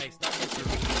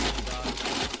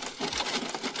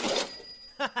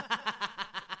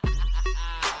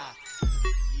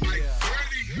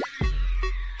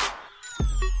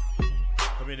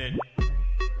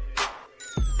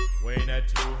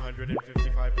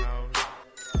town,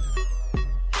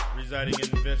 residing in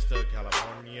Vista,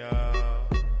 California.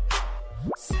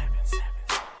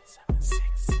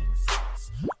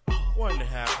 77766. One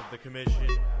half of the commission,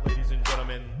 ladies and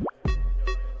gentlemen. The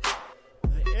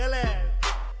illest.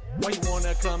 Why you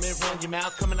wanna come and run your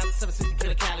mouth? Coming out the 760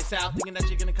 killer Cali South, thinking that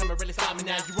you're gonna come and really stop me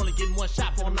now. You only getting one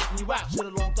shot before I'm knocking you out.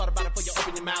 Should've long thought about it before you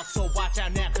open your mouth. So watch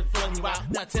out now, cause I'm filling you out.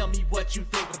 Now tell me what you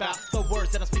think about the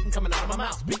words that I'm speaking coming out of my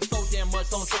mouth. Speak so damn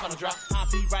much, don't trip on the drop. I'll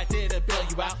be right there to bail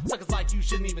you out. Suckers like you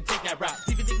shouldn't even take that route.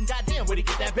 Even thinking goddamn where to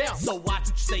get that bounce. So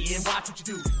watch what you say and watch what you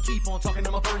do. Keep on talking,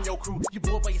 I'ma burn your crew. Your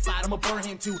boy by your side, I'ma burn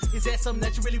him too. Is that something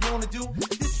that you really wanna do?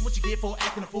 This is what you get for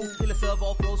acting a fool. Illest of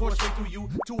all flows going straight through you.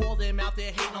 To all them out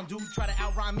there hating on dude, try to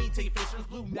outrhyme me, take your face turns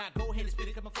blue. Now go ahead and spit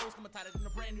it, cause my flow's coming tighter than a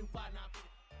brand new 5-9.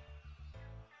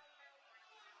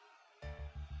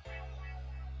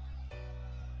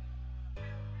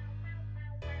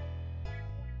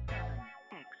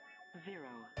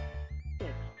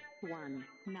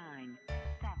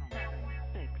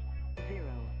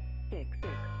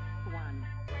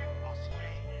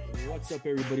 What's up,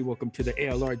 everybody? Welcome to the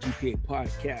ALR GPA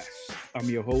podcast. I'm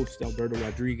your host, Alberto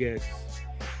Rodriguez.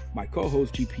 My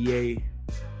co-host, GPA,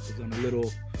 is on a little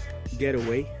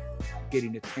getaway,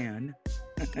 getting a tan.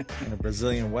 In a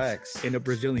Brazilian wax.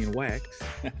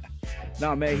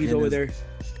 Nah, man, he's over there.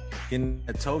 Getting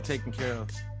a toe taken care of.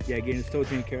 Yeah, getting his toe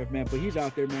taken care of, man. But he's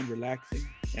out there, man, relaxing.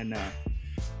 And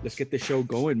let's get the show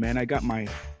going, man. I got my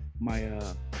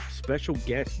special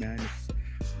guest, man.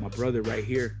 It's my brother right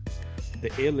here. The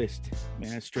illest,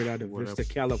 man, straight out of Vista,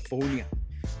 California.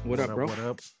 What up, bro? What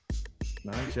up?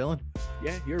 Nah, chilling.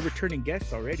 Yeah, you're a returning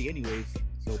guest already, anyways.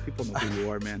 So people know who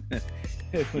you are, man.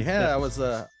 Yeah, I was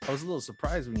a little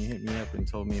surprised when you hit me up and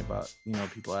told me about,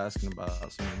 people asking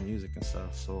about some of the music and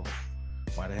stuff. So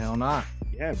why the hell not?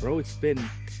 Yeah, bro. It's been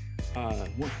when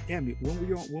were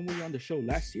you on the show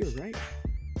last year, right?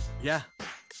 Yeah.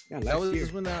 Yeah, that was year.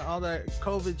 when all that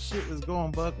COVID shit was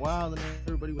going buck wild and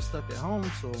everybody was stuck at home.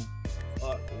 So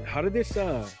how did this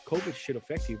COVID shit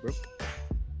affect you, bro?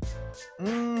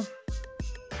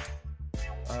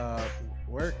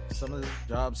 Work. Some of the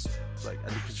jobs, like I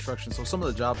do construction, so some of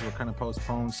the jobs were kind of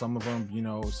postponed. Some of them,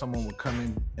 someone would come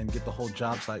in and get the whole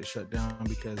job site shut down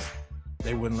because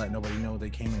they wouldn't let nobody know they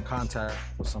came in contact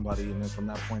with somebody, and then from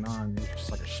that point on, it was just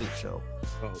like a shit show.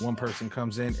 One person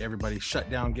comes in, everybody shut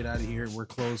down, get out of here, we're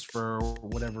closed for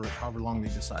whatever, however long they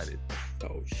decided.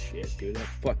 Oh shit, dude, that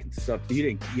fucking sucks.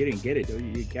 You didn't get it, though.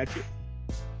 You didn't catch it?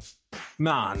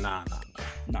 Nah.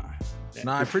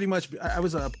 I was pretty much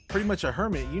a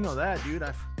hermit. You know that, dude.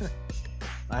 I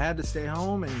had to stay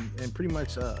home and pretty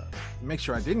much make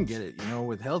sure I didn't get it.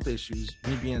 With health issues,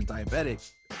 me being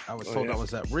diabetic, I was told I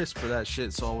was at risk for that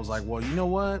shit. So I was like, well, you know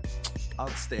what? I'll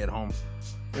stay at home.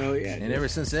 Oh yeah. And ever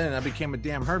since then, I became a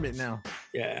damn hermit now.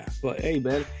 Yeah, but hey,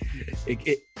 man,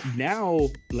 it now,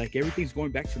 like, everything's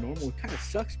going back to normal. It kind of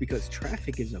sucks because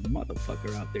traffic is a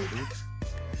motherfucker out there,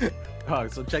 dude. Oh,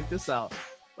 so check this out.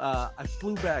 I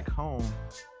flew back home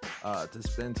to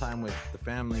spend time with the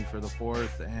family for the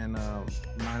 4th and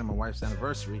mine and my wife's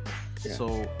anniversary. Yeah.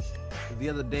 So the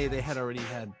other day they had already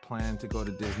had planned to go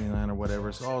to Disneyland or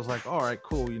whatever. So I was like, all right,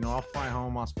 cool. I'll fly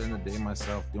home. I'll spend the day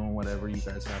myself doing whatever. You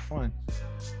guys have fun.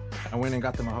 I went and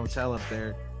got them a hotel up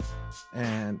there.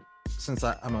 And since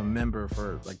I'm a member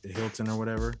for like the Hilton or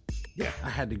whatever, yeah, I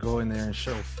had to go in there and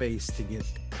show face to get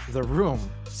the room.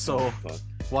 So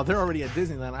while they're already at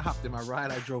Disneyland, I hopped in my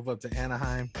ride. I drove up to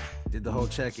Anaheim, did the whole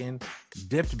check-in,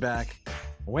 dipped back,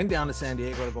 went down to San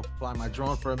Diego to go fly my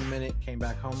drone for a minute, came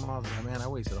back home. I was like, man, I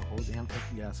wasted a whole damn tank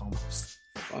of gas almost.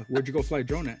 Where'd you go fly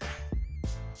drone at?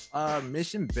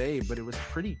 Mission Bay, but it was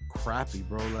pretty crappy,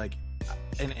 bro. Like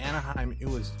in Anaheim, it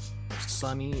was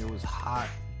sunny, it was hot.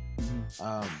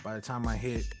 By the time I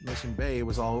hit Mission Bay, it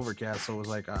was all overcast, so it was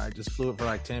like I just flew it for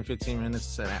like 10-15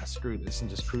 minutes and said, screw this, and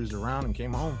just cruised around and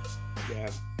came home. Yeah,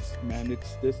 man,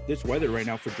 it's this weather right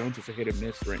now for drones is a hit and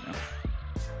miss right now.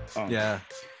 Yeah,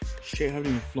 shit, I haven't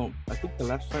even flown. I think the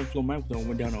last time I flew mine was when I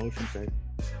went down to Oceanside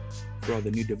for all the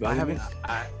new developments.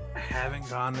 I haven't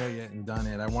gone there yet and done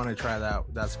it. I want to try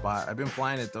that spot. I've been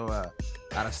flying it though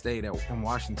out of state in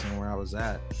Washington where I was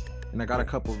at. And I got a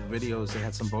couple of videos. They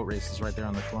had some boat races right there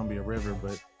on the Columbia River,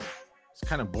 but it's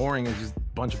kind of boring. It's just a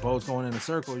bunch of boats going in a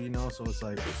circle, So it's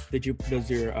like,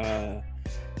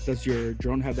 does your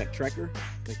drone have that tracker?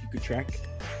 Like you could track?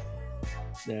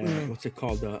 What's it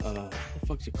called? What the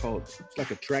fuck's it called? It's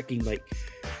like a tracking. Like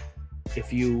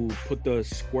if you put the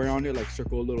square on it, like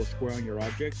circle a little square on your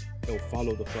object, it'll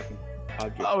follow the fucking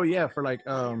object. Oh yeah, for like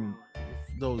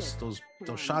those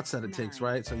shots that it takes,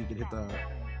 right? So you can hit the.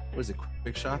 What is it?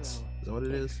 Quick shots? Is that what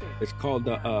it is? It's called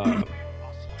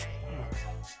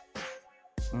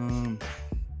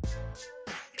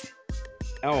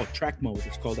Track mode.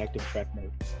 It's called active track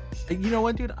mode. You know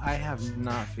what, dude? I have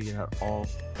not figured out all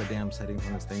the damn settings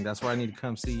on this thing. That's why I need to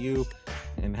come see you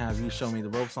and have you show me the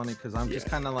ropes on it, because I'm just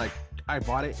kind of like, I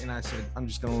bought it and I said I'm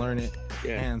just gonna learn it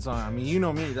hands on. I mean, you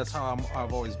know me, that's how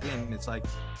I've always been. It's like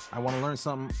I want to learn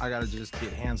something, I gotta just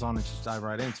get hands on and just dive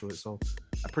right into it. So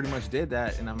I pretty much did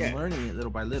that, and I'm learning it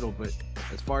little by little. But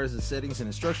as far as the settings and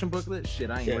instruction booklet, shit,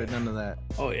 I ain't read none of that.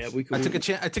 Oh yeah, I took a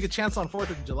chance on 4th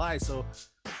of July, so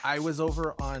I was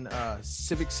over on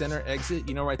Civic Center exit,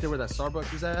 you know, right there where that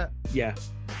Starbucks is at. Yeah.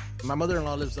 My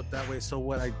mother-in-law lives up that way, so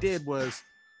what I did was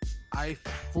I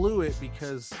flew it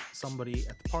because somebody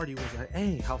at the party was like,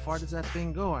 hey, how far does that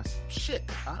thing go? I said, shit,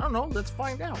 I don't know, let's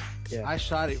find out. Yeah. I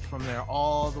shot it from there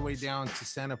all the way down to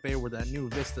Santa Fe where that new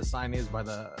Vista sign is by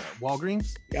the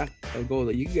Walgreens. Yeah, I'll go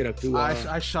there. You can get up to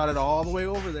I shot it all the way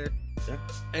over there. Yeah.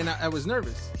 And I was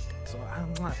nervous, so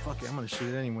I'm not, fuck it, I'm gonna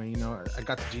shoot it anyway. You know, I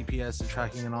got the GPS and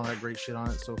tracking and all that great shit on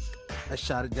it, so I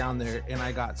shot it down there, and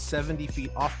I got 70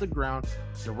 feet off the ground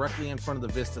directly in front of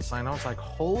the Vista sign. I was like,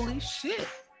 holy shit.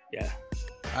 Yeah.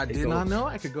 I did not know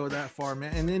I could go that far,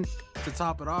 man. And then to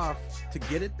top it off, to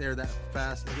get it there that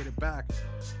fast and get it back,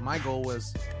 my goal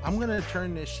was, I'm gonna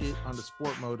turn this shit onto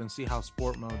sport mode and see how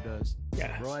sport mode does.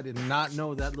 Yeah. Bro, I did not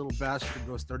know that little bastard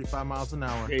goes 35 miles an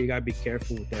hour. Yeah, you gotta be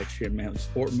careful with that shit, man.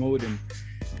 Sport mode, and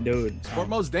dude, sport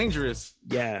mode's dangerous.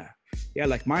 Yeah.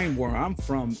 Like mine, where I'm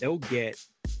from, it'll get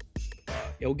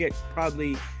to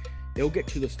the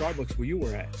Starbucks where you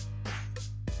were at.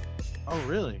 Oh,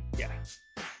 really? Yeah.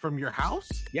 From your house?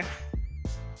 Yeah.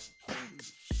 Holy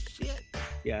shit.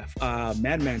 Yeah.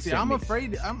 Madman. See, I'm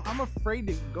afraid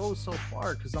to go so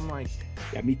far, because I'm like,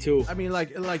 yeah, me too. I mean,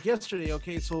 like yesterday.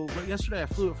 Okay, so yesterday I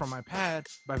flew it from my pad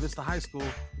by Vista High School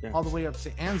all the way up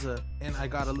to Anza, and I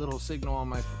got a little signal on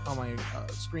my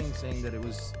screen saying that it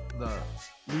was the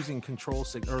losing control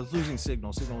signal, or losing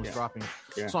signal. Signal was dropping.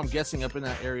 Yeah. So I'm guessing up in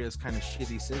that area is kind of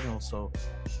shitty signal. So,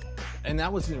 and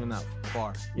that wasn't even that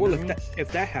far. Well,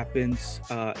 if that happens,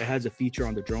 it has a feature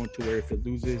on the drone to where if it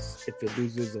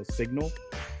loses a signal.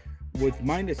 With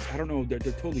mine, I don't know, they're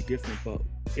totally different, but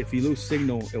if you lose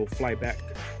signal, it'll fly back.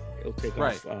 It'll take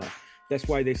off. That's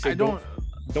why they say don't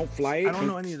fly it. I don't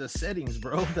know any of the settings,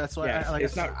 bro. That's why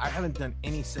I haven't done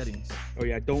any settings. Oh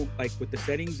yeah, don't, like, with the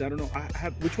settings, I don't know. I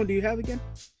have, which one do you have again?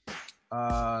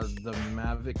 The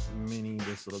Mavic Mini,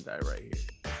 this little guy right here.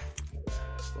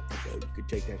 You could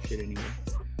take that shit anywhere.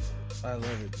 I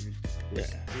love it, dude.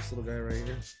 This little guy right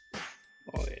here.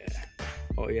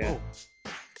 Oh yeah.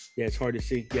 Yeah, it's hard to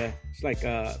see. Yeah, it's like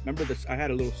remember this? I had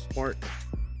a little Spark.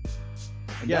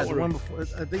 Yeah, the one before.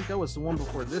 I think that was the one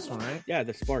before this one, right? Yeah,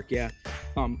 the Spark. Yeah.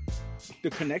 The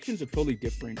connections are totally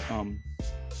different.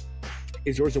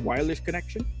 Is yours a wireless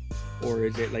connection, or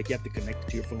is it like you have to connect it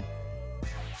to your phone?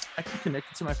 I can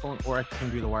connect it to my phone, or I can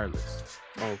do the wireless.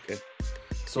 Oh, okay.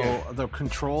 So the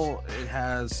control, it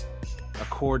has a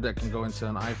cord that can go into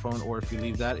an iPhone, or if you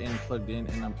leave that in plugged in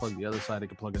and unplug the other side, it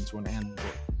can plug into an Android.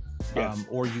 Yeah.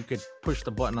 Or you could push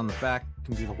the button on the back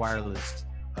and do the wireless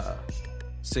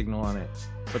signal on it.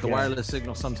 But the wireless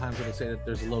signal, sometimes it'll say that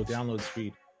there's a low download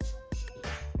speed.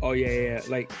 Oh yeah.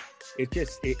 Like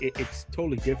it's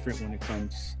totally different when it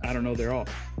comes. I don't know. They're all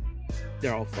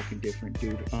fucking different,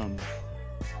 dude.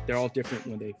 They're all different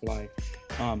when they fly.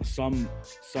 Some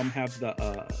have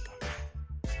the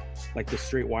like the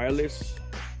straight wireless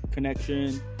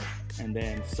connection, and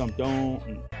then some don't.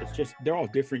 And it's just, they're all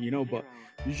different, you know. But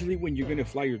usually when you're gonna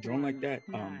fly your drone like that,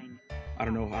 I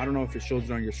don't know if it shows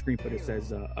it on your screen, but it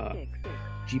says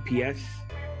GPS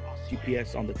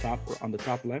on the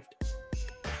top left.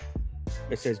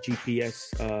 It says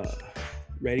GPS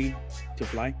ready to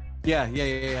fly. Yeah.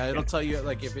 It'll tell you,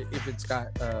 like, if it's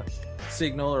got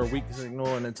signal or weak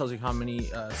signal, and it tells you how many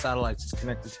satellites it's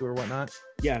connected to or whatnot.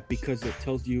 Yeah, because it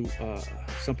tells you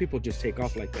some people just take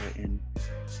off like that. And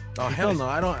oh hell no,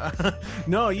 I don't.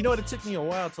 No, you know what? It took me a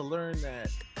while to learn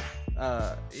that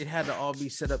it had to all be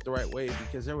set up the right way,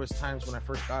 because there was times when I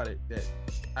first got it that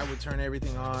I would turn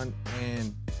everything on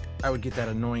and I would get that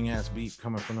annoying ass beep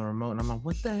coming from the remote, and I'm like,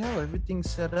 what the hell? Everything's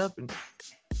set up.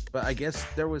 But I guess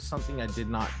there was something I did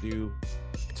not do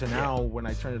to now when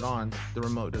I turn it on, the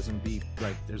remote doesn't beep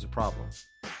like there's a problem.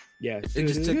 Yeah. It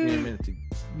just took me a minute to.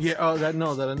 Yeah. Oh, that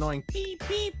annoying beep,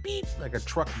 beep, beep, like a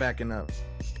truck backing up.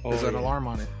 There's an alarm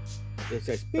on it. It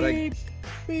says beep,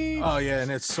 beep. Oh yeah,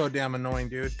 and it's so damn annoying,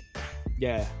 dude.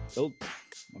 Yeah.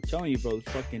 I'm telling you, bro,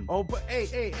 it's fucking. Oh, but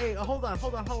hey, hold on.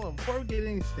 Before we get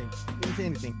into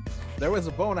anything, there was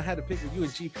a bone I had to pick with you at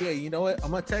GPA. You know what?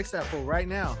 I'm gonna text that fool right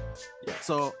now. Yeah.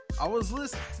 So I was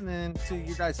listening to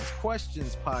your guys'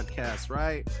 questions podcast,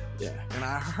 right? Yeah. And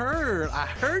I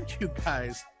heard you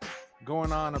guys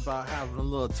going on about having a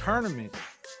little tournament.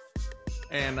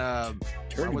 And why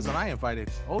wasn't I invited?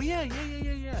 Oh yeah.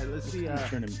 Let's see.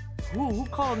 Tournament. Who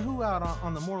called who out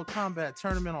on the Mortal Kombat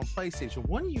tournament on PlayStation?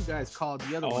 One of you guys called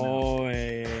the other one out. Oh,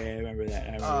 yeah, I remember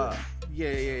that.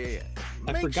 Yeah.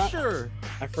 I Make forgot. sure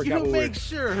I forgot. you make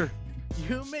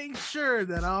sure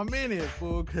that I'm in it,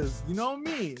 fool, because you know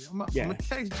me. I'm gonna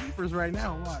text Jeepers right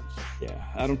now. Watch. Yeah,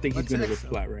 I don't think he's gonna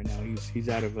reply right now. He's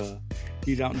out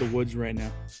in the woods right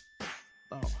now.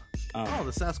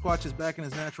 The Sasquatch is back in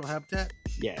his natural habitat.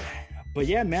 Yeah, but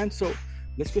yeah, man. So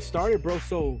let's get started, bro.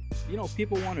 So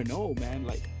people want to know, man,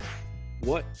 like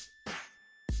what.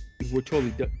 We're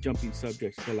totally jumping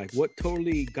subjects, but like, what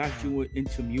totally got you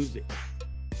into music?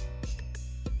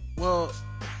 Well,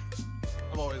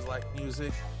 I've always liked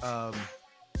music.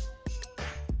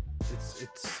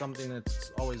 It's something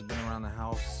that's always been around the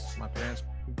house. My parents,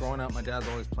 growing up, my dad's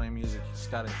always playing music. He's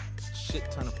got a shit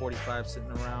ton of 45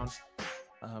 sitting around.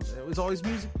 It was always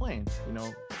music playing.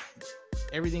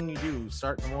 Everything you do,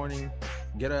 start in the morning,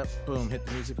 get up, boom, hit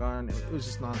the music on. It was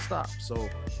just nonstop. So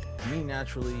me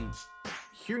naturally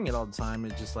hearing it all the time,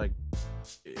 it just like,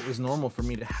 it was normal for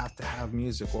me to have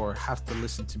music or have to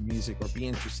listen to music or be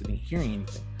interested in hearing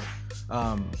anything.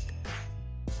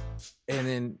 And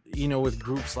then, with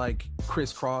groups like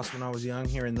Criss Cross when I was young,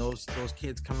 hearing those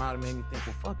kids come out, and made me think,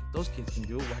 well, fuck, if those kids can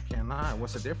do it, why can't I?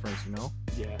 What's the difference,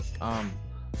 Yeah.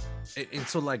 And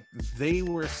so like they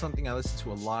were something I listened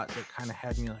to a lot that kind of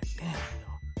had me like, damn,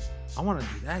 I want to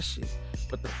do that shit.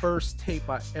 But the first tape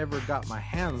I ever got my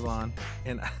hands on,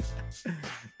 and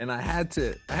I had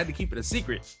to keep it a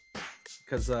secret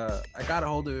because I got a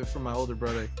hold of it from my older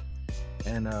brother,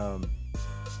 and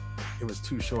it was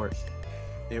too short.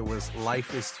 It was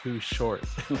Life is Too Short.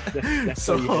 That's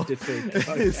so, all you had to say.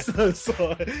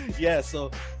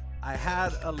 So I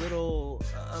had a little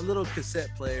cassette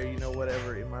player,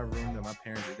 whatever, in my room that my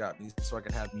parents had got me, so I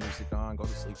could have music on, go to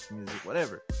sleep to music,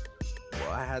 whatever.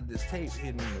 Well, I had this tape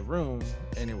hidden in the room,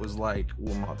 and it was like,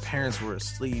 well, my parents were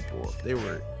asleep, or if they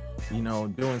were,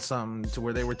 doing something to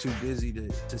where they were too busy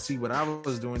to see what I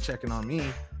was doing, checking on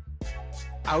me,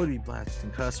 I would be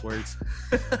blasting cuss words.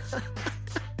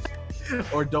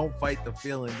 Or Don't Fight the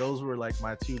Feeling. Those were like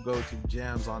my two go-to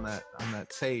jams on that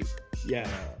tape. Yeah.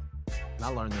 And I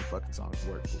learned them fucking songs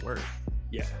word for word.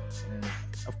 Yeah. And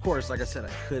of course, like I said,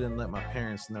 I couldn't let my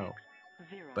parents know.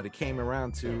 But it came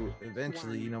around to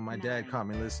eventually, my dad caught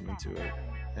me listening to it,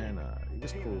 and he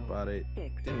was cool about it.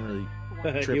 Didn't really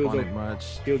trip on it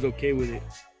much. He was okay with it.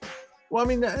 Well, I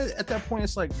mean, at that point,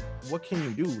 it's like, what can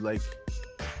you do? Like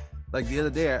the other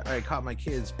day, I caught my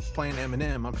kids playing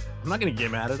Eminem. I'm not gonna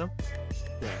get mad at them.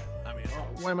 Yeah. I mean,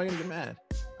 why am I gonna get mad?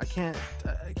 I can't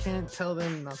tell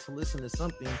them not to listen to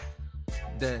something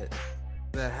that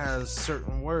has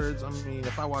certain words. I mean,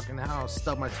 if I walk in the house,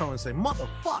 stub my toe and say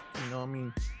motherfuck, I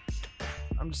mean,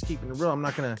 I'm just keeping it real. I'm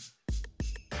not gonna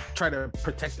try to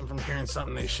protect them from hearing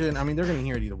something they shouldn't. I mean, they're gonna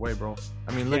hear it either way, bro.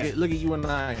 I mean, look at you and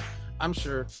I. I'm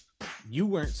sure you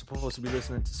weren't supposed to be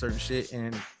listening to certain shit,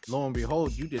 and lo and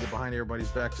behold, you did it behind everybody's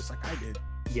back, just like I did.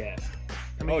 Yeah.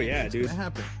 I mean, dude.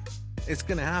 It's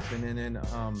gonna happen, and then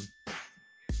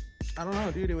I don't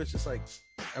know, dude. It was just like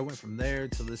I went from there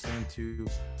to listening to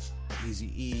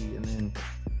Eazy-E, and then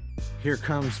here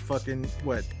comes fucking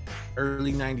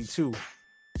early 92,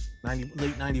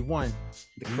 late 91.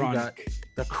 The Chronic.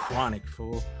 The Chronic,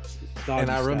 fool. Doggy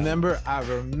and I style.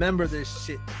 remember this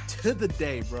shit to the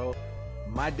day, bro.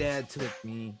 My dad took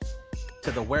me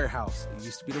to the warehouse. It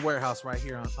used to be the warehouse right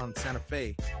here on Santa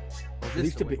Fe.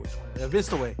 Vista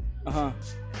Way. Uh-huh.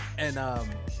 And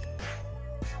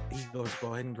he goes,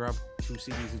 go ahead and grab 2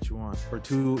 CDs that you want, or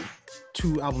two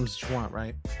albums that you want,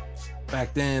 right?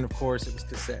 Back then, of course, it was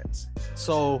cassettes.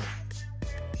 So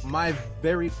my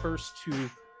very first 2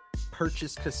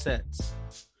 purchased cassettes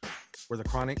were The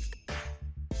Chronic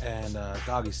and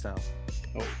Doggy Style.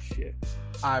 Oh shit.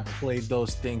 I played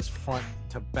those things front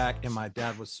to back, and my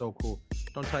dad was so cool.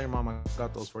 Don't tell your mom I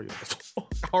got those for you.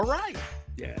 All right.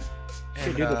 Yeah.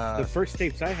 And, dude, the first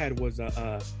tapes I had was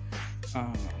was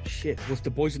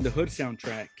the Boys in the Hood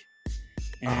soundtrack,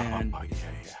 and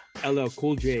LL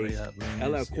Cool J.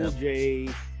 LL Cool J.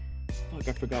 Fuck,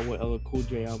 I forgot what LL Cool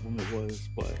J album it was,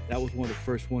 but that was one of the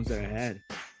first ones that I had.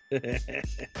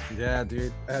 Yeah,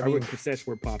 dude. I mean, cassettes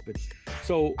were popping.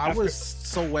 So I was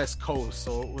so West Coast,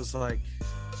 so it was like.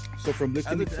 So from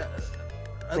listening to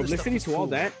all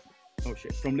that,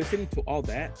 from listening to all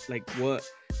that, like when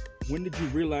did you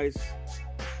realize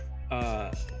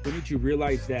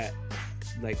that,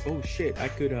 like, oh shit, I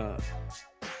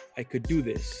I could do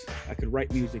this. I could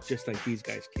write music just like these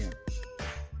guys can.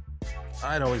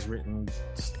 I'd always written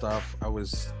stuff. I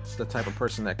was the type of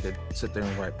person that could sit there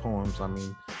and write poems. I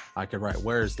mean, I could write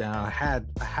words down. I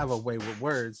have a way with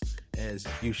words, as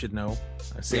you should know.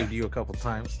 I saved you a couple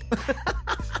times.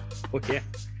 Oh yeah.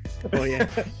 But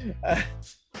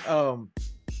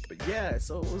yeah,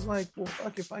 so it was like, well,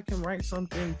 fuck, if I can write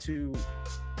something to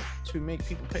make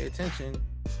people pay attention,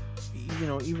 you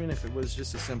know, even if it was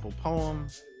just a simple poem,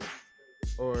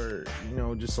 or, you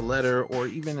know, just a letter, or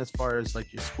even as far as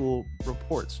like your school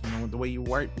reports, you know, the way you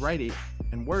write it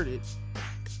and word it,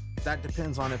 that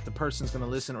depends on if the person's going to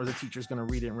listen or the teacher's going to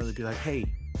read it and really be like, hey,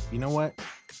 you know what?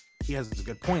 He has a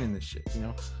good point in this shit, you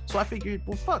know? So I figured,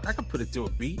 well, fuck, I could put it to a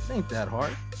beat. It ain't that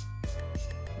hard.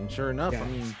 And sure enough, I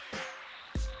mean,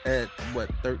 at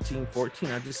 13,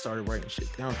 14, I just started writing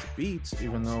shit down to beats,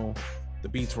 even though the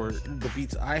beats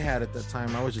I had at that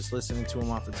time, I was just listening to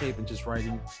them off the tape and just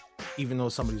writing, even though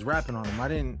somebody's rapping on them. I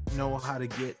didn't know how to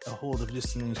get a hold of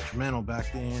just an instrumental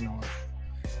back then, or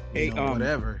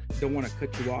whatever. Don't want to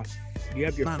cut you off. Do you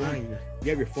have your phone? Do you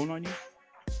have your phone on you?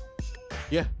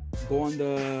 Yeah. Go on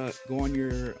your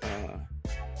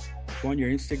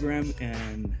Instagram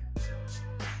and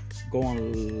go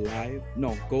on live.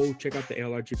 No, go check out the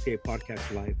LRGPA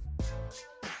podcast live.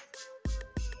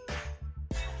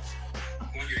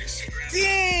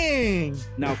 Dang!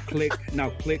 Now click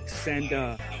send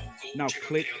the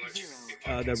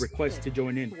request to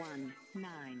join in.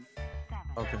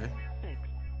 Okay.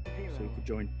 So you can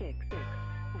join.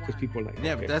 Because people are like,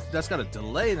 yeah, okay. But that's got a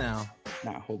delay now.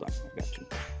 Nah, hold on, I got you.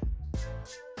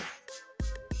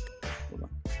 Hold on.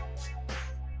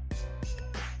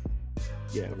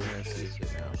 Yeah, we're gonna see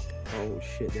it now. Oh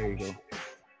shit, there you go.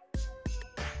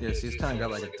 Yeah, see, it's kind of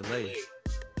got like a delay.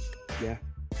 Yeah.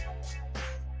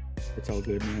 It's all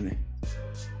good, man.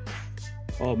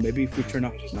 Oh, maybe if we turn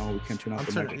off. No, we can't turn off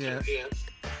the mic. Yeah.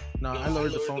 No, I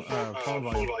lowered the phone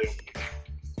volume.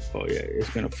 Oh yeah, it's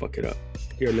gonna fuck it up.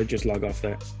 Here, let's just log off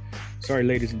that. Sorry,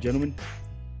 ladies and gentlemen.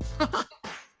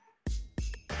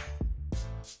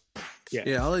 Yeah.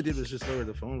 Yeah, all I did was just lower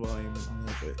the phone volume on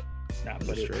that, but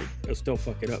but it'll still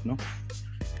fuck it up, no?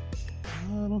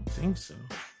 I don't think so.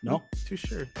 No? Not too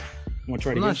sure. Want to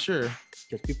try it again? I'm not sure.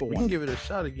 Because people we can give it a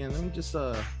shot again. Let me just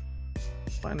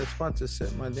find a spot to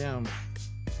set my damn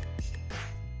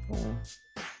phone.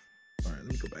 All right, let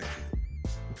me go back to it.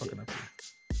 I'm fucking up here.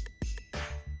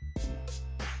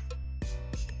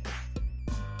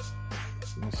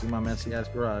 You want to see my messy ass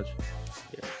garage?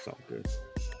 Yeah, it's all good.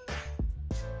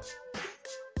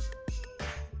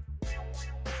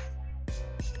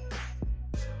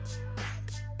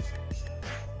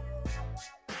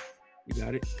 You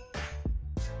got it?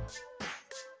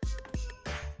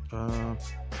 I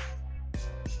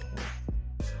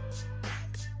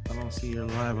don't see your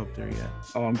live up there yet.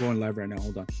 Oh, I'm going live right now.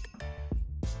 Hold on.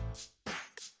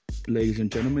 Ladies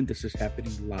and gentlemen, this is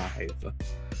happening live.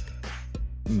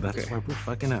 That's why we're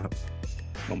fucking up.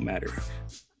 Don't matter.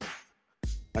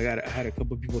 I had a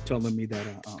couple people telling me that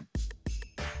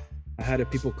I had a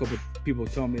couple people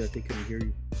telling me that they couldn't hear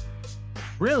you.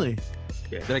 Really?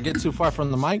 Yeah. Did I get too far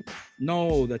from the mic?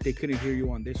 No, that they couldn't hear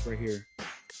you on this right here.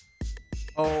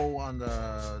 Oh, on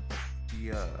the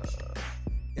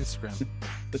Instagram.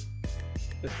 Let's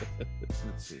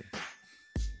see.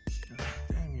 God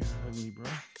damn, you're ugly, bro.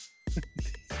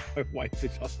 My wife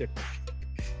is out there.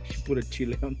 She put a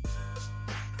chile on.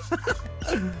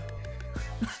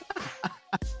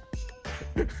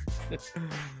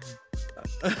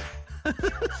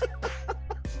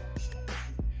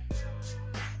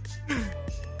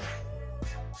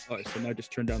 All right, so now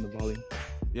just turn down the volume.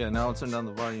 Yeah, now I'll turn down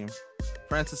the volume.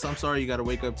 Francis, I'm sorry you got to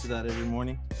wake up to that every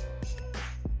morning.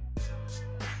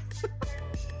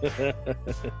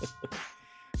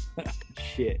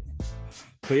 Shit.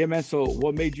 But yeah, man. So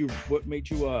what made you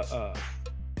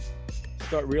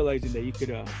start realizing that you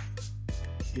could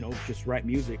just write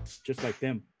music just like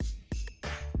them?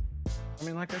 I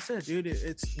mean, like I said, dude,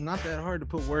 it's not that hard to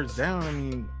put words down. I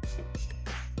mean,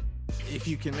 if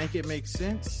you can make it make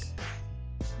sense,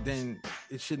 then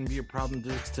it shouldn't be a problem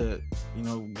just to,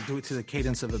 do it to the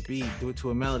cadence of a beat, do it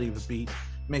to a melody of a beat,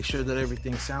 make sure that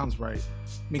everything sounds right.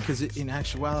 Because in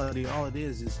actuality, all it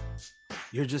is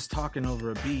you're just talking over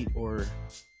a beat, or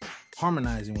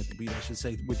harmonizing with the beat, I should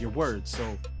say, with your words.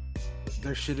 So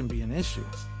there shouldn't be an issue.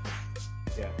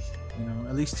 Yeah.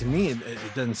 At least to me,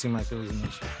 it doesn't seem like there was an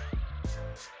issue.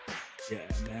 Yeah,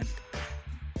 man.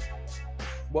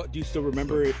 What do you still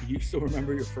remember? You still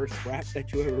remember your first rap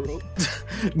that you ever wrote?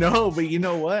 No, but you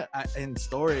know what? In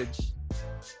storage,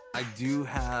 I do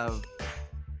have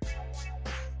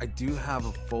a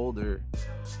folder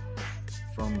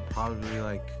from probably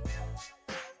like,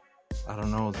 I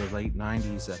don't know, the late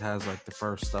 90s that has like the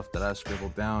first stuff that I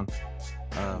scribbled down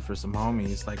for some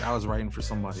homies. Like I was writing for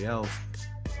somebody else,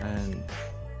 and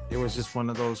it was just one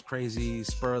of those crazy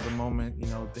spur of the moment, you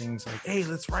know, things like, hey,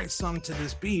 let's write something to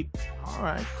this beat. All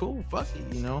right, cool, fuck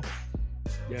it, you know.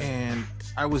 Yeah. And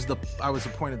I was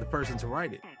appointed the person to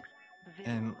write it,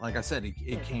 and like I said,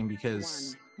 it came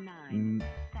because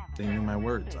they knew my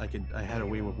words. I had a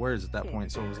way with words at that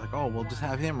point, so it was like, oh, we'll just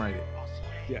have him write it.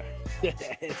 Yeah.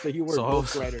 So you were a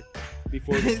ghostwriter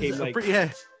before it became like,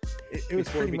 it was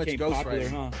pretty much ghostwriting,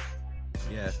 huh?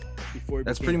 Yeah.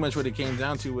 That's pretty much what it came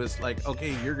down to, was like,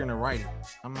 okay, you're gonna write it.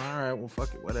 I'm like, all right, well,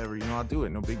 fuck it, whatever, you know, I'll do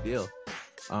it, no big deal.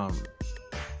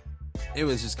 It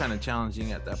was just kind of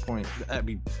challenging at that point. I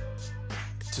mean,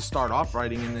 to start off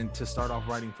writing and then to start off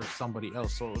writing for somebody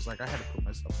else. So it was like I had to put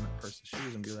myself in that person's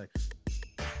shoes and be like,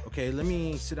 okay, let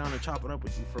me sit down and chop it up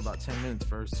with you for about 10 minutes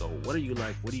first. So what are you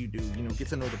like? What do you do? You know, get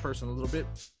to know the person a little bit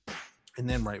and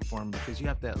then write for them, because you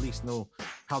have to at least know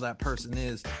how that person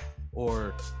is,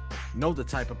 or know the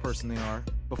type of person they are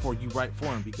before you write for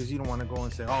them, because you don't want to go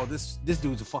and say, oh, this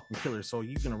dude's a fucking killer, so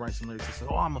you're gonna write some lyrics that say,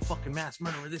 oh, I'm a fucking mass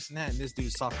murderer, this and that, and this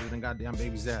dude's softer than goddamn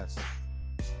baby's ass.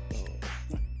 You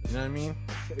know what I mean?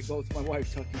 It goes to my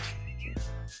wife talking shit again.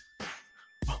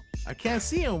 I can't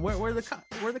see him. Where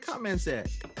the comments at?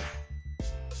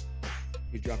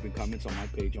 You're dropping comments on my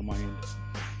page on my end.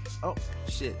 Oh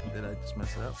shit! Did I just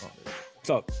mess it up?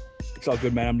 Oh, it's all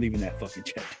good, man. I'm leaving that fucking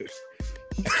chat, dude.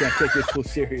 I can't take this full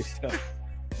serious stuff.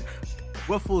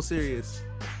 What full serious?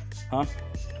 Huh?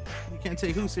 You can't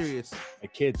take who serious? My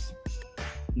kids.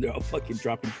 They're all fucking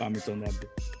dropping comments on that.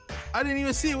 I didn't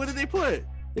even see it. What did they put?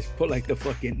 They put like the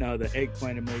fucking the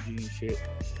eggplant emoji and shit.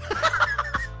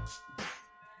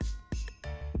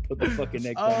 Put the fucking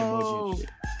eggplant emoji and shit.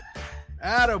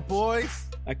 Atta boys.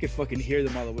 I could fucking hear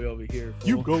them all the way over here. Fool.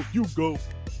 You go.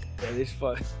 Yeah, this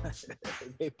fuck.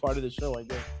 They part of the show, I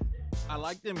guess. I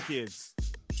like them kids.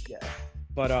 Yeah.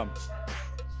 But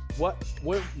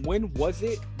when was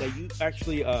it that you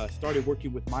actually started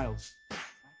working with Miles?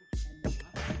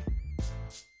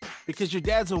 Because your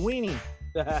dad's a weenie.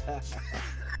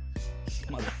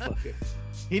 Motherfucker.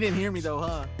 He didn't hear me though,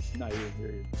 huh? No, he didn't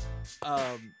hear you.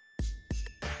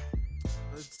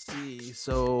 Let's see.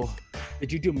 So,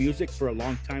 did you do music for a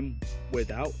long time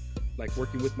without, like,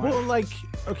 working with Miles? Well, like,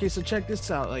 okay, so check this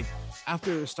out. Like,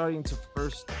 after starting to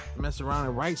first mess around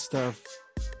and write stuff,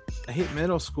 I hit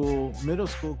middle school. Middle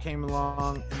school came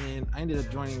along, and then I ended up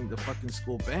joining the fucking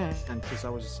school band because I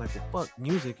was just like, well, fuck,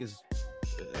 music is.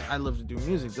 I love to do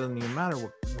music. Doesn't even matter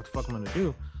what the fuck I'm gonna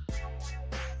do.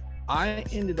 I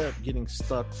ended up getting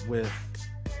stuck with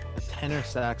a tenor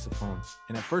saxophone,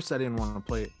 and at first I didn't want to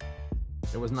play it.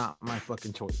 It was not my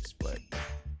fucking choice, but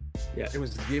yeah, it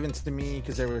was given to me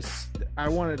because I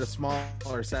wanted a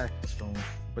smaller saxophone,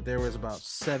 but there was about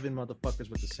 7 motherfuckers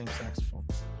with the same saxophone.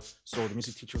 So the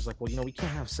music teacher was like, well, you know, we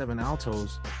can't have 7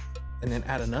 altos and then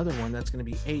add another one. That's going to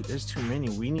be 8. There's too many.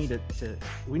 We need a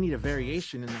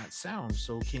variation in that sound.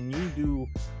 So can you do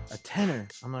a tenor?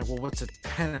 I'm like, well, what's a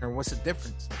tenor? What's the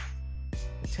difference?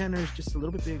 The tenor is just a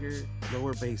little bit bigger,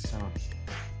 lower bass sound.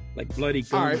 Like Bloody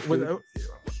Guns. All right,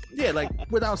 yeah, like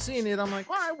without seeing it, I'm like,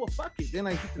 all right, well, fuck it. Then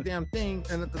I hit the damn thing,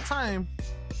 and at the time,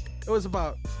 it was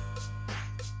about,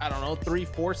 I don't know,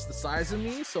 3/4 the size of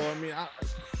me. So I mean,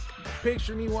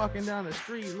 picture me walking down the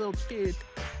street, little kid,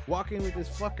 walking with this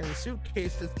fucking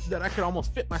suitcase that I could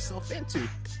almost fit myself into.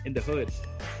 In the hood.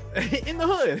 In the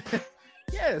hood.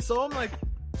 Yeah, so I'm like,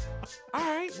 all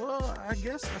right, well, I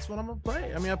guess that's what I'm gonna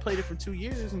play. I mean, I played it for 2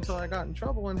 years until I got in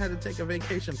trouble and had to take a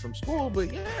vacation from school,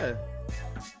 but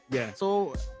yeah.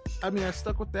 So, I mean, I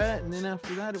stuck with that, and then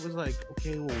after that, it was like,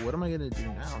 okay, well, what am I gonna do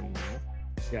now, you know?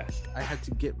 Yeah. I had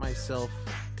to get myself,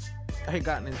 I had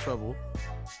gotten in trouble,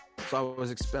 so I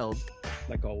was expelled.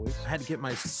 Like always. I had to get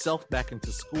myself back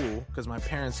into school, because my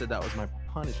parents said that was my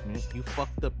punishment. You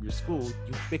fucked up your school,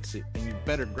 you fix it, and you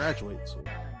better graduate. So,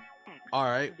 all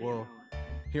right, well,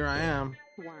 here I am.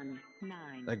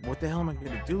 Like, what the hell am I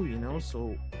gonna do, you know?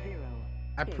 So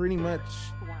I pretty much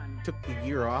took the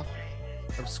year off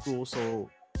of school, so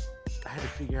I had to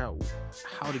figure out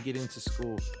how to get into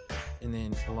school. And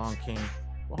then along came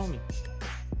homie.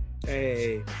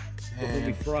 Hey, the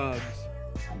homie Frogs.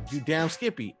 You damn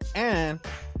Skippy. And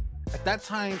at that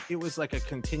time, it was like a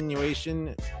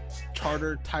continuation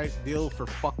charter type deal for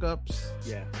fuck ups.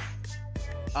 Yeah.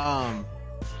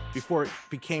 Before it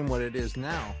became what it is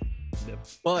now. Yep.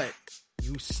 But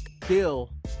you still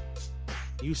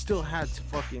had to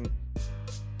fucking,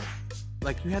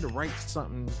 like, you had to write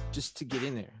something just to get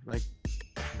in there. Like,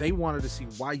 they wanted to see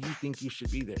why you think you should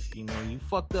be there. You know, you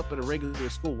fucked up at a regular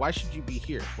school. Why should you be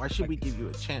here? Why should we give you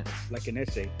a chance? Like an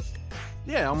essay.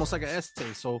 Yeah, almost like an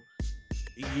essay. So,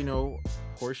 you know,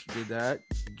 of course you did that,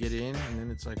 you get in, and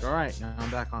then it's like, all right, now I'm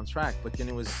back on track. But then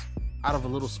it was out of a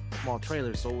little small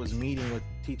trailer, so it was meeting with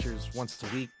teachers once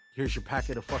a week. Here's your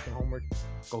packet of fucking homework.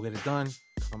 Go get it done.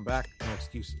 Come back. No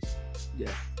excuses. Yeah.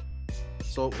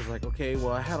 So it was like, okay,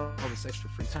 well, I had all this extra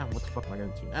free time. What the fuck am I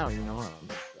gonna do now? You know,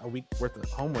 a week worth of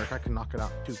homework, I can knock it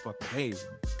out in 2 fucking days.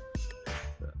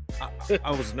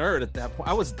 I was a nerd at that point.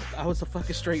 I was a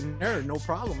fucking straight nerd. No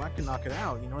problem. I can knock it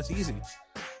out. You know, it's easy.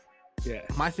 Yeah.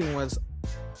 My thing was,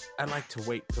 I like to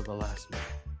wait till the last minute.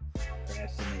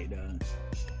 Procrastinate.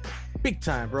 Big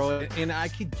time, bro. And I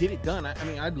could get it done. I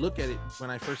mean, I'd look at it when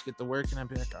I first get to work and I'd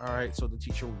be like, all right. So the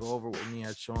teacher would go over with me.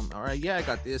 I'd show him, all right, yeah, I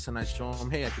got this. And I'd show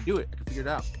him, hey, I can do it. I can figure it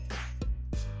out.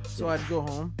 So I'd go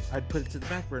home. I'd put it to the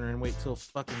back burner and wait till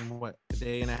fucking, a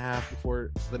day and a half before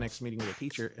the next meeting with the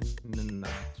teacher. And then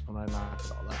when I knocked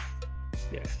it all out.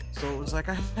 Yeah. So it was like,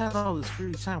 I had all this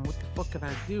free time. What the fuck could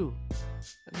I do?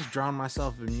 I just drowned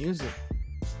myself in music.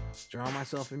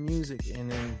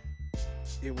 And then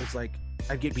it was like,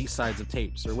 I'd get B-sides of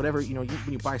tapes or whatever. You know,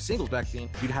 when you buy singles back then,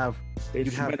 you'd have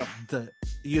the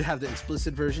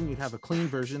explicit version, you'd have a clean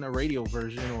version, a radio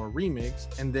version, or a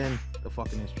remix, and then the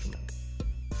fucking instrumental.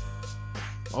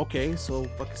 Okay, so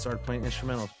fucking started playing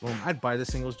instrumentals. Boom, I'd buy the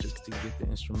singles just to get the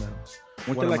instrumentals.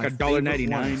 Weren't they like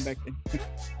 $1.99 back then?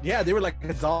 Yeah, they were like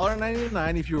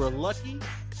 $1.99 if you were lucky.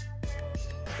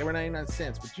 They were 99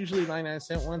 cents, but usually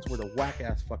 99-cent ones were the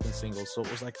whack-ass fucking singles. So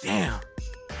it was like, damn,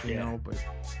 you know. But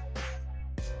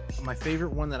my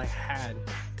favorite one that I had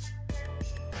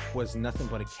was Nothing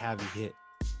But a Cavi Hit.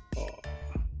 Oh,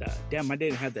 damn, I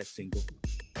didn't have that single.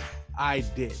 I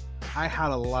did. I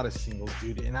had a lot of singles,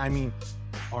 dude. And I mean,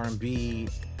 R&B,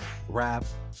 rap,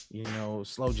 you know,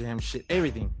 slow jam shit,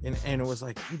 everything. And it was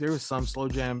like, there was some slow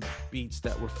jam beats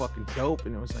that were fucking dope.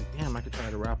 And it was like, damn, I could try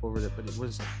to rap over that, but it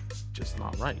was just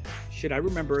not right. Shit, I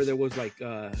remember there was like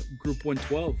Group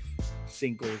 112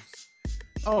 singles.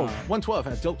 Oh, 112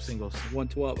 had dope singles.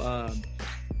 112.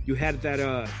 You had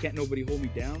that Can't Nobody Hold Me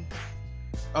Down.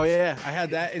 Oh yeah, I had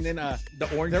that, and then the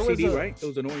orange CD, right? It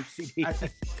was an orange CD.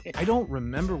 I don't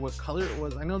remember what color it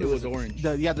was. I know it was orange.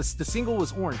 The single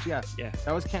was orange. Yeah, yeah.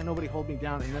 That was Can't Nobody Hold Me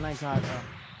Down, and then I got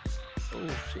oh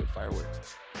shit,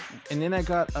 fireworks, and then I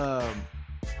got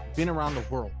Been Around the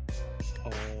World.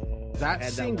 Oh, that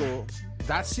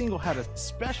single had a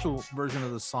special version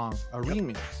of the song, a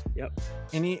remix. Yep.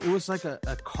 And it was like a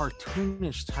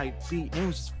cartoonish type beat, and it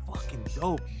was just fucking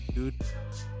dope, dude.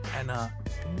 And you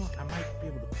know, I might be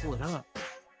able to pull it up.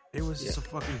 It was just a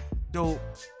fucking dope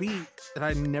beat that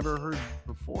I never heard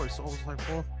before. So I was like,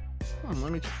 well,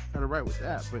 let me try to write with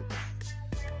that. But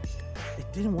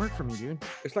it didn't work for me, dude.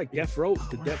 It's like Death Row.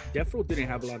 Death Row didn't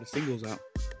have a lot of singles out.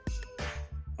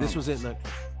 This was it, look.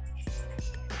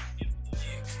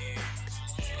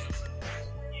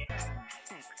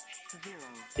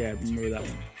 Yeah, I remember that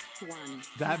one.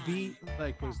 That beat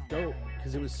like was dope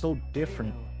because it was so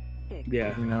different.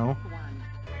 Yeah, you know,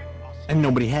 and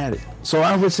nobody had it. So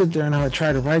I would sit there and I would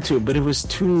try to write to it, but it was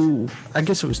too. I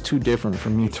guess it was too different for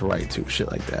me to write to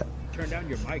shit like that. Turn down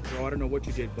your mic, bro. I don't know what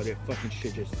you did, but it fucking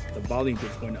shit the volume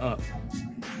just went up.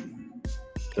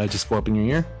 Did I just go up in your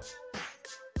ear?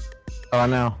 Oh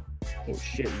no! Oh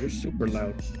shit, you're super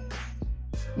loud.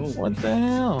 Oh, what the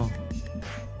hell?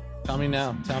 Tell me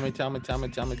now. Tell me.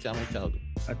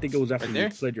 I think it was after you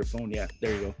played your phone. Yeah,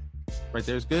 there you go. Right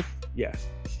there's good. Yeah.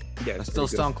 Yeah. I still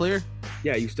sound clear.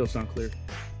 Yeah, you still sound clear.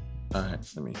 All right,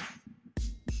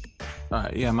 All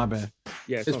right, yeah, my bad.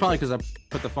 Yeah, it's probably because I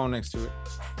put the phone next to it.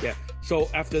 Yeah. So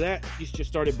after that, you just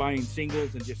started buying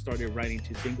singles and just started writing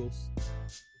to singles.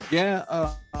 Yeah.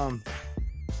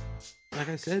 Like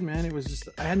I said, man, it was just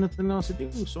I had nothing else to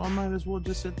do, so I might as well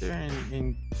just sit there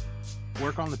and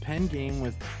work on the pen game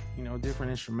with, you know,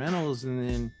 different instrumentals, and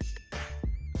then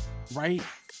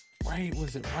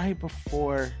was it right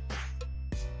before?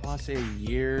 I want to say a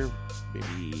year,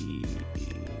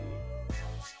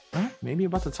 maybe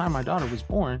about the time my daughter was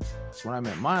born. That's when I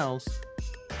met Miles,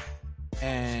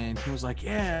 and he was like,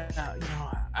 "Yeah, you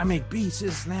know, I make beats,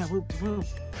 this and that." Whoop.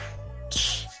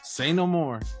 Say no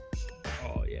more.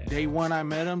 Oh yeah. Day one I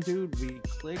met him, dude, we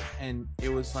clicked, and it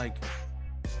was like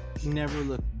never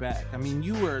looked back. I mean,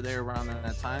 you were there around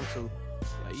that time, so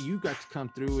you got to come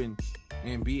through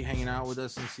and be hanging out with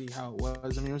us and see how it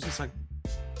was. I mean, it was just like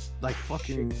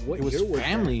fucking. Shit, it was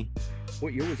family.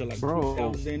 What year was it? Like, bro?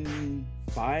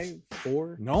 2005,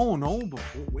 4? No,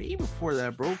 way before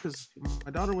that, bro. Because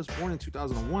my daughter was born in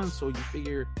 2001, so you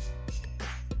figure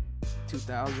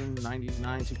 2000,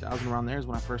 99, 2000, around there is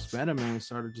when I first met him, and we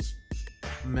started just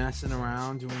messing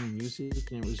around doing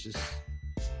music. And it was just,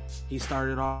 he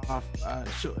started off,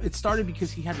 it started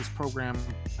because he had this program.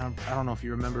 I don't know if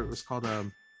you remember, it was called,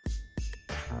 it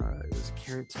was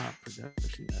Carrot Top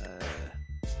Production,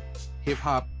 hip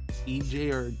hop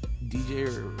EJ or DJ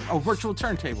or virtual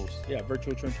turntables. Yeah,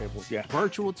 virtual turntables. Yeah,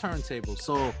 virtual turntables.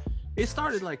 So it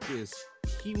started like this.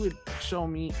 He would show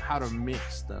me how to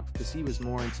mix stuff because he was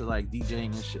more into like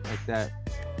DJing and shit like that.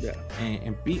 Yeah,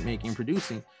 and beat making,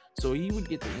 producing. So he would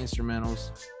get the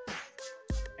instrumentals,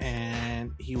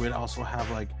 and he would also have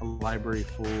like a library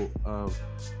full of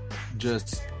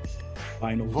just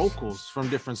vinyl vocals from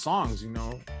different songs, you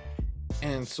know.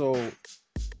 And so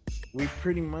we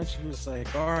pretty much, he was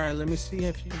like, all right, let me see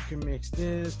if you can mix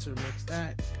this or mix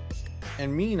that.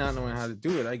 And me not knowing how to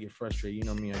do it, I get frustrated. You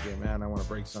know me, I get mad, I want to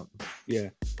break something. Yeah.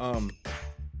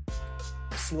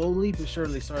 Slowly but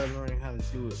surely started learning how to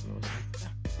do it. And I was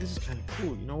like, this is kind of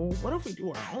cool. You know, what if we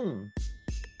do our own?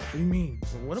 What do you mean?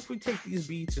 Well, what if we take these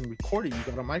beats and record it? You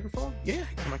got a microphone? Yeah,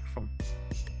 I got a microphone.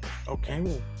 Okay,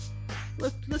 well,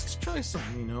 let's try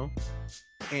something, you know?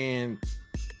 And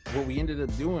what we ended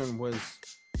up doing was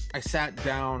I sat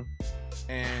down,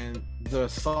 and the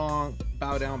song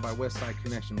Bow Down by Westside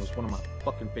Connection was one of my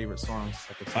fucking favorite songs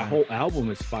at the time. That whole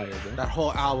album is fire, bro. That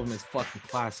whole album is fucking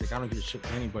classic. I don't give a shit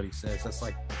what anybody says. That's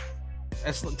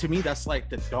to me, that's like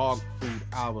the dog food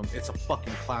album. It's a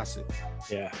fucking classic.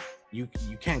 Yeah. You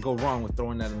can't go wrong with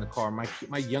throwing that in the car. My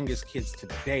youngest kids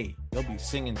today, they'll be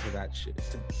singing to that shit,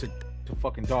 to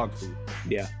fucking dog food.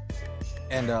 Yeah.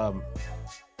 And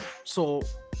so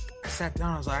I sat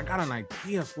down, I was like, I got an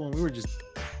idea, fool. And we were just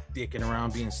dicking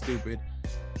around, being stupid.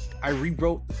 I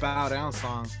rewrote the Bow Down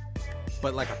song,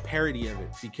 but like a parody of it,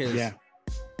 because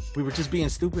we were just being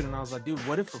stupid. And I was like, dude,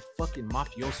 what if a fucking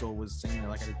mafioso was singing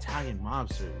like an Italian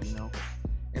mobster, you know?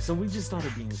 And so we just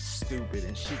started being stupid,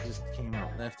 and shit just came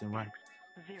out left and right.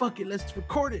 Fuck it, let's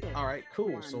record it. All right,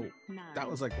 cool. So that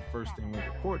was like the first thing we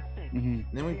recorded.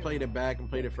 Mm-hmm. Then we played it back and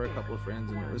played it for a couple of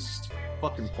friends, and it was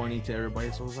fucking funny to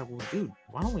everybody. So I was like, well, dude,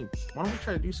 why don't we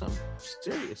try to do something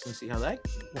serious and see what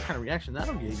kind of reaction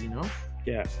that'll get, you know?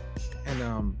 Yeah.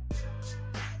 And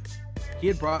he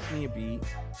had brought me a beat,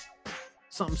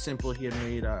 something simple he had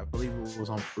made. I believe it was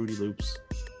on Fruity Loops.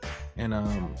 And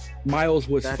Miles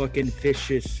was fucking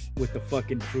vicious with the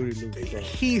fucking Fruity Loops, bro.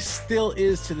 He still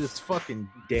is to this fucking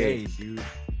day, dude.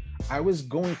 I was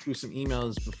going through some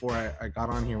emails before I got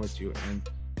on here with you, and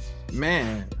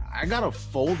man, I got a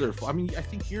folder. I mean, I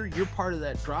think you're part of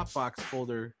that Dropbox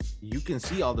folder. You can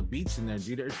see all the beats in there,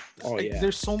 dude.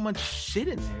 There's so much shit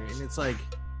in there, and it's like,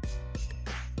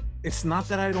 it's not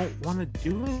that I don't want to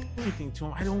do anything to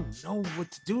him. I don't know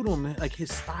what to do to him. Like,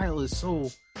 his style is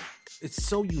it's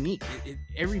so unique.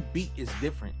 Every beat is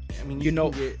different. I mean, you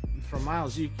know, from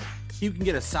Miles, you can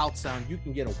get a South sound, you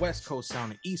can get a West Coast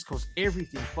sound, an East Coast,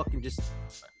 everything, fucking just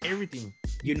everything.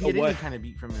 You know get what? Any kind of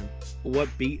beat from him. What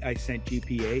beat I sent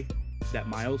GPA that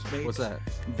Miles made? What's that?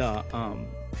 The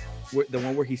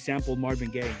one where he sampled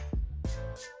Marvin Gaye.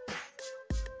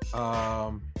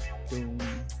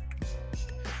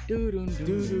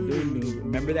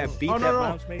 Remember that beat that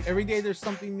Miles made? Every day there's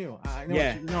something new. I know.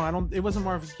 Yeah. No, I don't. It wasn't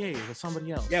Marvin Gaye. It was somebody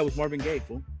else. Yeah, it was Marvin Gaye,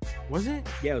 fool. Was it?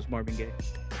 Yeah, it was Marvin Gaye.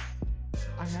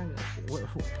 I had that shit.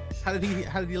 How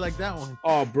did he like that one?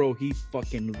 Oh, bro, he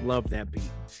fucking loved that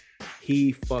beat.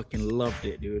 He fucking loved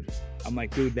it, dude. I'm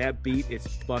like, dude, that beat is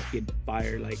fucking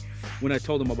fire. Like, when I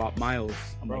told him about Miles,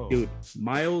 I'm like, dude,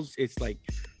 Miles, it's like,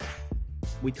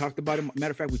 we talked about him.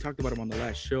 Matter of fact, we talked about him on the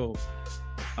last show.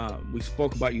 We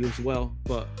spoke about you as well,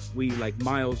 but we like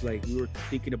Miles, like we were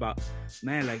thinking about,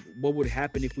 man, like what would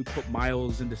happen if we put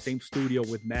Miles in the same studio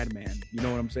with Madman? You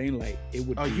know what I'm saying? Like it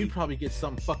would. You'd probably get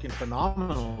something fucking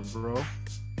phenomenal, bro.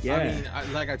 Yeah. I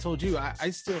mean, like I told you,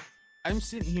 I'm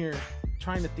sitting here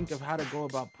trying to think of how to go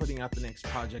about putting out the next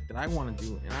project that I want to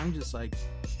do, and I'm just like,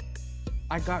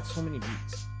 I got so many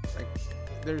beats. Like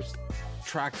there's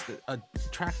tracks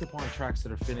upon tracks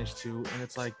that are finished too, and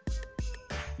it's like,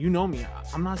 you know me,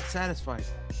 I'm not satisfied.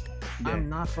 Yeah. I'm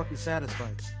not fucking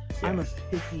satisfied. Yeah. I'm a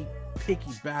picky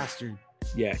bastard.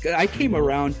 Yeah, I came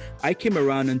around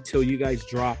until you guys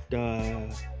dropped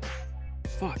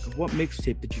what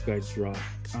mixtape did you guys drop?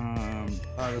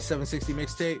 The 760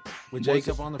 mixtape with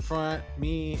Jacob on the front,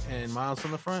 me and Miles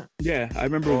on the front. Yeah, I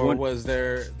remember. Or was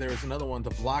there was another one,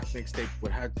 the Block mixtape,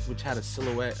 which had a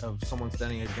silhouette of someone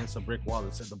standing against a brick wall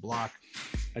that said The Block.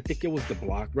 I think it was The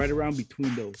Block, right around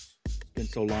between those. It's been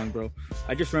so long, bro.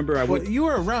 I just remember you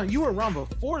were around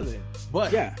before then,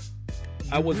 but yeah.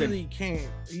 I wasn't.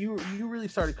 You really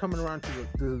started coming around to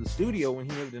the studio when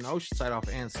he lived in Oceanside off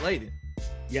Ann Sladen.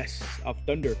 Yes, of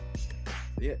Thunder.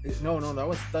 Yeah, no, that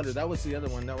was Thunder. That was the other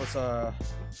one. That was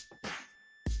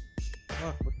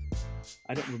fuck, what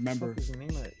I don't the remember. fuck is the name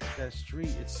of that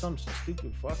street? It's some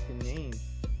stupid fucking name.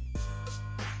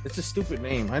 It's a stupid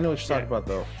name. I know what you're talking about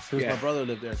though, because Yeah. my brother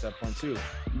lived there at that point too.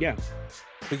 Yeah,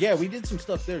 But yeah, we did some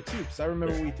stuff there too. Because I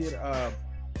remember we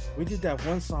did that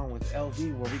one song with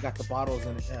LV where we got the bottles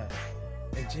and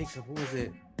Jacob, what was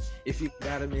it? If you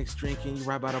got a mixed drinking, you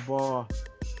right by the bar.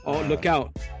 oh, look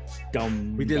out.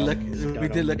 Dum, We did dum, look. dum, We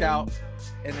did look dum. out,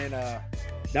 and then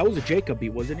That was a Jacob beat,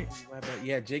 wasn't it?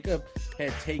 yeah, Jacob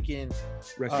had taken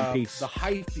Rest in peace. the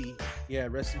hyphy. Yeah,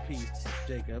 rest in peace,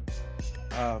 Jacob.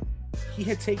 He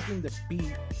had taken the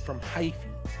beat from hyphy,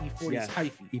 E40's Yeah.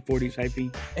 hyphy, E40's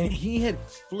hyphy. and he had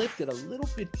flipped it a little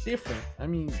bit different. I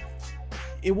mean,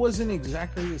 it wasn't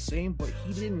exactly the same, but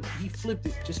he flipped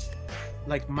it just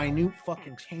like minute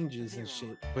fucking changes and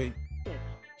shit. But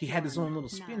he had his own little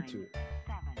spin to it.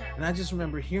 And I just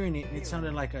remember hearing it, and it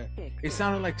sounded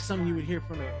like something you would hear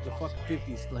from the fucking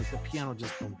 50s, like the piano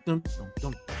just dum dum dum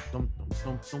dum dum dum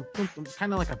dum dum dum,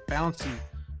 kind of like a bouncy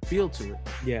feel to it.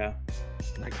 Yeah.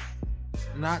 Like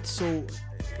not so.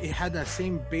 It had that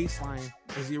same bass line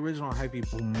as the original hyphy,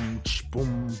 boom,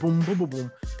 boom, boom, boom, boom,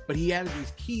 boom. But he added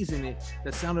these keys in it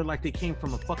that sounded like they came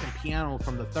from a fucking piano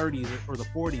from the 30s or the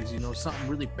 40s. You know, something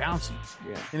really bouncy.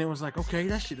 Yeah. And it was like, okay,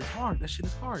 that shit is hard. That shit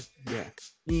is hard. Yeah.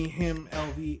 Me, him,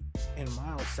 LV, and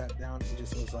Miles sat down and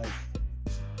just was like,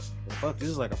 the fuck, this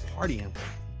is like a party anthem.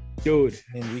 Dude,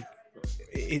 And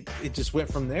it just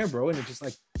went from there, bro. And it just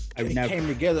like, I've it never- came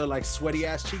together like sweaty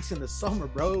ass cheeks in the summer,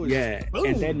 bro. It was yeah. just boom.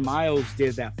 And then Miles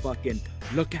did that fucking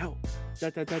look out. Da,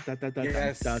 da, da, da, da, da,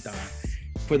 Yes. da, da.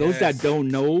 For those that Yes. don't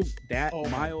know, that Oh my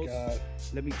Miles, God.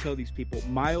 let me tell these people,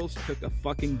 Miles took a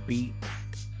fucking beat,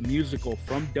 a musical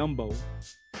from Dumbo,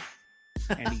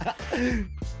 and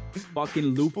he fucking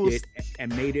looped Fools- it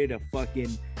and made it a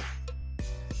fucking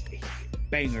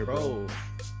banger, bro. Bro,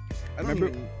 I don't Remember,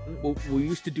 even, we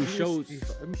used to do let me shows. see if-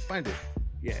 let me find it.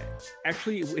 Yeah.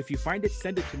 Actually, if you find it,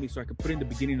 send it to me so I can put it in the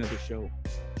beginning of the show.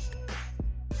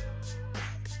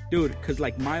 Dude, because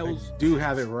like I Miles, do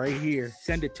have it right here.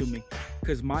 send it to me.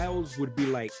 Because Miles would be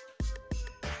like,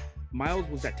 Miles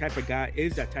was that type of guy,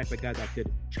 is that type of guy that could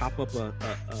chop up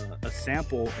a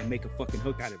sample and make a fucking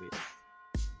hook out of it.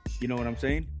 You know what I'm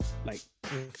saying? Like,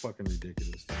 It's fucking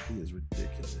ridiculous. Dude. He is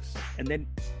ridiculous. and then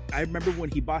I remember when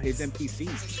he bought his MPC.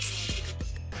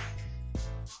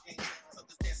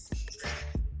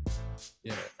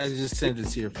 Yeah, I just sent it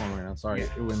to your phone right now. Sorry, Yeah.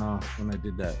 it went off when I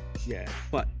did that. Yeah.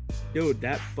 But, dude,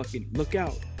 that fucking, look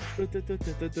out.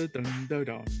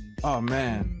 Oh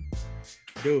man,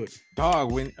 Dude.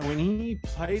 dog! When he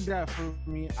played that for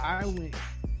me, I went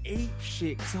ape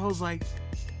shit because I was like,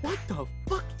 "What the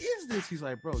fuck is this?" He's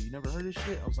like, "Bro, you never heard this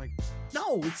shit?" I was like,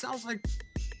 "No, it sounds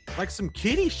like some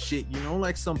kiddie shit, you know,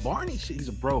 like some Barney shit." He's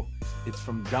a bro. It's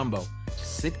from Dumbo.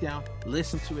 Just sit down,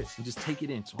 listen to it, and just take it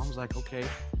in. So I was like, okay.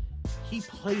 He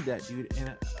played that, dude,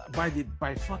 and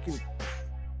by fucking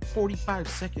 45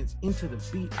 seconds into the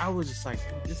beat, I was just like,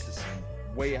 dude, this is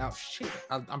some way out shit.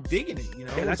 I'm digging it, you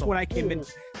know. Yeah, It that's was when a I came in. whole-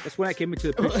 That's when I came into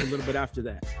the picture a little bit after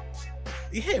that.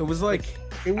 Yeah, it was like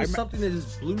it was rem- something that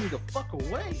just blew me the fuck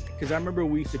away. Because I remember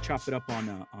we used to chop it up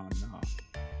on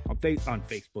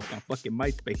Facebook, on fucking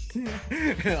MySpace,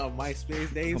 On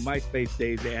MySpace days. on MySpace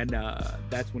days, and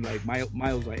that's when like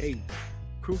Miles like, hey,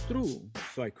 cruise through.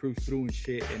 So I cruised through and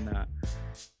shit, and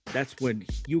that's when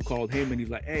you called him, and he's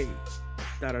like, hey,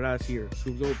 da da da's here,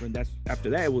 cruise over, and that's after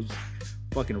that it was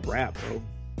fucking rap, bro.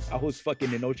 I was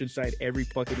fucking in Oceanside every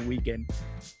fucking weekend,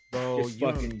 Bro, just you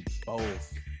fucking- and me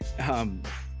both.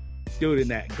 dude, in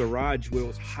that garage where it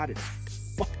was hot as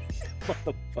fuck. What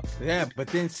the fuck? Yeah, but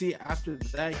then see, after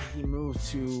that, he moved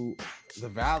to the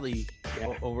valley,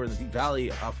 Yeah. over the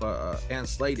valley off Ann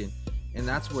Sladen, and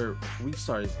that's where we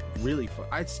started really.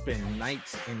 I'd spend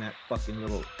nights in that fucking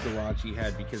little garage he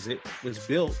had because it was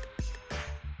built.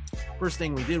 First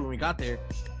thing we did when we got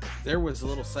there was a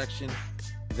little section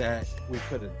that we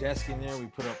put a desk in there. We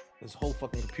put up this whole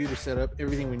fucking computer setup,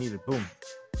 everything we needed. Boom.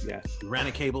 Yeah, We ran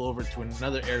a cable over to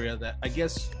another area that I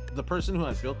guess the person who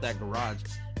had built that garage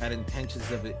had intentions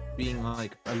of it being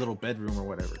like a little bedroom or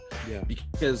whatever. yeah,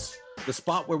 Because the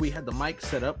spot where we had the mic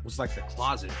set up was like the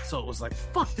closet. So it was like,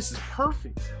 fuck, this is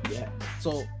perfect. yeah.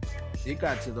 So it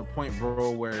got to the point,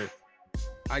 bro, where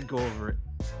I'd go over it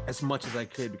as much as I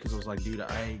could because I was like, dude,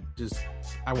 I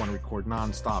want to record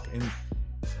nonstop.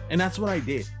 And that's what I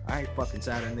did. I fucking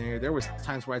sat in there. There was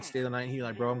times where I'd stay the night and he'd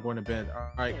like, bro, I'm going to bed. All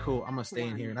right, cool. I'm gonna stay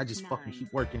in here. And I just fucking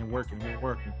keep working and working and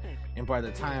working. And by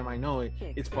the time I know it,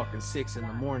 it's fucking 6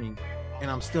 a.m.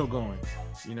 and I'm still going.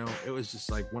 You know, it was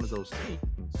just like one of those things.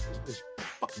 It's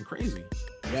fucking crazy.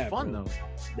 It was fun bro.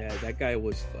 though.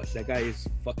 That guy is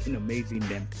fucking amazing.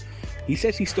 Then he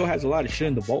says he still has a lot of shit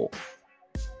in the vault.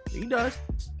 He does.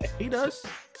 He does.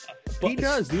 He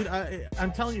does, dude.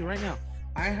 I'm telling you right now,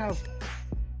 I have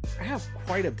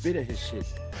quite a bit of his shit.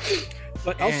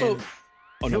 But also,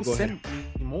 he'll send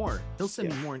me more. He'll send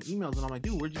me more in emails, and I'm like,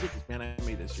 dude, where'd you get this, man? I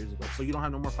made this years ago. So you don't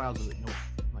have no more files of it? No.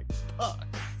 I'm like,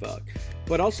 fuck.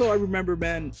 But also, I remember,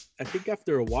 man. I think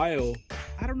after a while,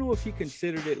 I don't know if he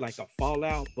considered it like a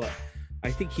fallout, but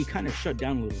I think he kind of shut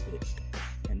down a little bit,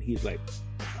 and he's like,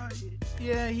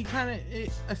 yeah, he kind of.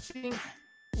 I think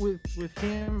with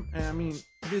him, I mean,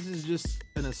 this is just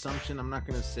an assumption. I'm not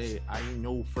gonna say I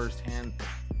know firsthand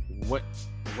what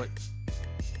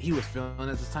he was feeling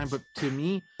at this time, but to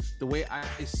me, the way I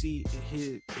see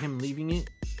him leaving it,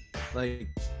 like,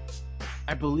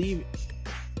 I believe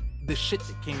the shit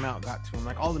that came out got to him,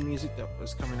 like all the music that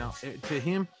was coming out to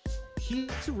him. He's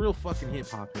a real fucking hip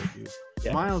hop dude.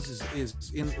 Yeah. Miles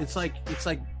is in. It's like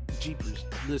Jeepers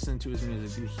listening to his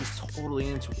music, dude. He's totally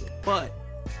into it, but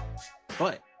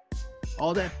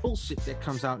all that bullshit that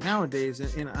comes out nowadays,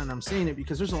 and I'm saying it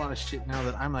because there's a lot of shit now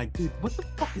that I'm like, dude, what the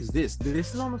fuck is this?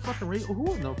 This is on the fucking radio.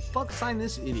 Who in the fuck signed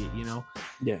this idiot? You know?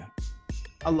 Yeah.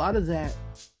 A lot of that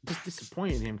just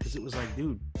disappointed him because it was like,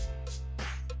 dude,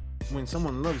 when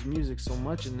someone loves music so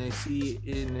much and they see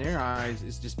it in their eyes,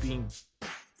 it's just being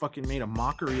fucking made a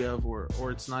mockery of, or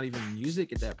it's not even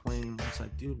music at that point anymore. It's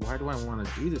like, dude, why do I want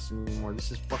to do this anymore?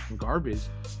 This is fucking garbage.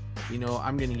 You know,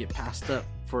 I'm gonna get passed up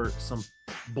for some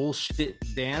bullshit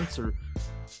dance or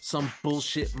some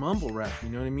bullshit mumble rap. You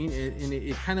know what I mean?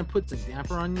 It kind of puts a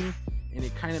damper on you, and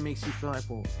it kind of makes you feel like,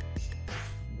 well,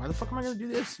 why the fuck am I gonna do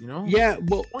this? You know? Yeah,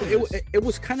 well, it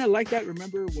was kind of like that.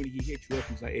 Remember when he hit you up?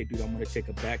 He's like, hey, dude, I'm gonna take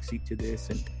a backseat to this,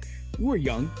 and we were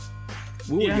young.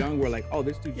 We're like, oh,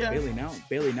 this dude's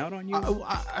bailing out on you.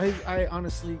 I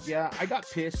honestly, I got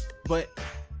pissed, but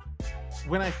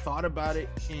when I thought about it,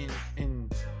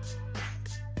 and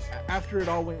after it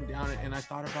all went down, and I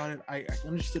thought about it, I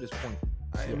understood his point.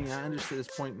 I mean, I understood his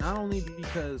point, not only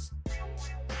because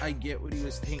I get what he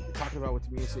was talking about with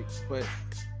the music, but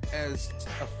as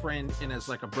a friend and as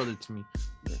like a brother to me.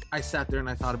 I sat there and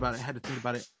I thought about it, I had to think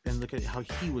about it and look at how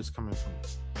he was coming from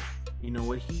it. You know,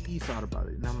 what he thought about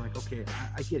it. And I'm like, okay,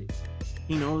 I get it.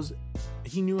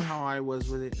 He knew how I was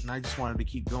with it, and I just wanted to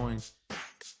keep going.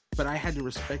 But I had to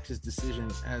respect his decision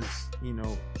as, you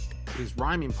know, his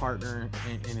rhyming partner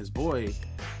and his boy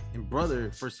and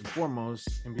brother, first and foremost,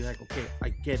 and be like, okay, I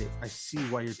get it. I see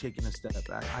why you're taking a step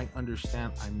back. I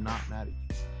understand. I'm not mad at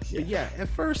you. Yeah. But yeah, at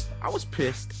first, I was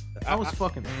pissed. I was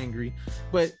fucking angry.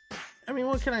 But, I mean,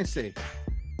 what can I say?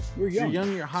 You're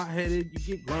young, you're hot-headed, you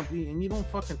get grumpy, and you don't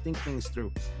fucking think things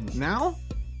through. Now,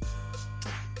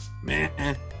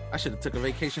 man, I should have took a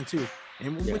vacation too.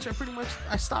 And which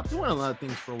I stopped doing a lot of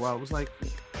things for a while. It was like,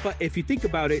 but if you think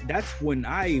about it, that's when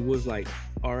I was like,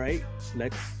 all right,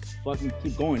 let's fucking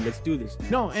keep going. Let's do this.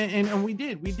 No, and we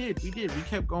did. We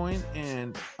kept going,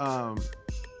 and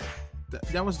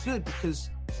that was good because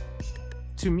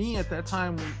to me at that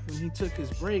time when he took his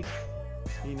break,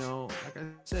 you know, like I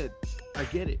said, I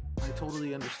get it. I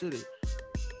totally understood it.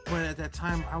 But at that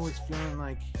time, I was feeling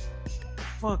like,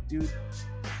 fuck, dude.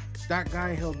 That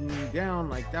guy held me down.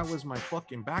 Like, that was my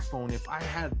fucking backbone.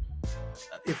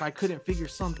 If I couldn't figure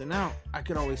something out, I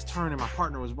could always turn, and my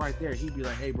partner was right there. He'd be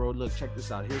like, hey, bro, look, check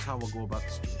this out. Here's how we'll go about the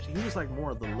situation. He was like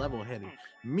more of the level-headed.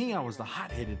 Me, I was the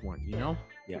hot-headed one, you know?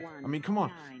 Yeah. I mean, come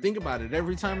on. Think about it.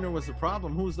 Every time there was a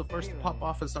problem, who was the first to pop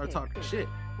off and start talking shit?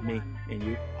 Me and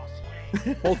you.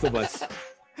 Both of us.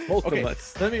 Both of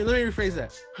us. Let me rephrase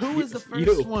that. Who was the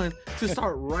first one to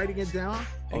start writing it down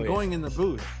and going in the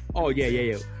booth? Oh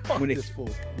yeah. Fuck this fool.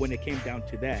 When it came down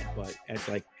to that, but it's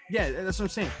like, yeah, that's what I'm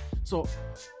saying. So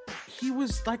he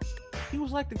was like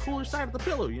the cooler side of the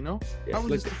pillow, you know? Yeah, I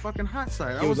was just the fucking hot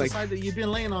side. I was like, the side that you've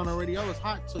been laying on already. I was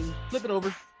hot, so you flip it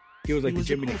over. He was like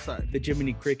the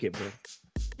Jiminy Cricket, bro.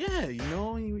 Yeah, you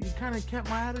know, he kind of kept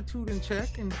my attitude in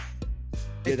check, and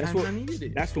yeah, that's what I needed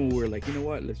it. That's when we were like, you know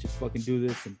what? Let's just fucking do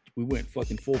this, and we went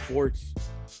fucking full force.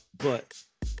 But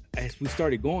as we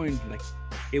started going, like,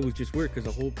 it was just weird because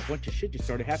a whole bunch of shit just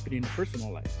started happening in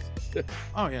personal lives.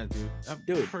 Oh yeah,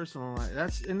 dude. Personal life.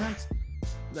 That's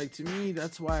like, to me,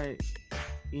 that's why,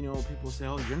 you know, people say,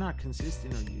 oh, you're not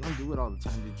consistent, or you don't do it all the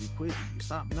time. Did you quit? Did you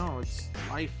stop? No, it's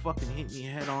life fucking hit me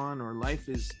head on, or life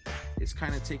is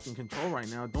kind of taking control right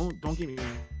now. Don't get me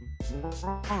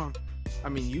wrong. I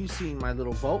mean, you've seen my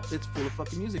little vault. It's full of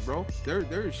fucking music, bro. There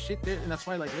is shit there, and that's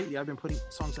why, like, lately I've been putting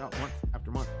songs out month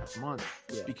after month after month,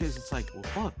 because it's like, well,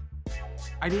 fuck,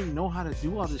 I didn't know how to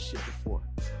do all this shit before.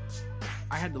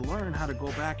 I had to learn how to go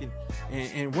back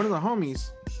and one of the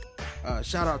homies,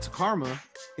 shout out to Karma,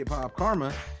 Hip Hop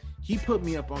Karma, he put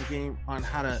me up on game on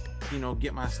how to, you know,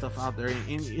 get my stuff out there.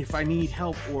 And if I need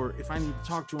help or if I need to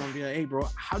talk to him, be like, hey, bro,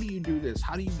 how do you do this?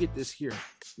 How do you get this here?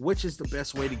 Which is the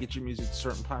best way to get your music to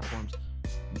certain platforms?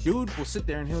 Dude will sit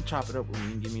there and he'll chop it up with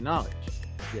me and give me knowledge,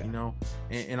 you know?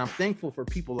 And I'm thankful for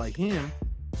people like him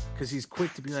because he's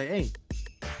quick to be like, hey,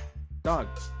 dog,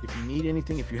 if you need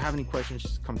anything, if you have any questions,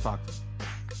 just come talk to me.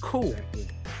 Cool. Exactly.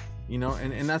 You know,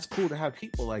 and that's cool to have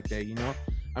people like that, you know?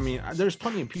 I mean, there's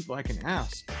plenty of people I can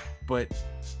ask, but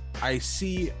I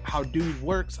see how dude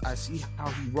works. I see how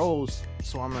he rolls.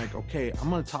 So I'm like, okay, I'm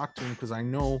going to talk to him because I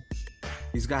know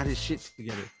he's got his shit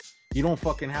together. You don't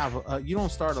fucking have you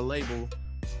don't start a label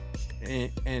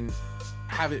and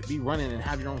have it be running and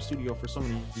have your own studio for so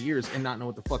many years and not know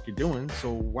what the fuck you're doing.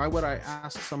 So why would I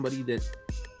ask somebody that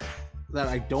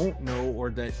I don't know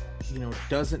or that, you know,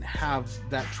 doesn't have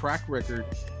that track record,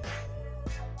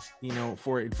 you know,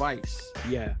 for advice?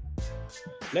 Yeah.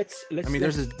 Let's I mean,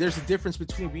 there's a difference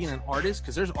between being an artist,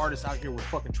 because there's artists out here with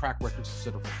fucking track records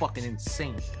that are fucking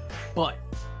insane. But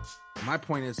my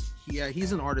point is,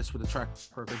 he's an artist with a track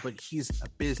record, but he's a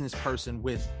business person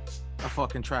with a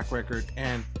fucking track record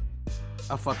and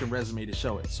a fucking resume to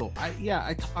show it. So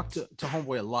I talk to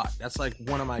Homeboy a lot. That's like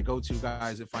one of my go-to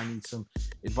guys if I need some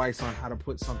advice on how to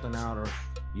put something out, or,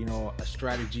 you know, a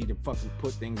strategy to fucking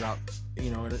put things out, you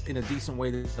know, in a decent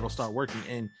way that'll start working.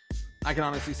 And I can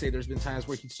honestly say there's been times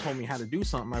where he's told me how to do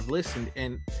something, I've listened,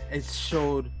 and it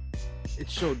showed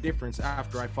difference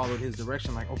after I followed his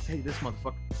direction. Like, okay, this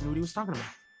motherfucker knew what he was talking about.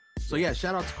 So yeah,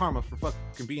 shout out to Karma for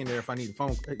fucking being there if I need a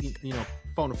phone, you know,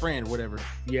 phone a friend or whatever.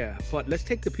 Yeah, but let's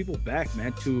take the people back,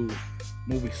 man, to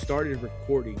when we started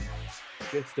recording.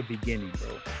 Just the beginning,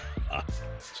 bro.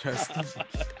 Just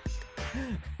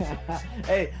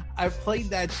Hey, I played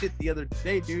that shit the other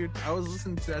day, dude. I was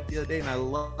listening to that the other day, and I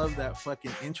love that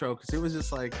fucking intro because it was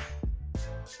just like,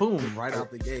 boom, right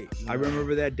out the gate. You know? I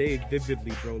remember that day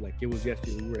vividly, bro. Like it was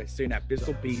yesterday. We were sitting at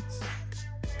Pistol Beats,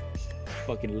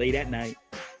 fucking late at night,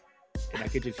 and I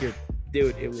could just hear,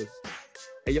 dude. It was,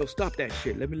 hey, yo, stop that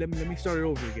shit. Let me start it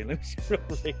over again. Let me start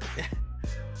it over again.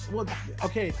 Well,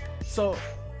 okay, so.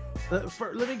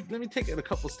 Let me take it a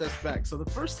couple steps back. So the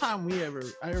first time I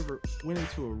ever went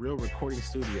into a real recording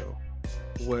studio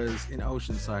was in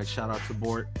Oceanside. Shout out to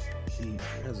Bort. He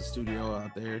has a studio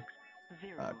out there.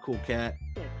 Cool cat.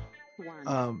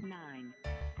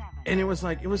 And it was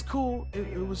like, it was cool.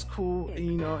 It was cool, and,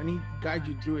 you know, and he guided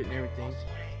you through it and everything.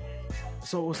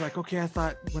 So it was like, okay, I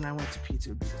thought when I went to Pete's, it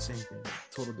would be the same thing.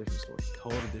 Total different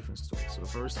story. So the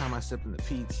first time I stepped into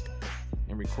Pete's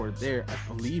and recorded there,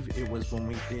 I believe it was when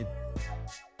we did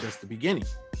Just the Beginning.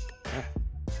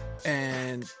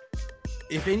 And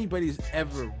if anybody's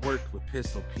ever worked with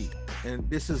Pistol Pete, and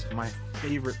this is my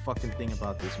favorite fucking thing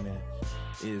about this man,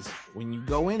 is when you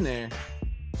go in there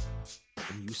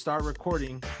and you start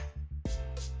recording,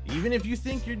 even if you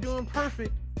think you're doing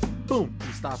perfect, boom,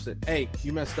 he stops it. Hey,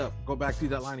 you messed up. Go back through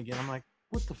that line again. I'm like,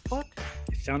 what the fuck?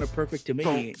 It sounded perfect to me.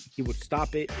 So, he would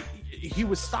stop it. He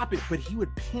would stop it, but he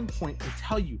would pinpoint and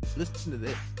tell you, listen to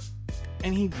this.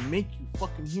 And he'd make you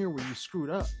fucking hear where you screwed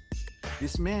up.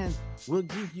 This man will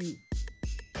give you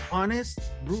honest,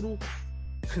 brutal,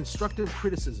 constructive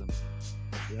criticism.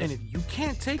 Yep. And if you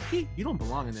can't take it, you don't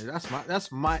belong in there.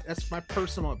 That's my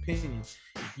personal opinion.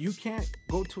 If you can't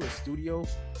go to a studio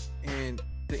and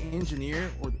the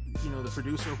engineer or, you know, the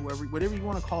producer, whoever, whatever you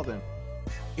want to call them,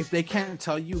 if they can't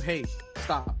tell you, hey,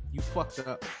 stop, you fucked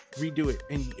up, redo it,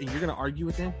 and you're gonna argue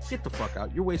with them, get the fuck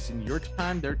out. You're wasting your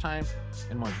time, their time,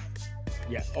 and money.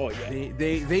 Yeah. Oh yeah.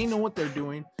 They know what they're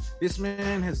doing. This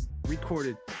man has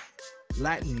recorded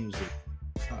Latin music,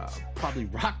 probably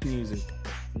rock music,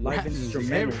 live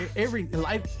instrumental, every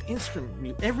live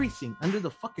instrument, everything under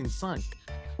the fucking sun.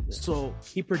 Yeah. So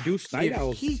he produced Night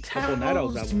Owls. He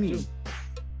tells me,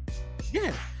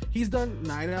 yeah, he's done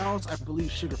Night Owls, I believe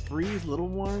Sugar Freeze, Little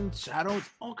One, Shadows,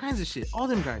 all kinds of shit, all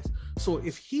them guys. So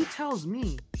if he tells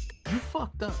me you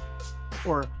fucked up,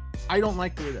 or I don't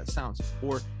like the way that sounds,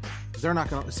 or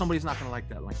somebody's not gonna like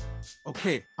that, like,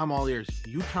 okay, I'm all ears.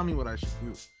 You tell me what I should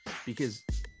do, because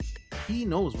he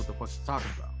knows what the fuck he's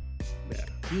talking about. Yeah,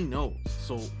 he knows.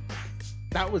 So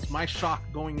that was my shock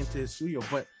going into his studio,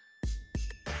 but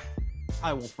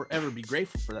I will forever be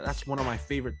grateful for that. That's one of my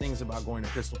favorite things about going to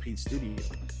Pistol Pete's studio,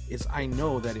 is I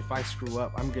know that if I screw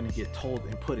up, I'm gonna get told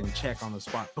and put in check on the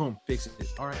spot. Boom, fix it.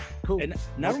 All right, cool. And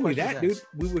not only that, dude,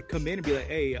 we would come in and be like,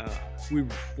 hey, we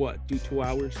do 2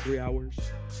 hours, 3 hours,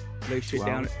 lay shit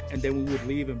down, and then we would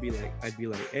leave and be like, I'd be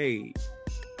like, hey,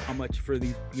 how much for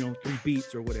these, 3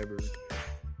 beats or whatever?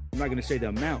 I'm not gonna say the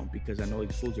amount because I know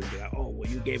these fools are gonna be like, oh, well,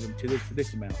 you gave him to this for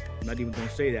this amount. I'm not even gonna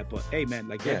say that, but hey, man,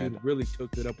 like that dude really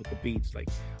took it up with the beats. Like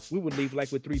we would leave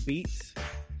like with 3 beats.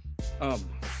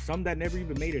 Some that never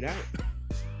even made it out.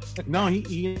 No,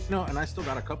 he and I still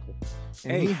got a couple.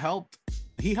 And he helped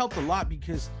a lot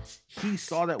because he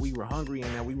saw that we were hungry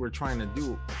and that we were trying to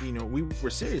do, we were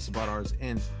serious about ours.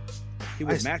 And he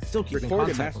was still record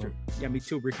and master. Yeah, me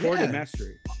too. Record and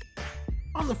master it.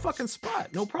 On the fucking spot,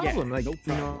 no problem. Yeah, like, no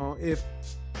problem. If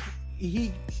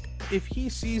he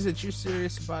sees that you're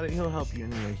serious about it, he'll help you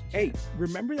anyway. Hey,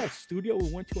 remember that studio we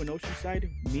went to in Oceanside?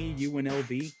 Me, you, and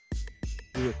LV.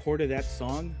 We recorded that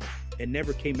song. It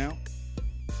never came out.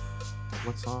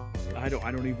 What song? I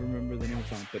don't even remember the name of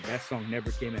the song, but that song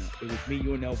never came out. It was me,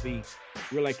 you, and LV.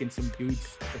 We were like in some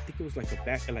dude's, I think it was like a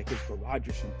back of like his garage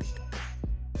or something.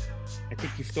 I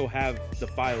think you still have the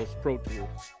files, Pro Tools.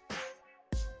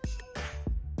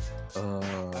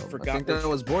 I forgot. I think that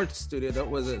was Board Studio. That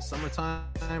was it.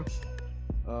 Summertime.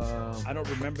 I don't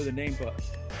remember the name, but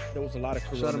there was a lot of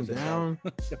Coronas. Shut him down.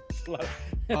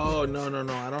 Oh no!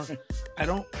 I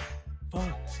don't.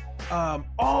 Fuck.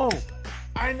 Oh,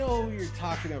 I know who you're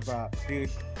talking about, dude.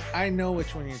 I know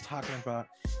which one you're talking about.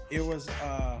 It was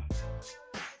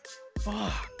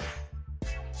fuck.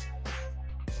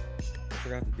 I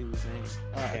forgot the dude's name.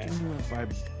 I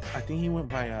think he went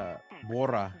by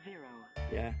Bora.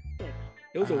 Yeah.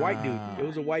 It was a white dude.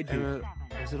 Was it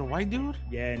a white dude?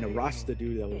 Yeah, and the Rasta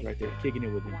dude that was right there kicking it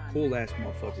with him. Cool ass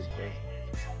motherfuckers, bro.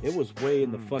 It was way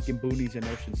in the fucking boonies in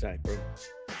Oceanside, bro.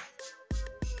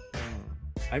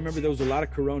 I remember there was a lot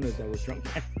of Coronas that were drunk.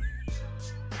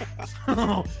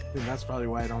 That's probably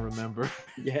why I don't remember.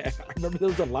 Yeah, I remember there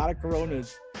was a lot of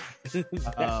Coronas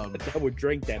that were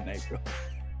drank that night, bro.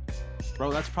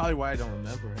 Bro, that's probably why I don't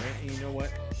remember. Right? And you know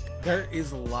what? There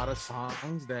is a lot of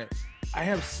songs that I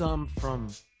have some from,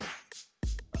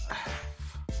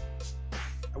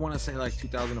 I want to say like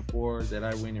 2004 that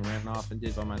I went and ran off and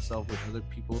did by myself with other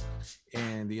people,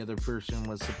 and the other person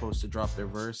was supposed to drop their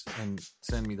verse and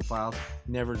send me the file.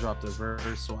 Never dropped their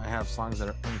verse, so I have songs that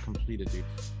are uncompleted, dude.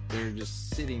 They're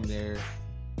just sitting there,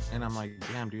 and I'm like,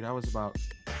 damn, dude, I was about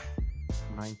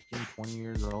 19, 20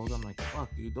 years old. I'm like, fuck,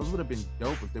 dude, those would have been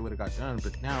dope if they would have got done,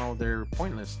 but now they're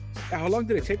pointless. How long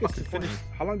did it take us to finish?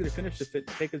 How long did it take us to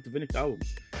finish the album?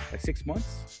 Like 6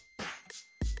 months?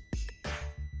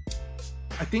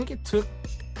 I think it took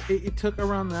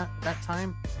around that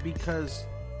time because,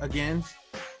 again,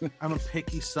 I'm a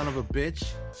picky son of a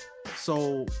bitch.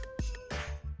 So,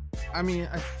 I mean,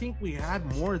 I think we had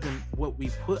more than what we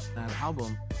put in that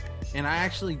album. And I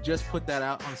actually just put that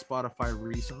out on Spotify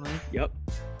recently. Yep.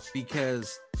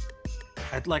 Because,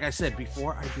 like I said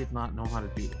before, I did not know how to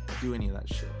do any of that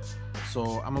shit.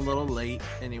 So I'm a little late,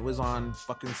 and it was on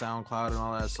fucking SoundCloud and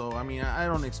all that. So, I mean, I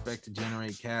don't expect to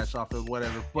generate cash off of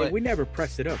whatever. But hey, we never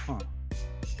pressed it up, huh?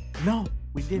 No,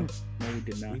 we didn't. No, we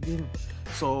did not. We didn't.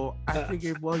 So I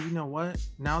figured, well, you know what?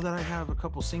 Now that I have a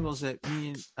couple singles that me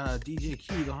and DJ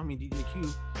Q, the homie DJ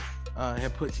Q,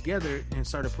 had put together and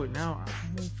started putting out,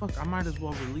 fuck, I might as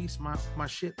well release my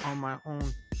shit on my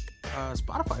own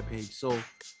Spotify page. So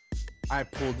I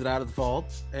pulled it out of the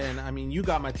vault, and I mean, you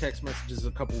got my text messages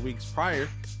a couple weeks prior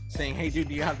saying, hey dude,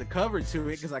 do you have the cover to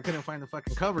it? Because I couldn't find the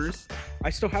fucking covers. I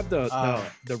still have the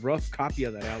rough copy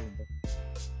of that album, though.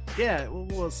 Yeah,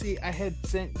 well, see, I had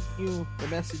sent you the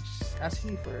message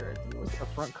asking you for, I think it was the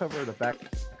front cover or the back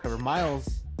cover.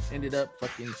 Miles ended up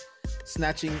fucking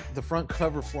snatching the front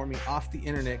cover for me off the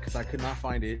internet because I could not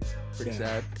find it. Pretty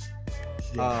sad.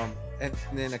 Yeah. And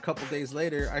then a couple days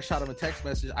later, I shot him a text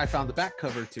message. I found the back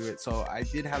cover to it, so I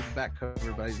did have the back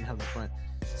cover, but I didn't have the front.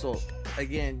 So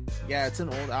again, yeah, it's an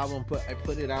old album, but I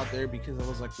put it out there because I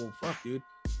was like, well, fuck, dude,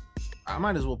 I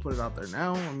might as well put it out there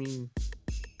now. I mean,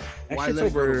 why let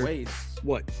it go to waste?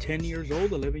 What, 10 years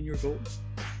old, 11 years old?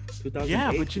 2008,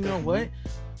 yeah, but you know what?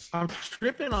 I'm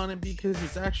tripping on it because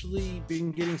it's actually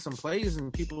been getting some plays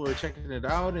and people are checking it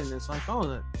out, and it's like,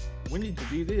 oh, when did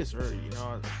you do this? Or, you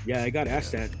know, yeah, I got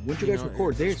asked that. When did you guys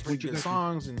record this? When you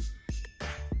songs and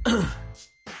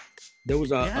there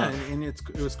was a and it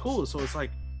was cool. So it's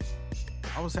like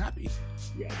I was happy.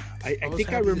 Yeah, I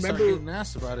think I remember getting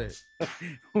asked about it.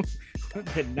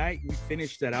 The night we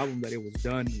finished that album, that it was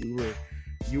done.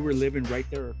 You were living right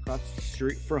there across the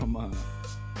street from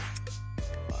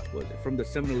was it from the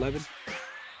 7-Eleven?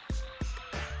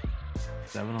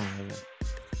 7-Eleven,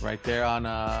 right there on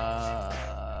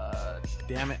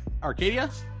damn it, Arcadia?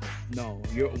 No,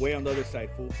 you're way on the other side,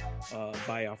 fool.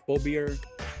 By Bobier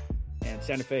and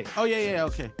Santa Fe. Oh yeah,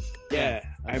 okay. Yeah,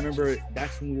 I remember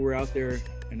that's when we were out there,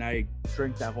 and I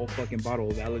drank that whole fucking bottle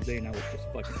of Alizé, and I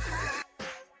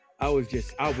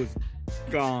was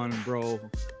gone, bro.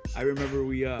 I remember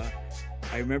you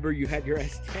had your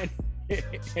S10,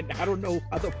 and I don't know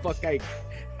how the fuck I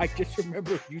just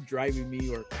remember you driving me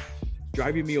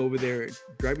over there,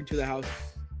 driving to the house.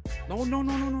 No.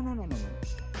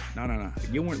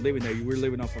 You weren't living there. You were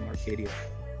living off on Arcadia.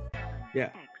 Yeah,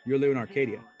 you were living in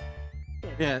Arcadia.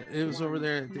 Yeah, it was over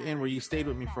there at the end where you stayed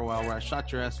with me for a while, where I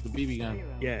shot your ass with a BB gun.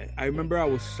 Yeah, I remember I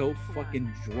was so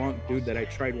fucking drunk, dude, that I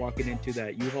tried walking into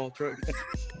that U-Haul truck.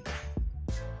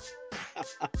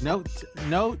 Note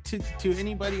to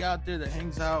anybody out there that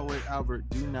hangs out with Albert,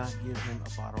 do not give him a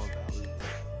bottle of Albert.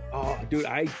 Oh, dude,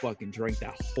 I fucking drank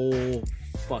that whole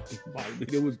fucking bottle.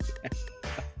 Dude, it was bad.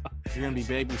 You're gonna be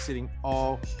babysitting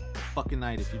all fucking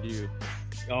night if you do.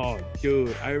 Oh,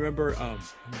 dude, I remember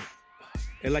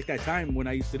and like that time when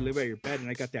I used to live at your bed and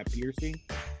I got that piercing.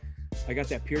 I got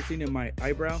that piercing in my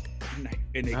eyebrow,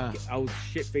 and I was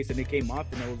shit faced and it came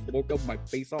off, and I woke up with my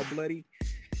face all bloody.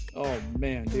 Oh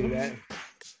man, dude, that.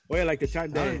 Oh yeah, like the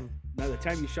time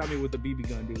you shot me with the BB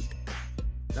gun, dude.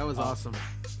 That was awesome.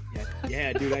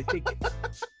 Yeah, dude. I think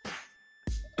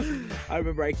I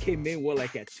remember I came in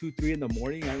like at 2-3 in the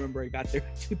morning. I remember I got there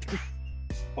at 2-3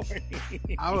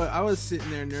 morning. I was sitting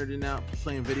there nerding out,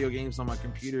 playing video games on my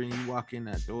computer, and you walk in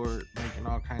that door making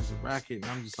all kinds of racket,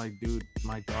 and I'm just like, dude,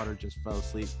 my daughter just fell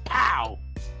asleep. Pow!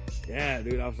 Yeah,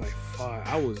 dude. I was like, fuck.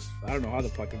 I don't know how the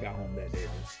fuck I got home that day, dude.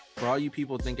 For all you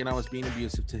people thinking I was being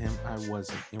abusive to him, I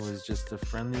wasn't. It was just a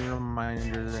friendly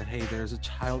reminder that, hey, there's a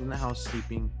child in the house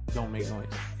sleeping. Don't make noise.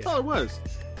 That's all it was.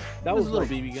 That was a little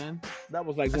BB gun. That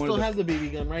was like I still have the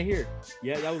BB gun right here.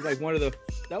 Yeah, that was like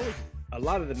that was a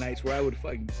lot of the nights where I would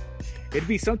fucking, it'd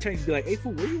be sometimes be like, hey,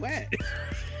 fool, where you at?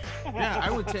 Yeah,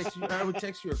 I would text you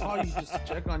or call you just to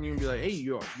check on you and be like, hey,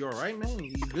 you all right, man?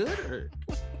 You good? Or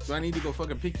do I need to go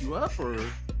fucking pick you up? Or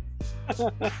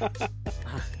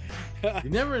you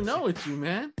never know with you,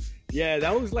 man. Yeah,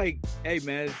 that was like, hey,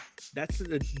 man,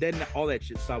 then all that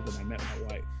shit stopped when I met my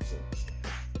wife. So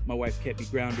my wife kept me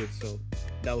grounded, so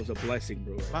that was a blessing,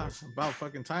 bro. Right about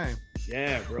fucking time.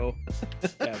 Yeah, bro.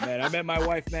 Yeah, man, I met my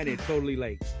wife, man, and totally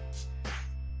like,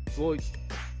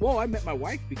 well, I met my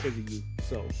wife because of you,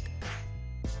 so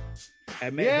I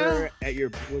met her at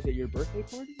was it your birthday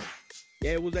party?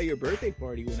 Yeah, it was at your birthday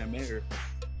party when I met her.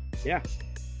 Yeah.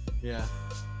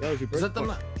 That was your birthday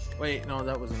party. Wait, no,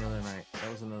 that was another night.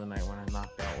 That was another night when I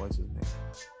knocked out, what's his name?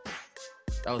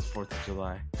 That was 4th of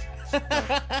July.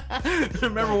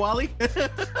 Remember Wally?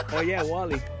 Oh, yeah,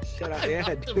 Wally. Shut up.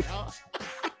 Yeah, dude.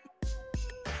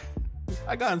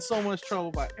 I got in so much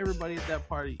trouble by everybody at that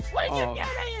party. Where'd you get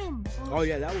him? Oh,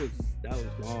 yeah, that was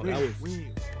long.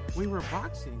 We were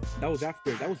boxing. That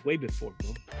was way before,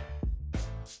 bro.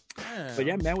 Yeah. But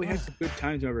yeah, man, we had some good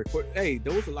times when we record. Hey,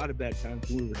 there was a lot of bad times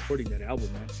when we were recording that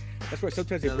album, man. That's why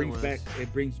sometimes it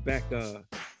brings back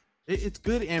it's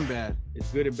good and bad.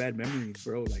 It's good and bad memories,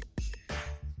 bro. Like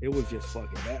it was just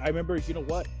fucking bad. I remember, you know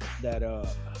what? I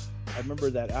remember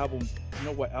that album. You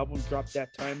know what album dropped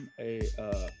that time?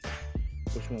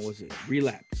 Which one was it?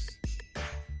 Relapse.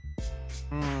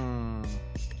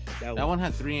 That one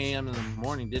had 3 a.m. in the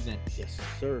morning, didn't it? Yes,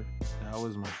 sir. That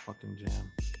was my fucking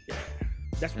jam. Yeah.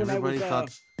 That's when everybody thought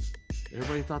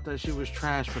that shit was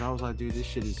trash, but I was like, dude, this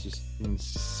shit is just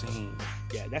insane.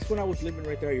 Yeah, that's when I was living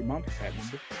right there at your mom's house,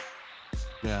 remember?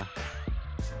 Yeah.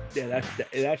 Yeah,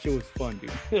 that shit was fun,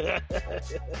 dude.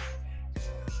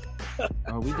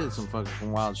 Oh, we did some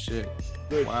fucking wild shit.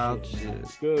 Wild shit.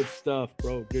 Good stuff,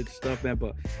 bro. Good stuff, man.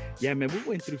 But yeah, man, we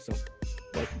went through some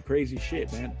fucking crazy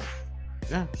shit, man.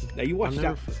 Yeah. Now you watched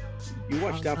out.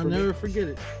 I'll never forget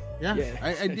it. Yeah.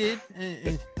 I did.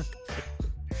 And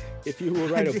if you would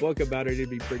write a book about it, it'd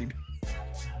be pretty.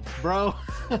 Bro.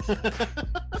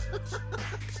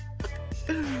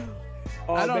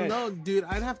 I don't know, dude.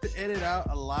 I'd have to edit out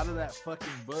a lot of that fucking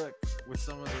book with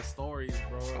some of the stories,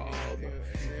 bro.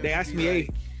 They asked me,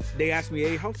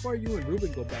 hey, how far you and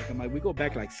Ruben go back? I'm like, we go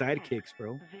back like sidekicks,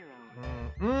 bro.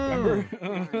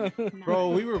 Bro,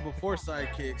 we were before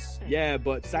sidekicks. Yeah,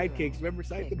 but sidekicks, remember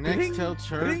sidekicks? Nextel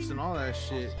chirps and all that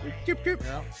shit.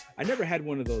 Yeah. I never had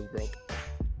one of those, bro.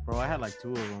 Bro, I had like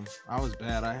 2 of them. I was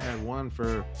bad. I had one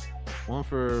for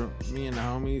me and the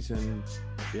homies, and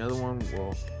the other one,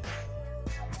 well,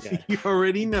 yeah. You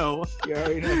already know. You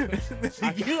already know.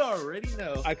 You already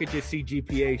know. I could just see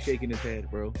GPA shaking his head,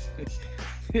 bro.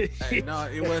 Hey, no,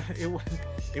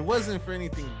 it wasn't for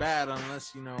anything bad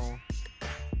unless you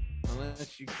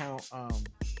count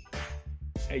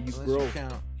hey, you grow.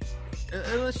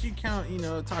 Unless you count,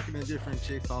 talking to different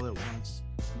chicks all at once.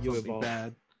 You evolve.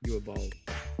 Bad. You evolve.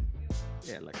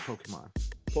 Yeah, like Pokemon.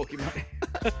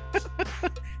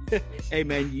 Hey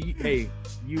man,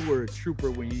 you were a trooper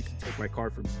when you used to take my car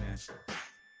from me, man.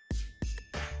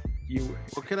 You,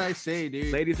 what could I say,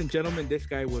 dude? ladies and gentlemen, this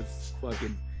guy was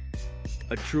fucking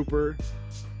a trooper.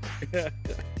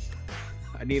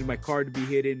 I needed my car to be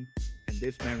hidden, and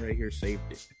this man right here saved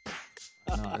it.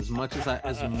 No, as much as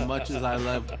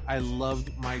I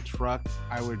loved my truck,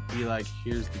 I would be like,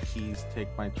 here's the keys,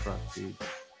 take my truck, dude.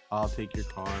 I'll take your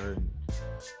car and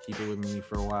keep it with me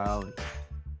for a while.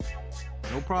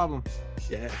 No problem.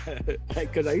 Yeah,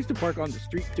 because I used to park on the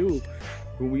street too.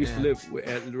 When we used to live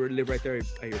right there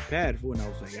at your pad, when I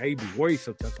was like, I'd be worried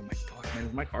sometimes. I'm like, fuck, man,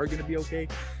 is my car gonna be okay?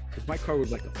 Because my car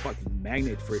was like a fucking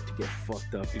magnet for it to get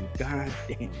fucked up. And god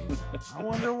damn. I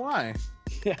wonder why.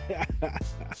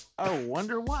 I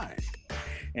wonder why.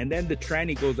 And then the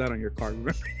tranny goes out on your car.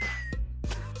 Remember?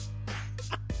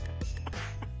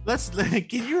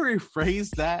 Can you rephrase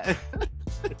that?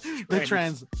 The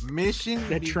transmission.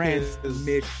 The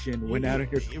transmission went out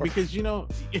of your car. Because you know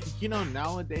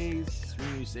nowadays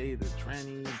when you say the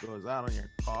tranny goes out on your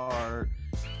car,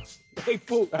 hey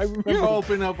fool, I remember you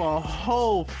open up a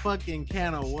whole fucking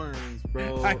can of worms,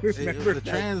 bro. I remember the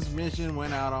transmission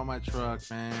went out on my truck,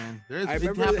 man. It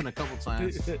happened a couple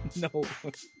times. No,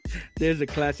 there's a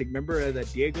classic. Remember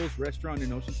that Diego's restaurant in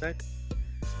Oceanside?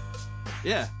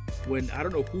 Yeah. When I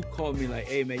don't know who called me like,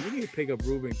 hey man, you need to pick up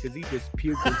Ruben because he just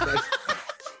puked inside.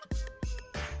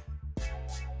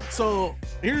 So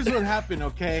here's what happened,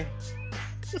 okay?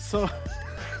 So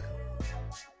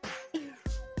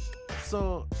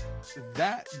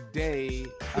that day,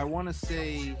 I want to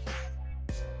say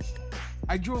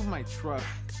I drove my truck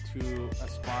to a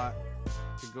spot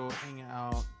to go hang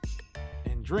out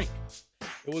and drink.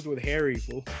 It was with Harry,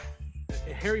 fool.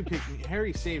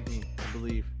 Harry saved me, I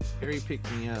believe. Harry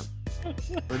picked me up.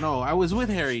 Or no, I was with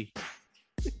Harry.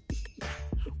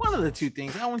 One of the two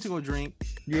things. I went to go drink.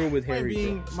 You were with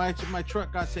Harry. My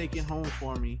truck got taken home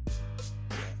for me.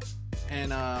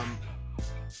 And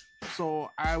so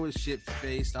I was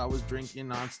shit-faced. I was drinking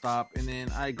nonstop. And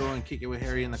then I go and kick it with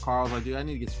Harry in the car. I was like, dude, I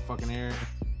need to get some fucking air.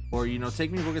 Or,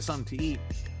 take me to go get something to eat.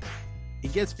 He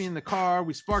gets me in the car.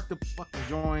 We spark the fucking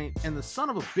joint. And the son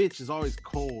of a bitch is always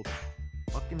cold.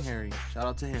 Fucking Harry. Shout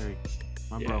out to Harry.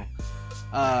 My bro.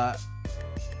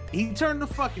 He turned the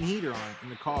fucking heater on in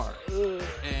the car.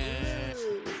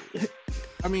 And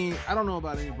I mean, I don't know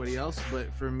about anybody else,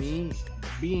 but for me,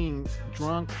 being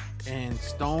drunk and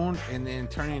stoned and then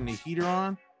turning the heater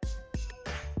on,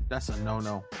 that's a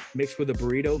no-no. Mixed with a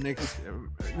burrito?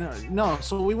 No.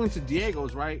 So we went to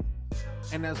Diego's, right?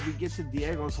 And as we get to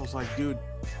Diego's, I was like, dude,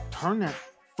 turn that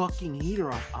fucking heater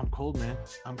off. I'm cold, man.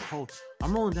 I'm cold.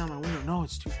 I'm rolling down my window. No,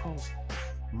 it's too cold.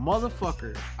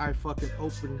 Motherfucker, I fucking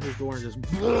opened his door and just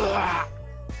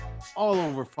all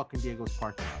over fucking Diego's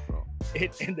parking lot, bro.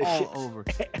 All over.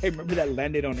 I remember that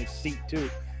landed on his seat too.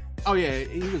 Oh yeah,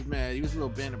 he was mad. He was a little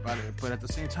bent about it, but at the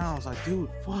same time, I was like, dude,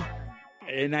 fuck.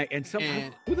 And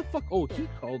who the fuck? Oh, he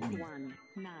called me.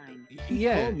 He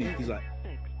called me. He's like,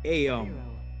 hey,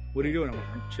 what are you doing? I'm like,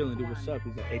 I'm chilling, dude. What's up?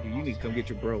 He's like, hey, dude, you need to come get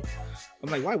your bro.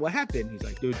 I'm like, why? What happened? He's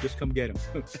like, dude, just come get him.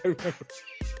 I remember.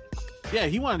 Yeah,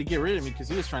 he wanted to get rid of me because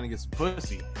he was trying to get some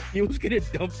pussy. He was gonna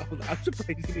dump. I'm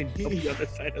surprised he didn't dump the other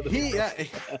side of the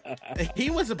road. He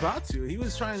was about to. He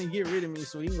was trying to get rid of me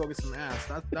so he can go get some ass.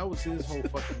 That was his whole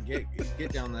fucking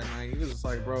get down that night. He was just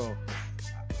like, bro,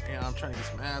 yeah, I'm trying to get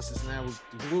some ass. This and that.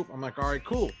 Whoop. I'm like, all right,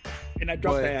 cool. And I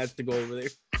dropped the ass to go over there.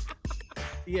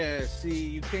 Yeah, see,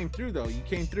 you came through though. You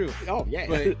came through. Oh yeah.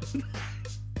 But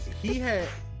he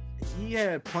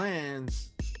had plans.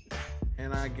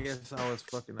 And I guess I was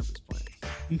fucking up his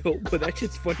plans. No, but that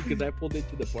shit's funny because I pulled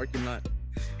into the parking lot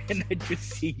and I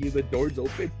just see you, the doors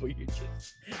open, but you're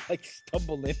just like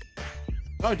stumbling.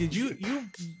 Oh, did you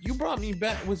brought me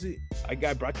back? Was it? I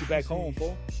brought you back home,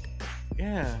 fool.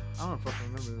 Yeah, I don't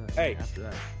fucking remember that. Hey, after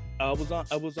that, I was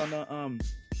on the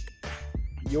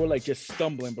you were like just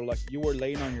stumbling, but like you were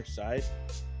laying on your side,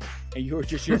 and you were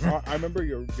just I remember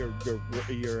your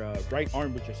right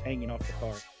arm was just hanging off the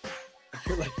car.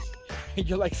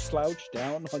 You're like slouched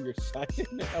down on your side.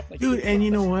 Like, dude, and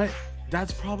you know what?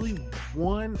 That's probably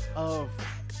one of,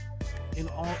 in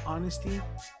all honesty,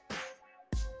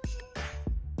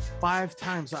 5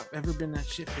 times I've ever been that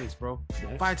shit face, bro.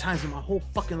 Yeah. 5 times in my whole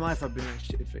fucking life I've been that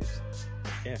shit face.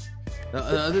 Yeah. The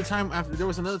other time there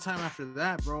was another time after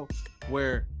that, bro,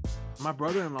 where my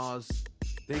brother-in-laws,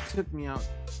 they took me out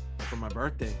for my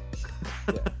birthday.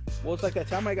 Yeah. Well, it's like that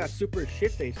time I got super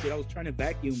shit faced, dude. I was trying to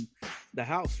vacuum the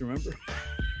house, remember?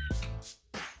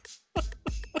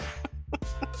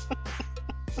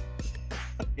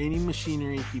 Any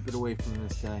machinery, keep it away from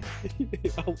this guy.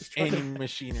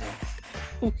 Machinery.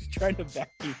 I was trying to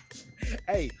vacuum.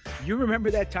 Hey, you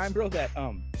remember that time, bro, that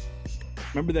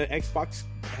remember the Xbox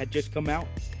had just come out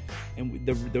and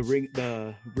the ring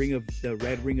of the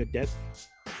red ring of death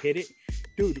hit it,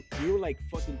 dude. We were like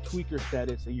fucking tweaker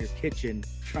status in your kitchen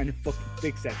trying to fucking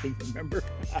fix that thing. Remember?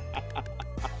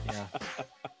 Yeah.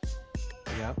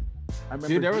 Yeah. I remember.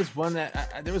 Dude, there was one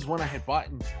I had bought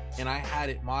and I had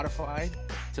it modified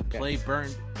to play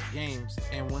burned games.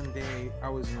 And one day I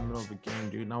was in the middle of a game,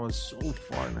 dude, and I was so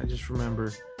far, and I just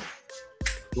remember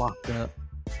locked up.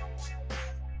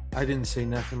 I didn't say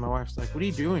nothing. My wife's like, "What are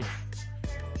you doing?"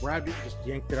 Grabbed it, just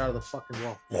yanked it out of the fucking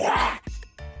wall.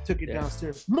 Took it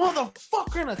downstairs,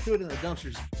 motherfucker, and I threw it in the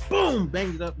dumpster. Just boom,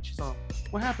 banged it up, and she's like,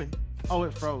 "What happened?" Oh,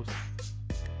 it froze.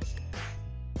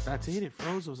 That's it. It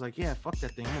froze. I was like, "Yeah, fuck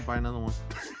that thing. I'm gonna buy another one."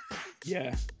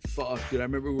 Yeah, fuck, dude. I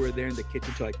remember we were there in the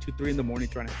kitchen till like 2-3 in the morning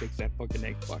trying to fix that fucking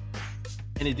Xbox.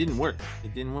 And it didn't work.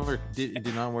 It didn't work. It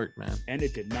did not work, man. And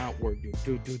it did not work,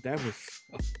 dude. Dude, that was.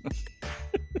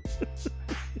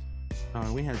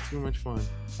 We had too much fun.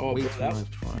 Oh, way bro, too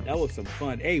much fun. That was some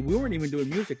fun. Hey, we weren't even doing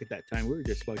music at that time. We were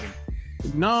just fucking.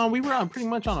 No, we were pretty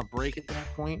much on a break at that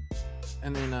point.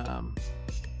 And then I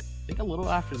think a little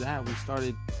after that, we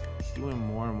started doing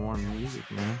more and more music,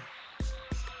 man.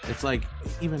 It's like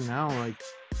even now, like,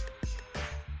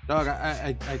 dog,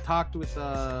 I talked with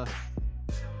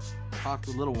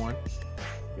Little One.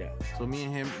 Yeah. So me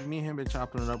and him been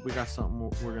chopping it up. We got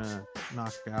something we're gonna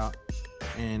knock out,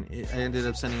 and I ended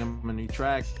up sending him a new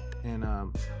track, and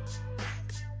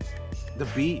the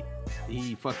beat,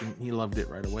 he loved it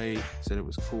right away. Said it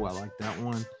was cool. I like that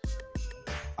one.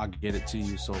 I'll get it to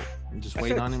you. So just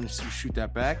wait on him to shoot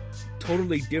that back.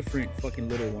 Totally different fucking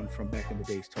Little One from back in the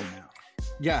days till now.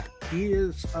 Yeah, he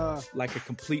is like a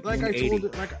complete like 180.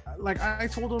 I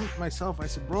told him myself. I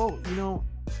said, bro, you know,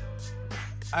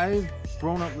 I've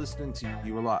grown up listening to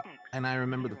you a lot, and I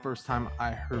remember the first time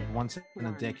I heard Once in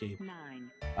a Decade.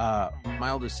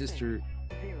 My older sister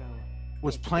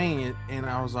was playing it, and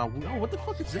I was like, "No, what the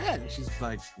fuck is that?" And she's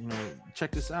like, "You know,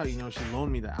 check this out." You know, she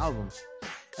loaned me the album.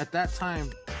 At that time,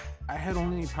 I had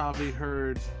only probably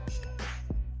heard,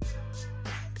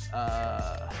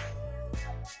 I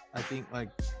think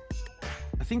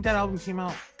that album came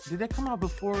out. Did that come out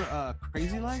before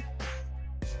Crazy Life?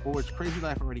 Or was Crazy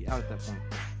Life already out at that point?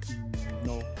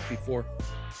 No, before.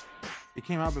 It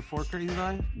came out before Crazy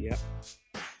Life? Yeah.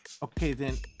 Okay,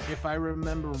 then if I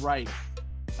remember right,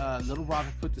 Little Rob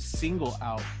put the single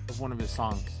out of one of his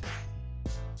songs,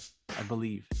 I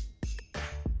believe.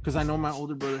 Because I know my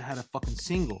older brother had a fucking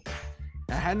single.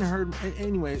 I hadn't heard.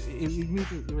 Anyway,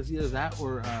 it was either that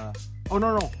or oh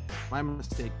no, my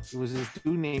mistake. It was this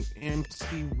dude named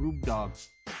MC Rube Dog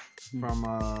from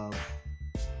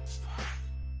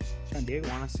San Diego.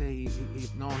 I want to say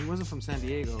no, he wasn't from San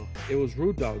Diego. It was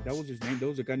Rude Dog. That was his name. That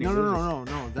was a guy named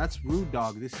No. That's Rude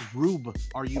Dog. This is Rube,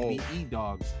 R-U-B-E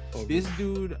Dog. Oh, this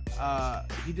dude,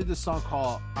 he did this song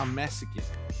called "I'm Mexican."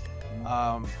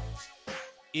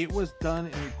 It was done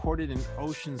and recorded in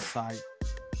Oceanside,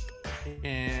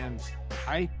 and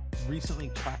I recently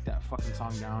tracked that fucking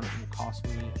song down, and it cost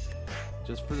me,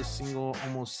 just for the single,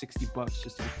 almost $60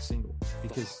 just to get the single,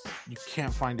 because you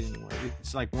can't find it anywhere.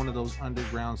 It's like one of those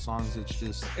underground songs.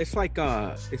 It's like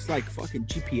fucking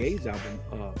GPA's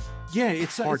album. Yeah,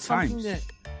 it's something that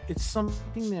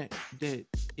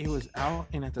it was out,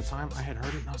 and at the time I had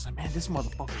heard it, and I was like, man, this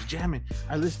motherfucker's jamming.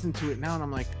 I listened to it now, and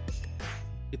I'm like,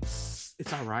 it's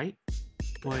all right,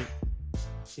 but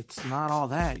it's not all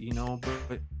that, you know.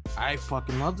 But I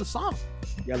fucking love the song.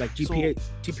 Yeah, like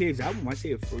GPA's album. I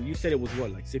say you said it was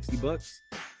what, like $60?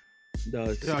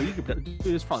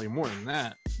 It's probably more than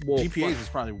that. Well, GPA's is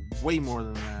probably way more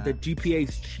than that. The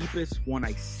GPA's cheapest one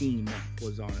I seen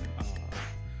was on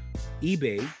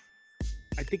eBay.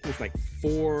 I think it was like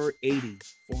 $480.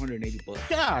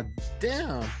 God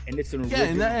damn. And it's an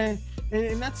original. Yeah,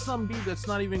 and that's some dude that's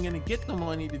not even gonna get the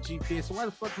money to GPA. So why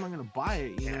the fuck am I gonna buy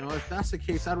it? You know, if that's the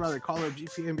case, I'd rather call up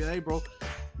GPA and be like, hey, bro,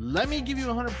 let me give you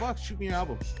 $100, shoot me your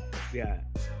album. Yeah,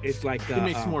 it's like it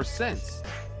makes more sense.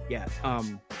 Yeah,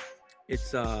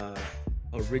 it's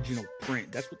original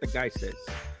print. That's what the guy says.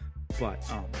 But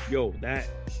yo, that's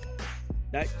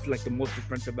like the most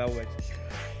expensive album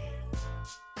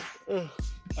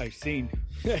I've seen.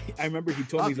 I remember he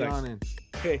told me, he's like,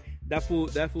 hey, that fool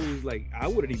was like, I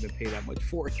wouldn't even pay that much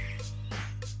for it.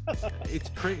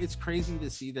 It's crazy to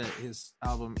see that his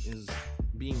album is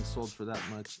being sold for that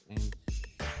much and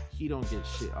he don't get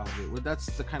shit off of it. Well, that's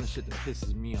the kind of shit that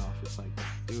pisses me off. It's like,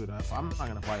 dude, I'm not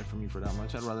gonna buy it from you for that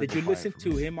much. I'd rather. Did you listen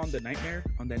to him on that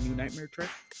new Nightmare track?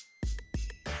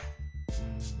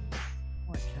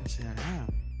 I can't say I have.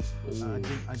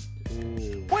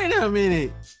 Wait a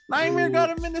minute. Nightmare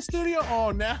got him in the studio.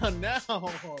 Oh, now,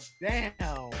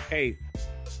 damn. Hey,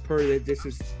 heard that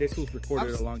this was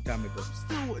recorded a long time ago.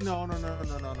 Still, no.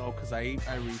 Because I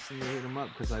recently hit him up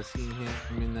because I seen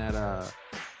him in that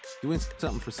doing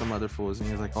something for some other fools, and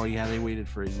he was like, "Oh yeah, they waited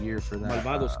for a year for that."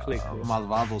 Malvados Click, bro.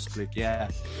 Malvados Click, yeah.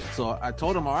 So I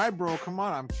told him, "All right, bro, come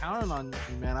on, I'm counting on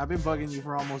you, man. I've been bugging you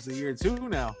for almost a year too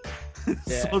now."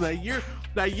 Yeah. So that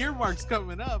year mark's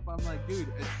coming up. I'm like, dude,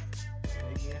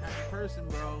 make me a happy person,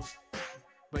 bro.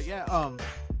 But yeah,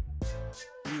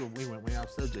 we went way off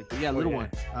subject. But yeah, Little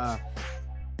One,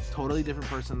 totally different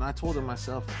person. I told him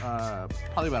myself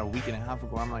probably about a week and a half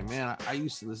ago. I'm like, man, I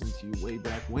used to listen to you way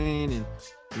back when, and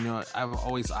you know, I've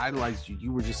always idolized you.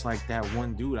 You were just like that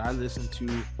one dude I listened to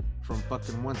from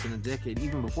fucking once in a decade,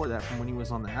 even before that, from when he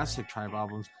was on the Aztec Tribe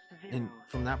albums. And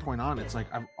from that point on, it's like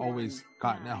I've always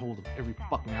gotten a hold of every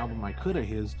fucking album I could of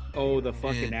his. Oh, the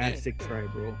fucking Aztec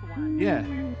Tribe, bro. Yeah.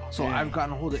 So I've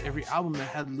gotten a hold of every album that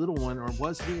had Little One or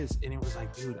was his, and it was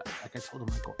like, dude, like I told him,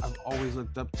 Michael, I've always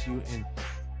looked up to you, and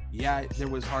yeah, there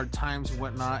was hard times and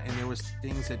whatnot, and there was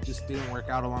things that just didn't work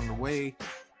out along the way.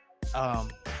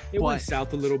 It went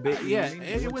south a little bit. Yeah,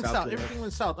 it went south. Everything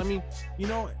went south. I mean, you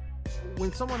know,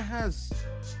 when someone has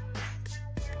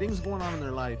things going on in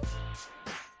their life,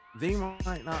 they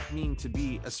might not mean to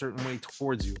be a certain way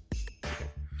towards you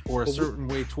or a certain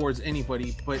way towards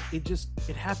anybody, but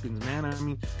it happens, man. I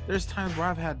mean, there's times where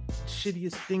I've had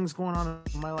shittiest things going on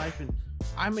in my life, and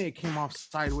I may have came off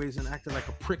sideways and acted like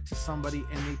a prick to somebody,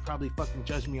 and they probably fucking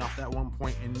judged me off that one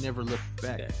point and never looked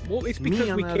back. Yeah. Well, it's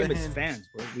because we came as fans,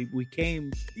 bro. We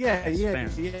came as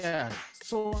fans. Yeah.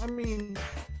 So, I mean,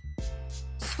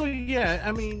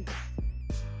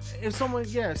 if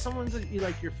someone's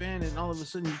like your fan, and all of a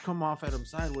sudden you come off at them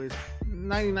sideways,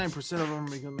 99% of them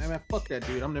are going, man, fuck that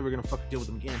dude. I'm never going to fucking deal with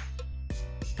him again.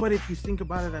 But if you think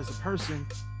about it as a person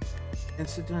and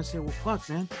sit there and say, well, fuck,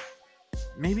 man,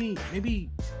 maybe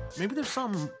there's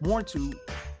something more to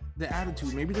the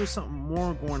attitude. Maybe there's something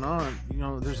more going on. You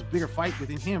know, there's a bigger fight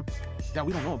within him that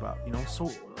we don't know about, you know?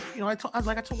 So, you know, I told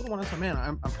Little One, I said, man,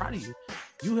 I'm proud of you.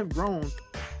 You have grown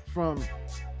from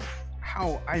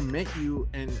how I met you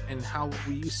and how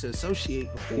we used to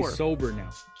associate before. He's sober now.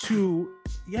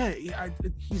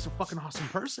 He's a fucking awesome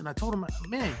person. I told him,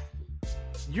 man,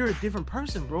 you're a different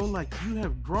person, bro. Like, you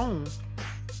have grown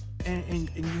and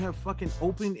you have fucking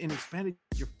opened and expanded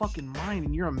your fucking mind,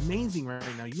 and you're amazing right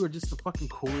now. You are just the fucking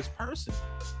coolest person.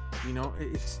 You know,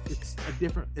 it's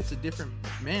a different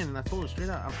man. And I told him straight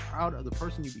out, I'm proud of the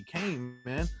person you became,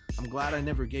 man. I'm glad I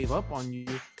never gave up on you.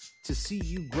 To see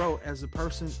you grow as a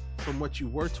person from what you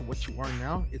were to what you are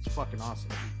now, it's fucking awesome.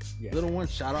 Yeah. Little One,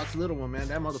 shout out to Little One, man.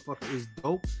 That motherfucker is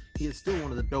dope. He is still one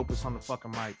of the dopest on the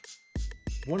fucking mic.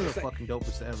 One of the fucking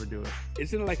dopest to ever do it.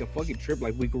 Isn't it like a fucking trip?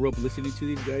 Like, we grew up listening to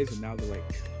these guys, and now they're like,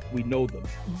 we know them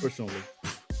personally.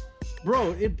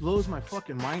 Bro, it blows my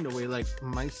fucking mind away. Like,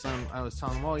 my son, I was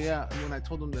telling him, oh yeah, when I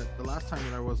told him that the last time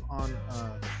that I was on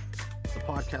the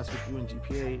podcast with you and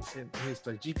GPA, and he's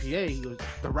like, GPA, he goes,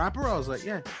 the rapper? I was like,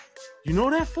 yeah. You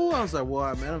know that fool? I was like, well,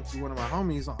 I met him through one of my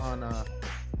homies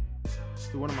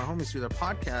through their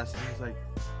podcast, and he's like,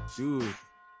 dude.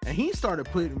 And he started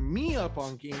putting me up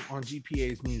on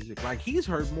GPA's music. Like, he's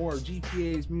heard more of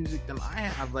GPA's music than I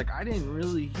have. Like, I didn't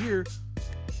really hear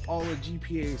all of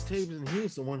GPA's tapes, and he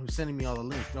was the one who's sending me all the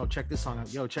links. Yo, check this song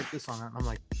out. Yo, check this song out. And I'm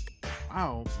like,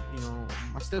 wow, you know,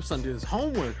 my stepson did his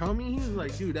homework, homie. He was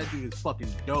like, dude, that dude is fucking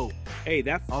dope. Hey,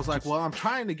 I was like, well, I'm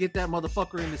trying to get that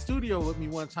motherfucker in the studio with me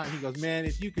one time. He goes, man,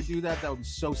 if you could do that, that would be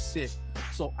so sick.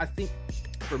 So I think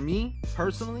for me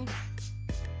personally,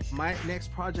 my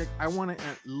next project, I want to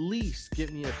at least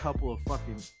get me a couple of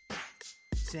fucking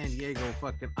San Diego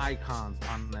fucking icons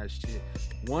on that shit.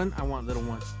 One, I want Little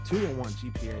One. Two, I want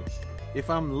GPA. If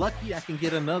I'm lucky, I can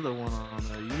get another one on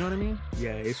there. You know what I mean?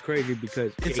 Yeah, it's crazy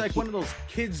because it's like one of those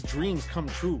kids' dreams come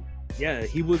true. Yeah,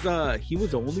 he was the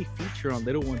only feature on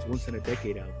Little One's Once in a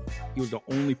Decade album. He was the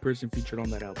only person featured on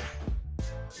that album.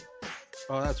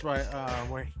 Oh, that's right.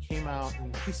 Where he came out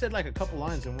and he said like a couple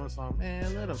lines in one song.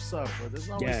 Man, let him suffer. There's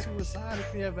always suicide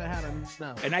if you ever had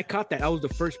enough. And I caught that. I was the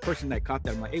first person that caught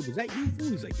that. I'm like, hey, was that you?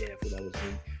 He's like, yeah, that was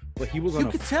me. But he was on.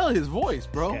 You could tell his voice,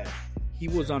 bro. Yeah, he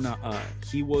was on the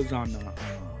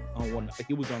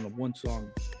one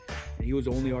song, and he was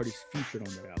the only artist featured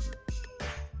on that album.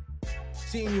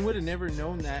 See, and you would have never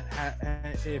known that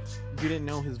if you didn't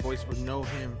know his voice or know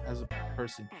him as a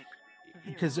person.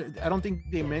 Because I don't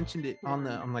think they mentioned it on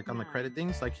the credit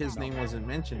things. Like, his name wasn't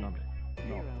mentioned on it.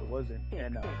 No, it wasn't.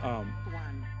 And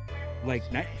like,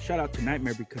 shout out to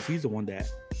Nightmare, because he's the one that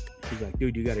he's like,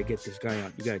 dude, you got to get this guy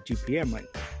on. You got a GPA. I'm like,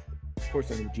 of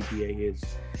course I know who GPA is,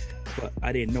 but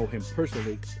I didn't know him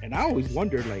personally. And I always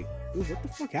wondered, like, dude, what the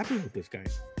fuck happened with this guy?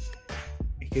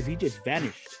 Because he just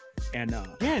vanished. And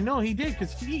yeah, no, he did,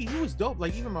 because he was dope.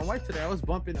 Like, even my wife today, I was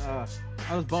bumping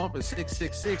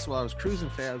 666 while I was cruising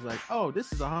fast. I was like, oh,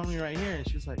 this is a homie right here. And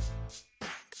she was like,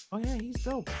 oh yeah, he's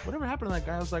dope. Whatever happened to that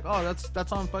guy? I was like, oh,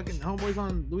 that's on fucking Homeboys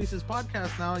on Luis's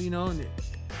podcast now, you know, and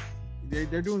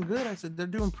they're doing good. I said, they're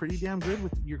doing pretty damn good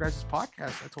with your guys'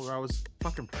 podcast. I told her I was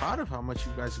fucking proud of how much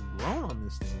you guys have grown on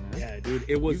this thing, man. Yeah, dude,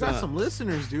 it was. You got some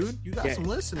listeners, dude. You got some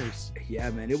listeners. Yeah,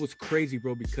 man, it was crazy,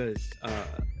 bro, because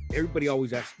everybody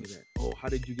always asks me that. Oh, how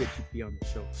did you get GP on the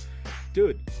show?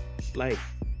 Dude, like,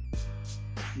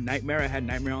 Nightmare, I had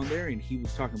Nightmare on there, and he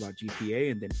was talking about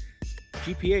GPA, and then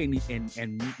GPA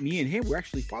and me and him were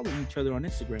actually following each other on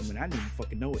Instagram, and I didn't even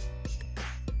fucking know it.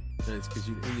 It's because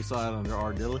you saw it under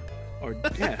R Dilla. Or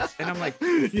yeah, and I'm like,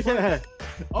 yeah,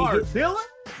 R Dilla.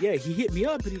 Yeah, he hit me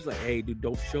up and he's like, "Hey, dude,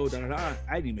 dope show." Da, da, da.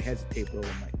 I didn't even hesitate, bro.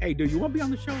 I'm like, "Hey, dude, you want to be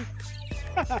on the show?"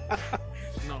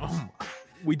 No,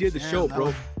 we did the show,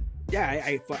 bro.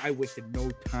 Yeah, I wasted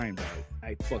no time, dog.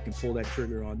 I fucking pulled that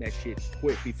trigger on that shit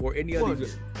quick before any of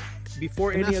these.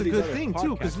 Before any of these other podcasts. That's a good thing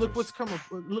too, because look what's come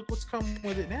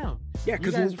with it now. Yeah,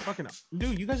 because you guys are fucking,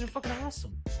 dude. You guys are fucking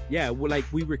awesome. Yeah, well, like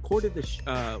we recorded the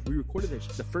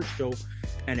first show,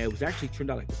 and it was actually turned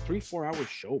out like a 3-4 hour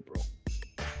show, bro.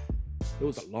 It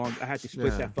was a long. I had to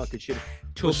split that fucking shit.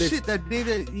 Shit, that day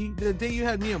the day you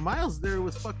had me and Miles there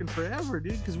was fucking forever,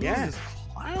 dude. Because we were just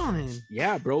clowning.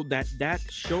 Yeah, bro. That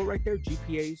show right there,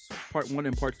 GPA's Part 1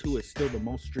 and Part 2, is still the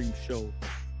most streamed show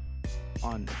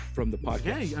from the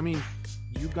podcast. Yeah, I mean,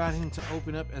 you got him to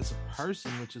open up as a person,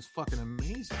 which is fucking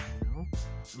amazing, you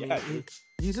know?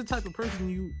 He's the type of person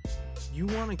you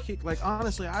want to kick. Like,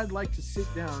 honestly, I'd like to sit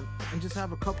down and just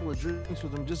have a couple of drinks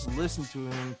with him, just listen to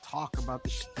him talk about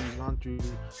the shit he's gone through,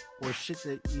 or shit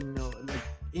that, you know, like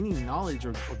any knowledge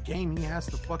or game he has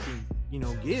to fucking, you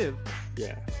know, give.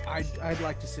 Yeah, I'd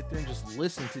like to sit there and just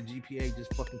listen to GPA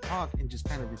just fucking talk and just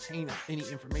kind of retain any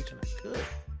information I could.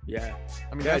 Yeah,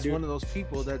 I mean, that's one of those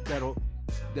people that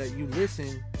you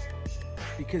listen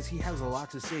because he has a lot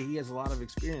to say. He has a lot of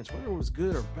experience, whether it was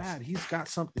good or bad. He's got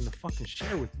something to fucking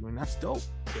share with you, and that's dope.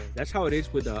 Yeah, that's how it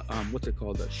is with what's it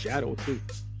called, the Shadow too.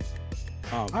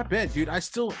 I bet, dude. I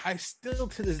still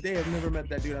to this day, I've never met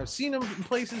that dude. I've seen him in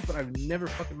places, but I've never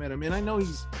fucking met him. And I know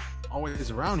he's always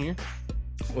around here.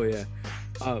 Oh yeah.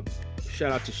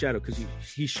 Shout out to Shadow, because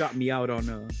he shot me out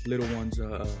on Little One's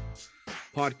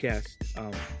podcast.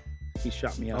 He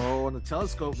shot me out. Oh, in the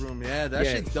telescope room. Yeah, that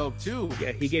shit's dope too.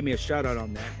 Yeah, he gave me a shout out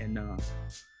on that, and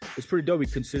it's pretty dope. He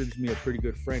considers me a pretty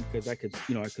good friend, because I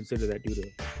consider that dude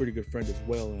a pretty good friend as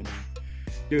well. And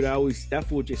dude, that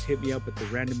fool just hit me up at the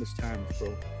randomest times,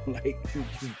 bro. Like,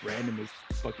 just randomest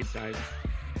fucking times.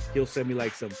 He'll send me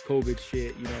like some COVID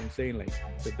shit, you know what I'm saying, like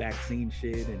the vaccine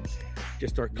shit, and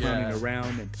just start clowning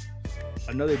around. And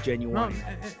another genuine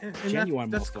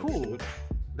that's cool. Dude.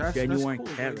 That's genuine cool.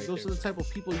 cat Like, right those there. are the type of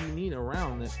people you need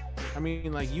around. That, I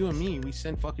mean, like you and me, we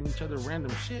send fucking each other random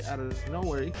shit out of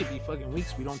nowhere. It could be fucking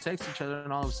weeks we don't text each other,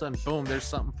 and all of a sudden, boom, there's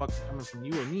something fucking coming from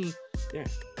you or me. Yeah,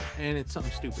 and it's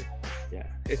something stupid. Yeah,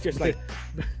 it's just like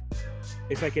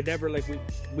it's like it never, like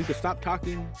we could stop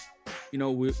talking. You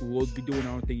know, we'll be doing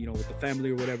our own thing, you know, with the family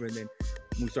or whatever, and then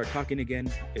when we start talking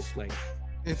again, it's like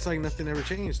nothing ever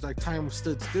changed. Like time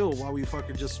stood still while we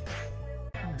fucking just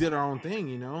did our own thing,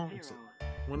 you know. It's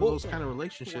one of those kind of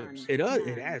relationships. It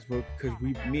has, bro, because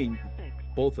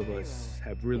both of us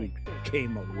have really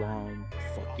came a long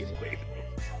fucking way, bro.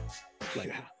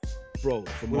 Like, bro,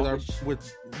 from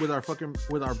with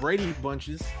our Brady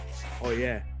bunches. Oh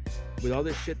yeah, with all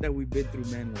this shit that we've been through,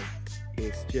 man. Like,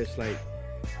 it's just like,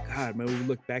 God, man, we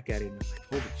look back at it and it's like,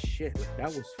 holy shit, like that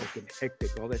was fucking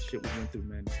hectic. All that shit we went through,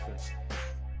 man. It's like,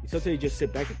 sometimes you just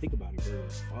sit back and think about it, bro.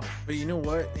 Fuck. But you know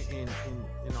what? In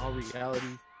all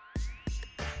reality,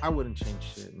 I wouldn't change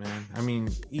shit, man. I mean,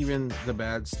 even the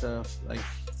bad stuff, like,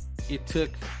 it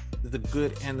took the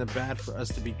good and the bad for us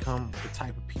to become the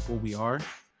type of people we are.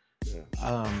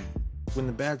 Yeah. When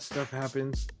the bad stuff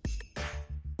happens,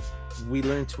 we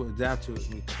learn to adapt to it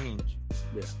and we change.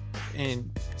 Yeah.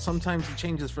 And sometimes it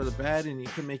changes for the bad, and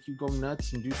it can make you go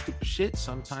nuts and do stupid shit.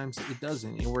 Sometimes it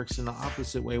doesn't. It works in the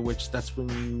opposite way, which that's when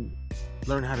you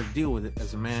learn how to deal with it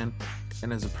as a man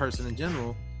and as a person in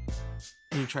general,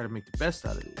 and you try to make the best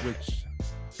out of it, which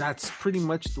that's pretty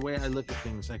much the way I look at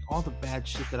things. Like, all the bad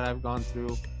shit that I've gone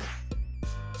through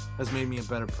has made me a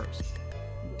better person.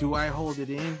 Do I hold it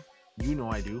in? You know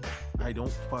I do. I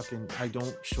don't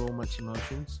show much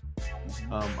emotions.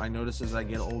 I notice as I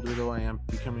get older, though, I am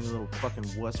becoming a little fucking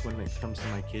wuss when it comes to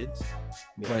my kids.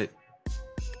 Yeah. But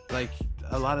like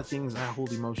a lot of things, I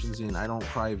hold emotions in. I don't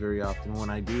cry very often. When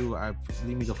I do,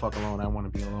 leave me the fuck alone. I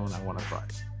want to be alone. I want to cry.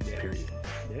 Yeah. Period.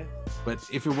 Yeah. But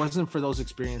if it wasn't for those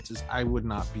experiences, I would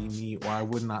not be me, or I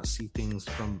would not see things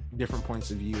from different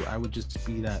points of view. I would just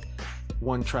be that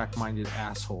one-track minded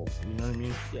asshole. You know what I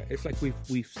mean? Yeah, it's like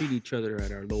we've seen each other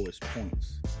at our lowest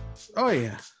points. Oh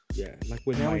yeah. Yeah, like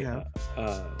when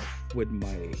when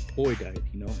my boy died,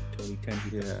 you know, Tony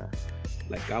Tenji. Yeah.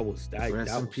 Like I was that.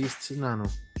 Rest in peace to Nano.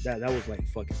 That was like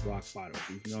fucking rock bottom.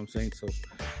 You know what I'm saying? So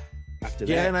after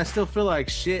Yeah, that, and I still feel like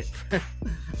shit.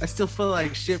 I still feel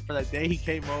like shit for that day he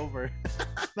came over.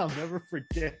 I'll never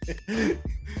forget.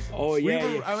 Oh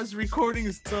yeah, I was recording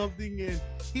something and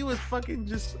he was fucking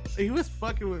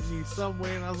with me some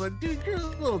way, and I was like, dude, you're a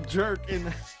little jerk.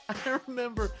 And I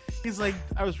remember he's like,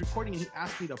 I was recording and he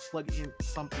asked me to plug in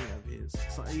something of his.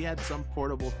 So he had some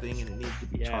portable thing and it needed to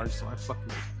be charged. So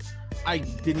I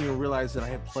didn't even realize that I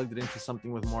had plugged it into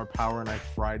something with more power, and I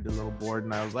fried the little board,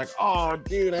 and I was like, oh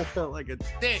dude, I felt like a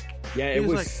dick. Yeah, it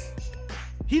was like,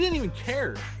 he didn't even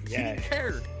care. Yeah, he didn't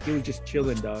care. He was just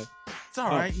chilling, dog. It's all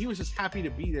right. He was just happy to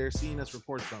be there, seeing us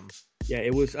record something. Yeah,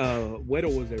 it was.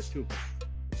 Wedo was there too,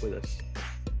 with us.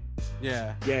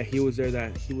 Yeah, he was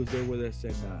there. He was there with us,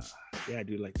 and yeah,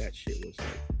 dude, like that shit was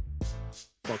like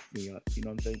fucked me up. You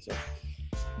know what I'm saying? So,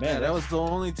 man, yeah, that was the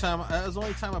only time. That was the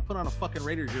only time I put on a fucking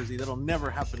Raider jersey. That'll never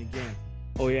happen again.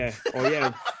 Oh yeah.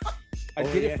 I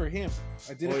did it for him.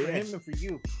 I did it for him and for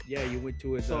you. Yeah, you went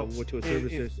to his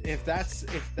services. If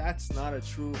that's not a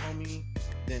true homie,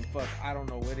 then fuck, I don't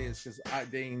know what is, because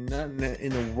there ain't nothing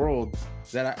in the world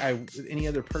that I any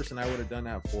other person I would have done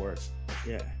that for.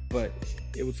 Yeah, but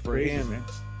it was for crazy, him, man.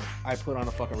 I put on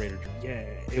a fucking Raider jersey. Yeah,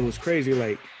 it was crazy.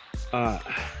 Like,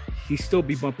 he still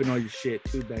be bumping all your shit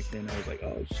too back then. I was like,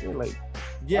 oh shit, like,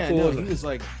 yeah, no,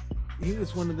 he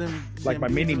was one of them, like my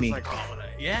mini me. Like, oh,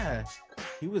 yeah,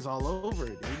 he was all over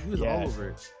it, dude. He was all over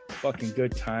it. Fucking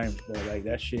good times, bro. Like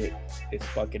that shit is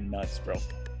fucking nuts, bro.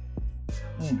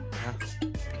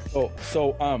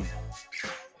 So,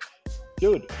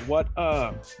 dude, what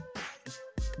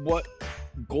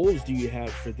goals do you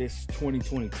have for this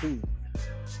 2022?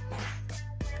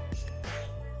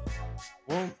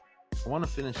 Well, I want to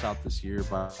finish out this year,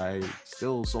 but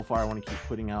so far I want to keep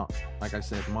putting out, like I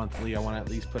said, monthly. I want to at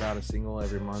least put out a single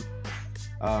every month.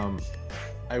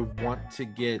 I want to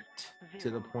get to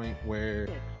the point where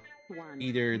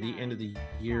either the end of the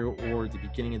year or the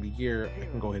beginning of the year, I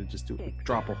can go ahead and just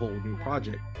drop a whole new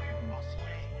project.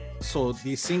 So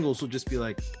these singles will just be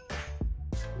like,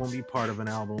 won't be part of an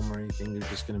album or anything. They're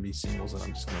just going to be singles that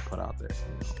I'm just going to put out there.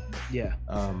 You know?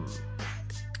 Yeah.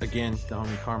 Again, the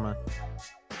homie Karma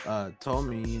told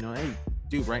me, you know, hey,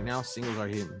 dude, right now singles are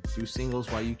hitting. Do singles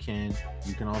while you can.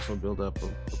 You can also build up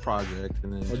a project,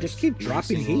 and then just keep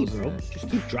dropping heat, bro. Just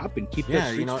keep dropping. Keep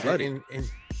that street flooding. And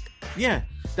yeah,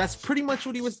 that's pretty much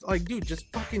what he was like, dude.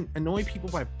 Just fucking annoy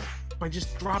people by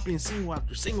just dropping single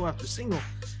after single after single.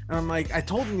 And I'm like, I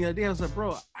told him the other day, I was like,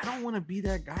 bro, I don't want to be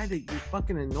that guy that you're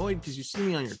fucking annoyed because you see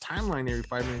me on your timeline every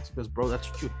 5 minutes. Because, bro, that's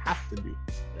what you have to do.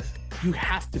 You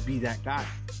have to be that guy.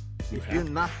 If you're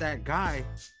not that guy,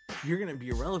 you're gonna be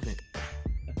irrelevant.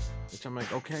 Which I'm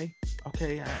like, okay,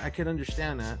 I can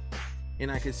understand that, and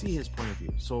I can see his point of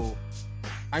view. So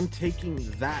I'm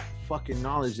taking that fucking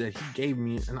knowledge that he gave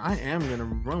me, and I am gonna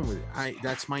run with it.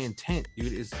 That's my intent,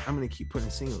 dude. Is I'm gonna keep putting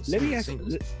singles. Let me ask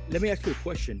you a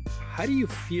question. How do you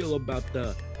feel about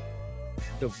the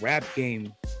rap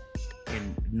game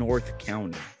in North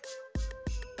County?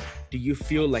 Do you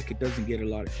feel like it doesn't get a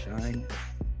lot of shine?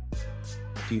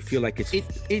 Do you feel like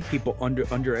people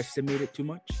underestimate it too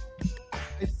much?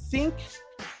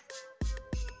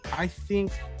 I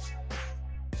think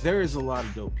there is a lot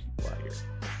of dope people out here.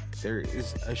 There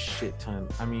is a shit ton.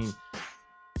 I mean,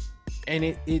 and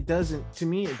it doesn't, to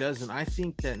me, it doesn't. I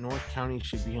think that North County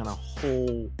should be on a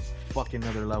whole fucking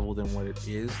other level than what it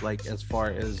is, like as far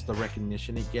as the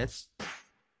recognition it gets.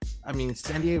 I mean,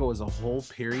 San Diego as a whole,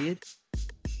 period,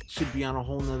 should be on a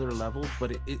whole nother level,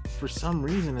 but it for some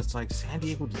reason it's like San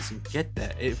Diego doesn't get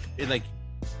that. It like,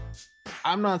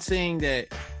 I'm not saying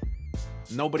that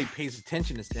nobody pays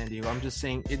attention to San Diego. I'm just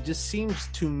saying it just seems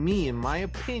to me, in my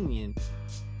opinion,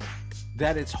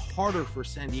 that it's harder for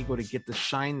San Diego to get the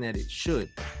shine that it should.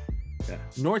 Yeah.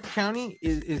 North County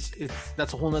is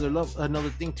that's a whole nother level, another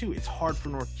thing too. It's hard for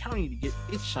North County to get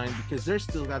its shine because they're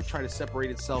still got to try to separate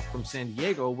itself from San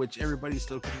Diego, which everybody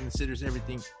still considers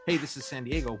everything. Hey, this is San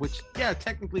Diego, which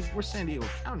technically we're San Diego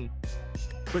County,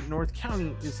 but North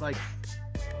County is like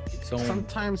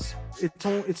sometimes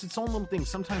it's its own little thing.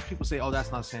 Sometimes people say, "Oh,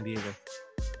 that's not San Diego."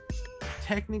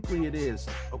 Technically, it is.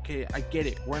 Okay, I get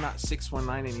it. We're not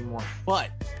 619 anymore,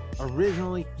 but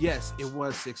originally, yes, it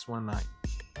was 619.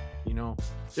 You know,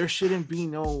 there shouldn't be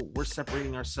no we're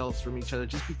separating ourselves from each other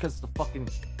just because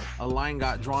a line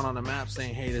got drawn on the map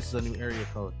saying, hey, this is a new area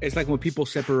code. It's like when people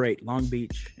separate Long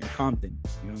Beach and Compton.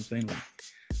 You know what I'm saying? Like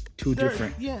they're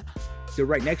different. Yeah. They're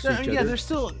right next to each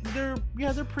other.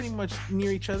 Yeah, they're pretty much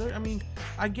near each other. I mean,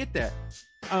 I get that.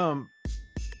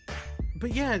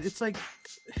 But yeah, it's like,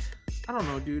 I don't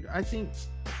know, dude. I think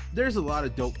there's a lot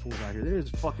of dope fools out here. There's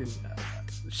fucking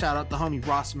shout out the homie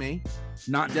Ross May.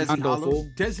 Not Desi Nando Hollow. fool.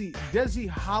 Desi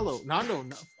Hollow. Nando,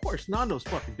 of course, Nando's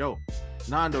fucking dope.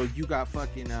 Nando, you got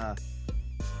fucking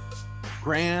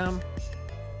Graham.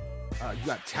 You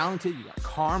got Talented. You got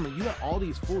Karma. You got all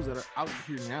these fools that are out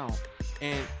here now.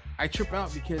 And I trip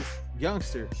out because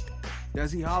youngster,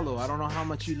 Desi Hollow, I don't know how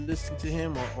much you listened to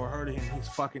him or heard of him.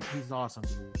 He's awesome,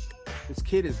 dude. This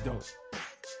kid is dope.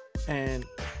 And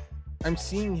I'm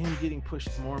seeing him getting pushed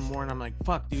more and more, and I'm like,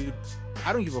 fuck, dude.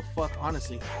 I don't give a fuck,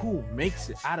 honestly, who makes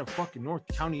it out of fucking North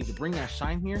County to bring that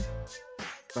shine here.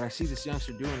 But I see this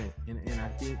youngster doing it, and I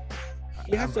think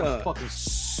I'm fucking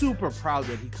super proud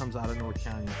that he comes out of North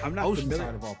County. I'm not Oceanside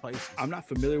familiar of all places. I'm not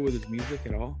familiar with his music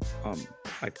at all.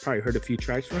 I probably heard a few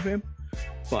tracks from him,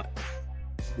 but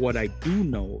what I do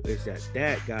know is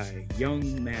that guy,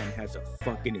 young man, has a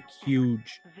fucking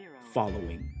huge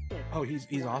following. Oh,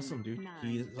 he's awesome, dude.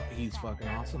 He's fucking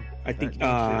awesome. I think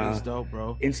he's dope,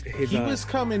 bro. He was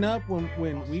coming up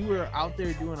when we were out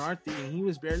there doing our thing. He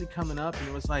was barely coming up, and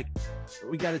it was like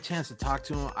we got a chance to talk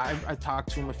to him. I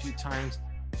talked to him a few times,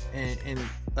 and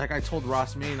like I told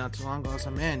Ross May not too long ago, I was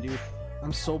like, man, dude,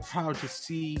 I'm so proud to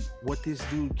see what this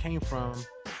dude came from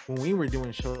when we were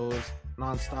doing shows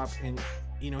nonstop, and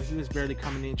you know, he was barely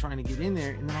coming in trying to get in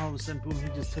there, and then all of a sudden, boom, he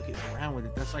just took it and ran with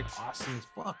it. That's like awesome as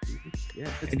fuck, dude. Yeah,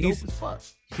 it's and dope as fuck.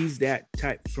 He's that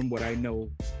type, from what I know,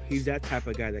 he's that type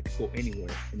of guy that could go anywhere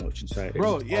in Oceanside.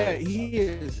 Bro, yeah, he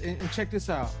is. And check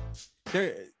this out.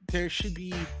 There should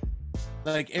be,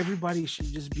 like, everybody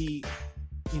should just be,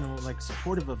 you know, like,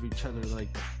 supportive of each other. Like,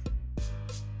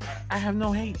 I have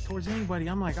no hate towards anybody.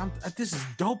 I'm like, this is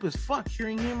dope as fuck.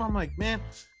 Hearing him, I'm like, man,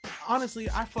 honestly,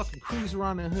 I fucking cruise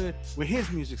around the hood with his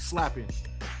music slapping,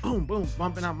 boom, boom,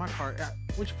 bumping out my car.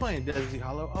 What you playing, Desi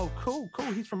Hollow? Oh, cool.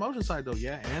 He's from Oceanside though,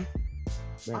 yeah. And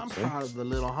I'm proud of the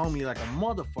little homie like a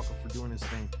motherfucker for doing this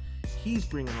thing. He's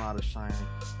bringing a lot of shine.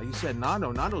 Like you said,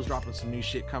 Nando's dropping some new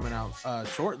shit coming out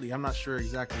shortly. I'm not sure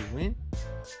exactly when,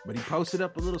 but he posted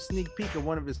up a little sneak peek of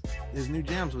one of his new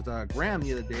jams with Graham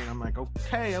the other day, and I'm like,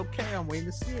 okay, I'm waiting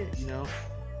to see it. You know.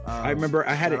 I remember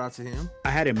I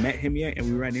hadn't met him yet, and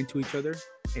we ran into each other,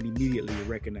 and immediately we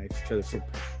recognized each other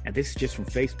and this is just from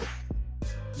Facebook.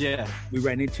 Yeah, we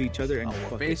ran into each other, and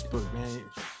Facebook, man.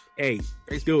 Hey,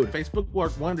 dude, Facebook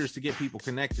worked wonders to get people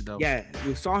connected, though. Yeah,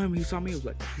 we saw him. He saw me. He's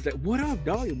like, "What up,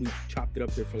 dog?" And we chopped it up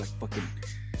there for like fucking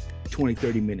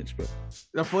 20-30 minutes, bro.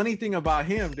 The funny thing about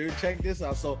him, dude, check this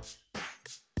out. So,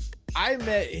 I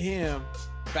met him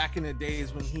back in the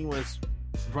days when he was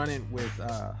running with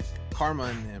Karma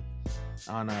and them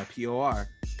on POR,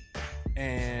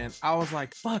 and I was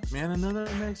like, "Fuck, man, another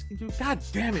Mexican dude! God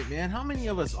damn it, man! How many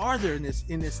of us are there in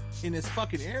this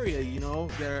fucking area? You know,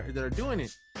 that are doing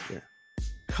it." Yeah.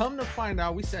 Come to find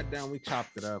out, we sat down, we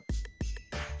chopped it up.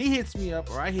 He hits me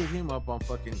up, or I hit him up on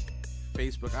fucking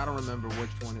Facebook. I don't remember which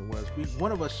one it was.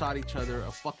 One of us shot each other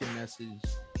a fucking message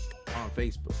on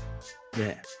Facebook.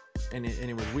 Yeah. And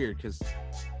it was weird because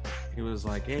it was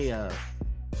like, hey,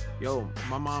 yo,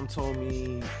 my mom told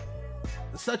me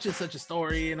such and such a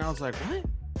story, and I was like, what?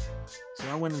 So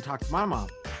I went and talked to my mom.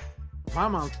 My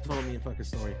mom told me a fucking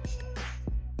story.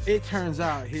 It turns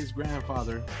out his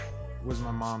grandfather was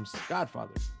my mom's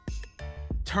godfather.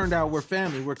 Turned out we're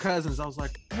family, we're cousins. I was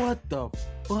like, what the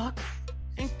fuck?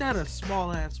 Ain't that a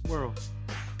small ass world?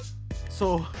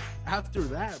 So after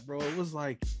that, bro, it was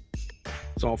like,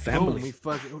 it's all family. We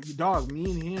fucking dog,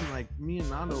 me and him, like me and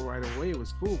Nando right away. It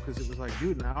was cool because it was like,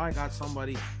 dude, now I got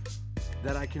somebody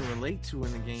that I can relate to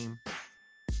in the game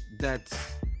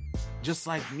that's just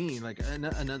like me, like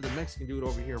another Mexican dude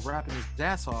over here rapping his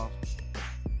ass off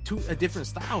to a different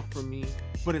style from me,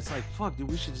 but it's like, fuck, dude,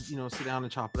 we should just, sit down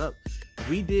and chop it up.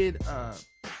 We did a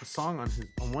song on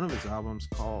one of his albums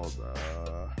called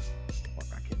I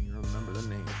can't even remember the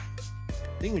name.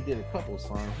 I think we did a couple of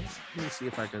songs. Let me see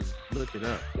if I can look it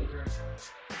up.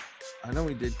 I know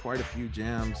we did quite a few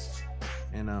jams,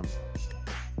 and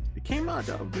it came out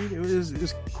dope, dude. It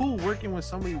was cool working with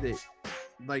somebody that,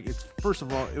 like, it's, first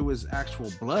of all, it was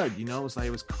actual blood, it's like,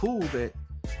 it was cool that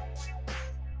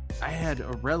I had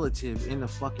a relative in the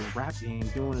fucking rap game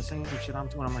doing the same shit I'm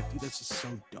doing. I'm like, dude, this is so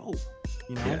dope,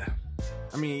 Yeah.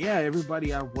 I mean, yeah,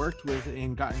 everybody I've worked with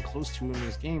and gotten close to in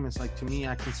this game, it's like, to me,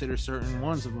 I consider certain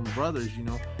ones of them brothers, you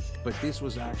know, but this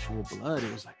was actual blood.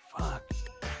 It was like, fuck.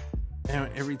 And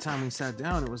every time we sat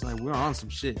down, it was like, we're on some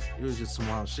shit. It was just some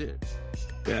wild shit.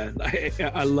 Yeah,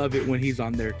 I love it when he's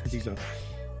on there because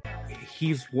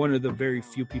he's one of the very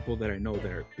few people that I know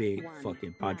that are big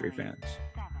fucking Padre fans.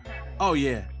 Oh,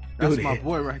 yeah. That's Dude, my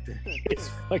boy right there. It's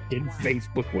fucking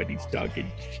Facebook when he's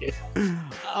talking shit.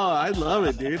 Oh, I love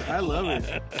it, dude. I love it.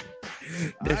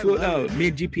 That's what me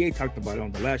and GPA talked about it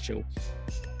on the last show.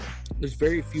 There's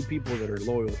very few people that are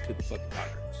loyal to the fucking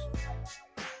Padres.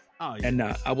 Oh, yeah. And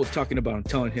I was talking about him,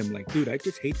 telling him, like, dude, I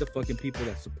just hate the fucking people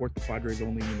that support the Padres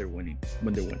only when they're winning.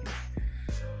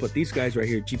 But these guys right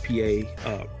here,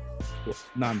 GPA,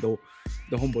 Nando,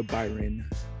 the homeboy Byron,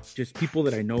 just people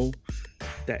that I know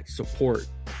that support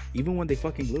even when they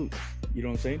fucking lose. You know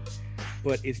what I'm saying?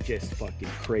 But it's just fucking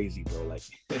crazy, bro. Like,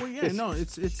 well, yeah, no,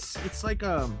 it's like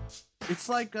let's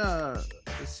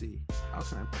see, how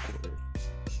can I put it?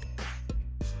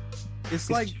 It's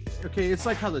like, okay, it's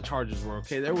like how the Chargers were.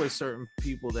 Okay, there were certain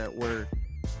people that were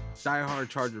diehard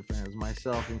Charger fans,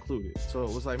 myself included. So it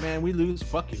was like, man, we lose,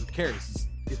 fuck it, who cares?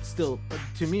 It's still,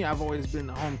 to me, I've always been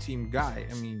a home team guy.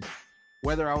 I mean,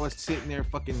 whether I was sitting there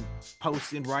fucking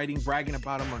posting, writing, bragging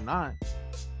about them or not,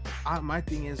 my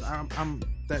thing is, I'm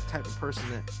that type of person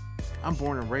that I'm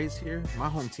born and raised here. My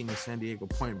home team is San Diego,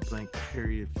 point blank,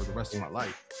 period, for the rest of my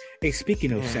life. Hey,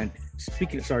 speaking of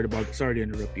sorry to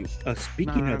interrupt you.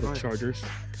 Speaking of the Chargers,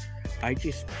 I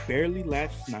just barely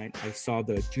last night I saw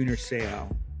the Junior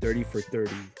Seau 30 for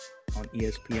 30 on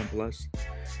ESPN Plus.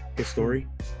 His story.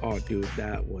 Oh, dude,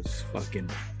 that was fucking.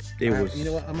 You know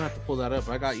what? I'm gonna have to pull that up.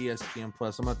 I got ESPN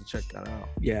Plus. I'm gonna have to check that out.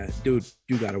 Yeah, dude,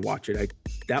 you gotta watch it.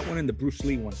 That one and the Bruce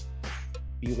Lee one.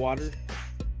 Be Water.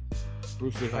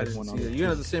 Bruce Lee had one on it. You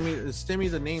have to send me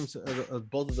the names of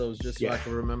both of those just so I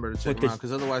can remember to check them out,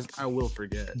 because otherwise I will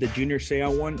forget. The Junior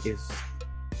Seau one is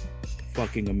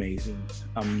fucking amazing.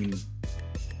 I mean,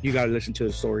 you gotta listen to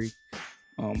the story.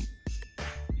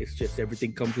 It's just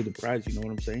everything comes with a prize. You know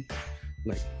what I'm saying?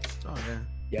 Like, oh yeah,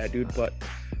 yeah, dude. But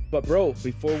bro,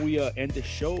 before we end the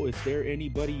show, is there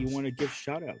anybody you want to give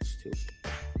shout outs to?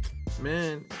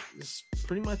 Man, it's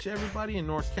pretty much everybody in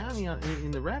North County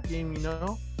in the rap game, you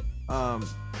know.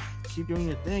 Keep doing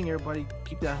your thing, everybody.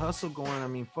 Keep that hustle going. I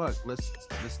mean, fuck,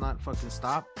 let's not fucking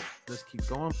stop. Let's keep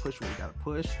going, push what we gotta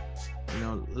push. You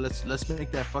know, let's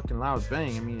make that fucking loud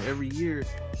bang. I mean, every year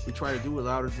we try to do it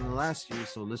louder than the last year,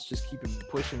 so let's just keep it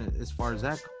pushing it as far as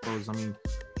that goes. I mean,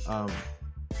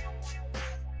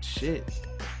 shit,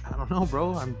 I don't know,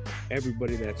 bro. I'm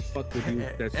everybody that's fucked with you.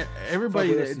 That's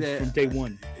everybody that from day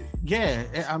one. Yeah,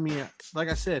 I mean, like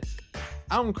I said,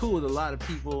 I'm cool with a lot of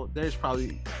people. There's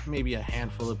probably maybe a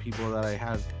handful of people that I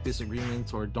have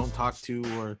disagreements or don't talk to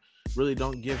or really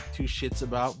don't give two shits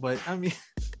about. But I mean,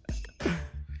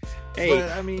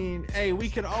 hey, we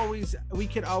could always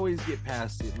get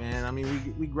past it, man. I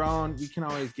mean, we grown, we can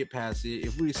always get past it.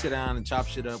 If we sit down and chop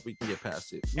shit up, we can get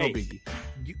past it. No biggie.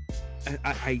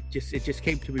 It just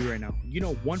came to me right now. You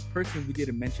know, one person we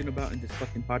didn't mention about in this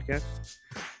fucking podcast,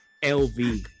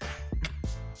 LV.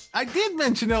 I did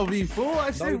mention LV, fool.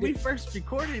 I said we first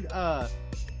recorded.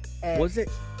 Was it?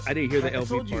 I didn't hear the LV I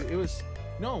told part. You, it was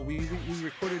no. We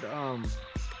recorded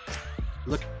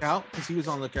Lookout, because he was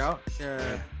on Lookout.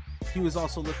 He was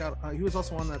also Lookout. He was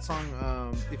also on that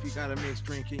song. If you got a mixed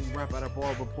drink and you rap out a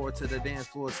bar, report to the dance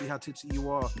floor, see how tipsy you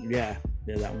are. Yeah,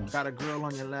 that one. Got a girl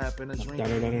on your lap and a drink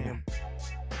in your hand.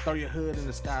 Throw your hood in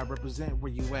the sky, represent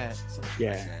where you at.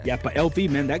 Yeah. But LV,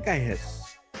 man, that guy has.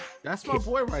 That's my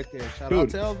boy right there. Shout out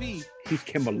to LV. He's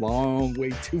come a long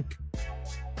way too.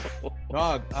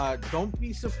 Dog, don't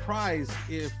be surprised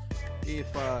if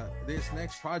this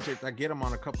next project I get him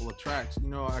on a couple of tracks. You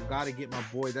know, I gotta get my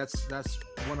boy. That's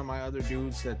one of my other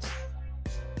dudes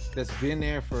that's been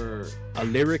there for a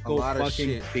lyrical lot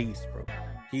fucking of shit. Beast, bro.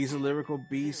 He's a lyrical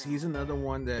beast. He's another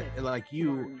one that, like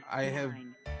you, I have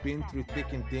been through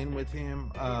thick and thin with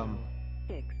him.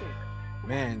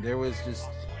 Man, we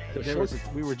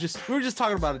were just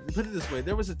talking about it. Put it this way,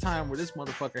 there was a time where this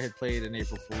motherfucker had played an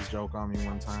April Fool's joke on me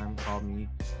one time, called me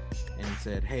and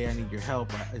said, hey, I need your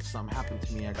help. Something happened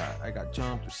to me. I got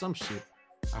jumped or some shit.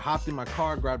 I hopped in my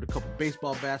car, grabbed a couple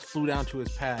baseball bats, flew down to his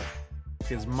pad.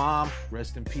 His mom,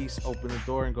 rest in peace, opened the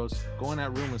door and goes, go in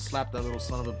that room and slap that little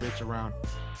son of a bitch around.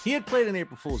 He had played an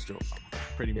April Fool's joke on me,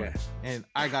 pretty much. And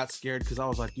I got scared because I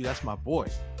was like, dude, that's my boy.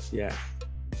 Yeah.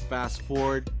 Fast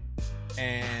forward,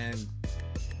 and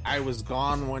I was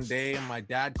gone one day and my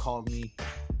dad called me,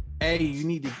 hey, you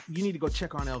need to go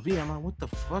check on LV. I'm like, what the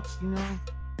fuck? You know,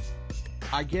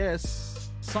 I guess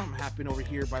something happened over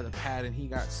here by the pad and he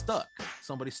got stuck.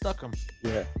 somebody stuck him.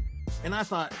 Yeah. And I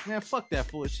thought, man, fuck that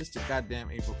fool. It's just a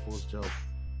goddamn April Fool's joke.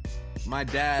 My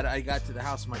dad, I got to the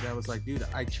house. My dad was like, dude,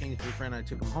 I changed your friend. I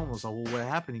took him home. I was like, well, what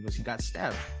happened? He goes, he got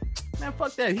stabbed. Man,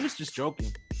 fuck that. He was just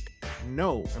joking.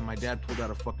 No. And my dad pulled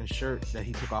out a fucking shirt that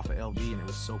he took off of LV and it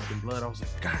was soaked in blood. I was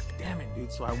like, God damn it,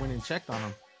 dude. So I went and checked on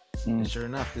him. And sure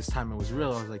enough, this time it was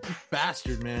real. I was like, you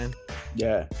bastard, man.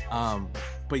 Yeah.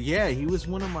 But yeah, he was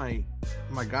one of my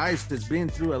guys that's been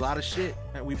through a lot of shit.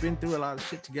 And we've been through a lot of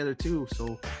shit together too.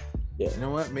 So yeah, you know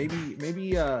what? Maybe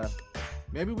we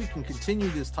can continue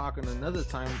this talk on another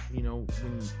time, you know,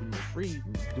 when you're free,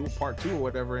 do a part 2 or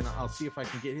whatever, and I'll see if I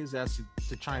can get his ass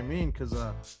to chime in, because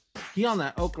he on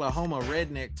that Oklahoma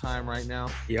redneck time right now.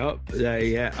 Yup.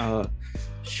 Yeah.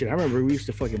 Shit, I remember we used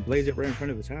to fucking blaze it right in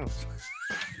front of his house.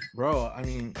 Bro, I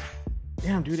mean,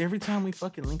 damn, dude, every time we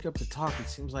fucking link up to talk, it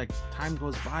seems like time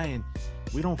goes by and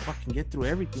we don't fucking get through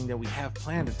everything that we have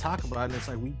planned to talk about. And it's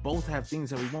like we both have things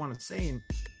that we want to say, and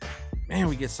man,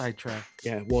 we get sidetracked.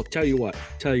 Yeah, well, tell you what,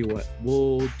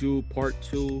 we'll do part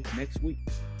 2 next week.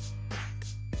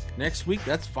 Next week,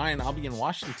 that's fine. I'll be in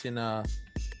Washington.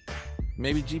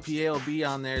 Maybe GPA will be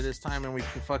on there this time, and we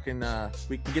can fucking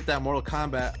we can get that Mortal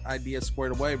Kombat idea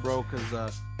squared away, bro.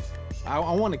 Because I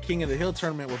want a King of the Hill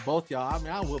tournament with both y'all. I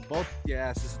mean, I'll whip both your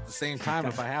asses at the same time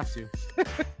if I have to.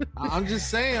 I'm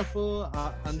just saying, fool.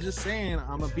 I'm just saying,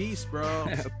 I'm a beast, bro.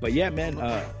 But yeah, man,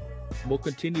 we'll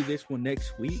continue this one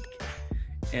next week.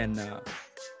 And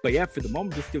but yeah, for the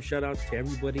moment, just give shout outs to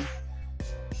everybody.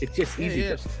 It's just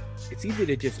easy. It's easy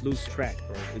to just lose track,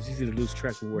 bro. It's easy to lose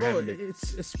track when we're having it.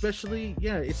 It's especially,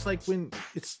 yeah. It's like when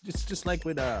it's just like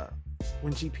with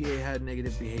when GPA had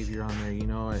negative behavior on there, you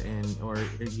know, and or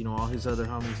you know all his other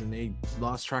homies, and they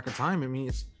lost track of time. I mean,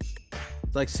 it's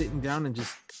like sitting down and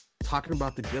just talking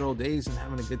about the good old days and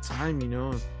having a good time, you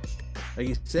know. Like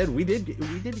you said, we did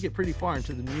get pretty far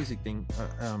into the music thing,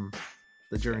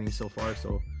 the journey so far.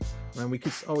 So, man, we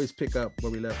could always pick up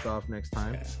where we left off next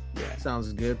time. Yeah.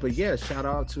 Sounds good. But yeah, shout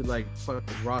out to like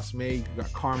fucking Ross May. You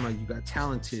got Karma. You got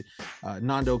Talented,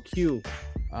 Nando Q,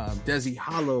 Desi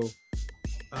Hollow,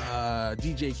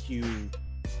 DJ Q.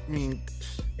 I mean,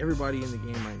 everybody in the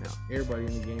game right now. Everybody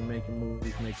in the game making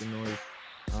movies, making noise.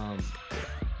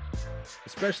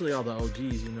 Especially all the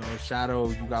OGs. You know, Shadow.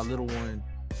 You got Little One.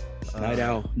 Night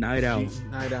Owl, GPA,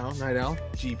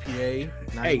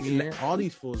 Nightmare, all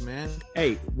these fools, man.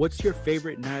 Hey, what's your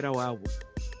favorite Night Owl album?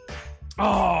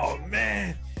 Oh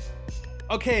man.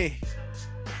 Okay,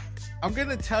 I'm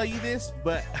gonna tell you this,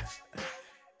 but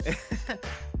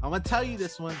I'm gonna tell you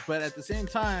this one, but at the same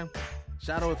time,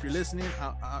 Shadow, if you're listening,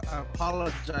 I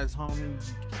apologize, homie. You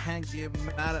can't get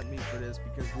mad at me for this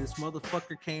because this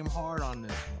motherfucker came hard on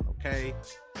this one. Okay,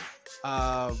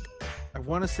 I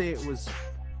want to say it was.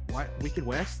 What, Wicked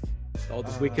West? Oh,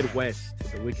 the Wicked West.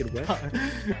 The Wicked West.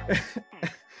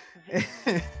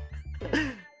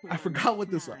 I forgot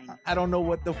what this. I don't know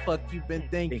what the fuck you've been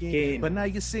thinking, but now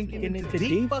you're sinking into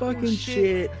deep fucking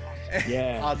shit.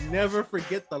 Yeah, I'll never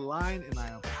forget the line, and I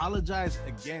apologize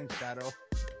again, Shadow.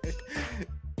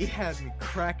 He had me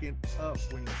cracking up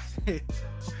when he said,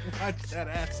 "Watch that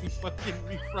assy fucking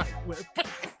me right whip."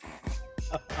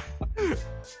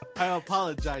 I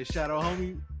apologize, Shadow,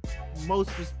 homie.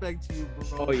 Most respect to you,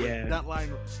 bro. Oh yeah, that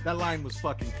line was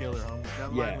fucking killer, homie.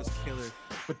 That line was killer.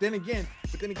 But then again,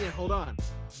 hold on.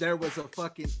 There's a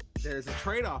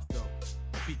trade-off though,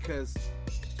 because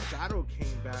Shadow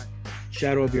came back.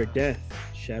 Shadow of your death.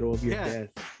 Death.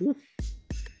 What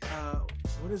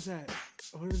is that?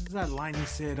 What is that line he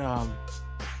said?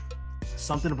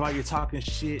 Something about you talking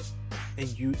shit. And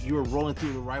you were rolling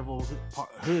through the rival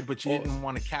hood, but you didn't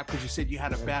want to cap because you said you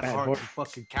had a bad heart, you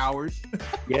fucking coward.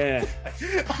 Yeah.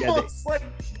 I was like,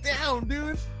 damn,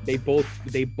 dude. They both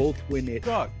win it.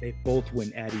 Dog. They both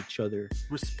win at each other.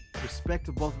 Respect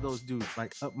to both of those dudes,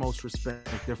 like utmost respect.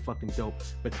 Like, they're fucking dope.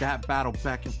 But that battle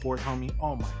back and forth, homie,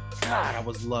 oh my god, I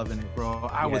was loving it, bro.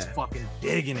 I was fucking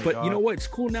digging it. But dog. You know what? It's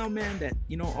cool now, man. That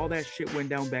all that shit went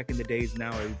down back in the days.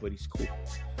 Now everybody's cool.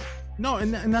 No,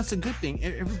 and that's a good thing.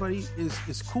 Everybody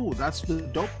is cool. That's the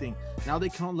dope thing. Now they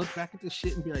can all look back at this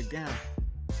shit and be like, damn,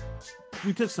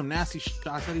 we took some nasty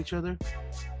shots at each other,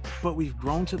 but we've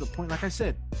grown to the point. Like I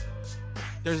said,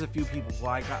 there's a few people. Well,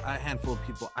 I got a handful of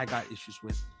people I got issues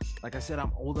with. Like I said,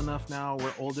 I'm old enough now.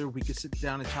 We're older. We can sit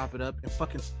down and chop it up and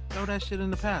fucking throw that shit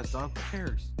in the past, dog. Who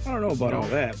cares? I don't know about all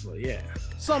that, but yeah.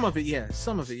 Some of it, yeah.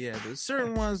 But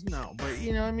certain ones, no. But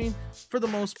you know what I mean? For the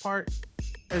most part,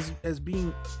 as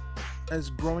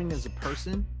growing as a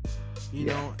person, you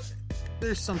know,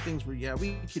 there's some things where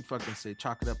we could fucking say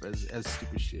chalk it up as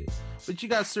stupid shit, but you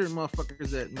got certain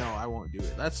motherfuckers that no, I won't do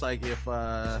it. That's like if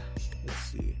let's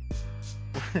see,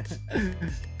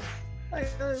 Like,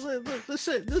 let's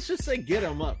just say Get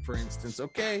 'Em Up, for instance.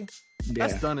 Okay, Yeah.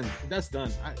 that's done. That's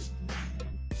done.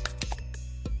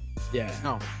 Yeah.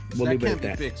 No, We'll that leave it can't at be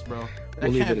that. fixed, bro. That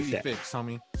We'll leave can't it at be that. fixed,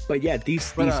 homie. But yeah,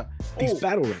 these But, these oh.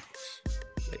 battle records.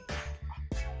 Like,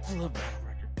 I love battle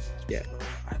records. Yeah. Bro.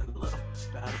 I love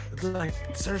battle.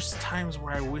 Like, there's times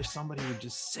where I wish somebody would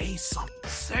just say something.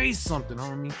 Say something,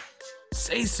 homie.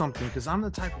 Say something, because I'm the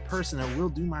type of person that will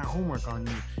do my homework on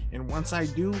you. And once I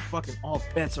do, fucking all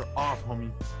bets are off,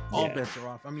 homie. All Yeah. bets are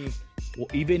off. I mean, well,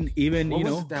 even what you was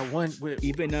know, it that one with,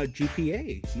 even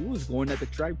GPA, he was going at the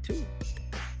tribe too.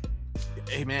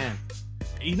 hey man,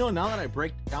 you know, now that I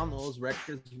break down those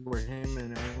records where him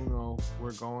and Uno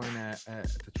were going at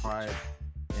the tribe,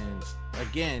 and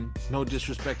again, no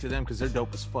disrespect to them because they're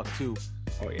dope as fuck too.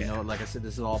 Oh yeah. You know, like I said,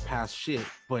 this is all past shit,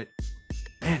 but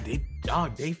man, they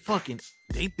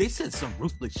said some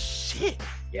ruthless shit.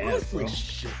 Yeah, Ruthless bro.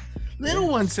 shit. Little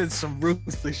one said some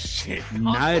ruthless shit.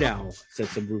 Night Owl said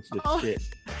some ruthless Oh. shit.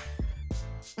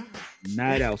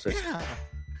 Night Owl says, Yeah.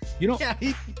 you know, Yeah,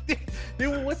 he did.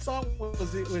 Dude, what song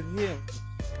was it with him?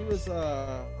 He was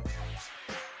something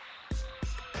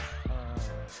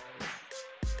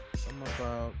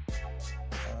about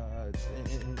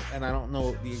and I don't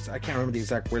know I can't remember the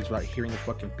exact words without hearing the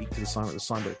fucking beat to the song,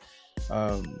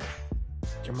 but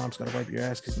your mom's gotta wipe your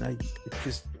ass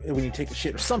because when you take a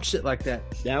shit or some shit like that.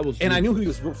 that was. And I knew he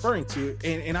was referring to it,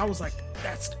 and I was like,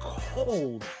 that's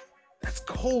cold. That's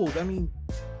cold. I mean,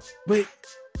 but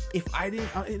if I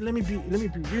didn't, let me be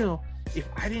real. If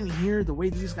I didn't hear the way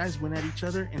these guys went at each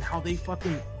other and how they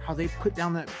put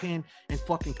down that pen and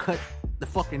fucking cut the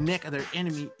fucking neck of their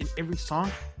enemy in every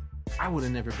song, I would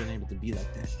have never been able to be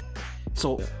like that.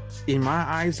 So in my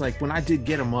eyes, like when I did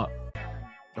Get 'Em Up,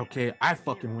 okay, I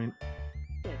fucking went.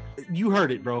 You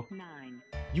heard it, bro.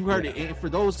 You heard it. And for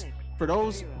those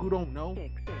who don't know,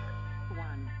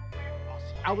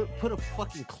 I would put a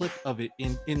fucking clip of it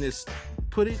in this.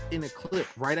 Put it in a clip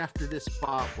right after this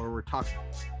spot where we're talking,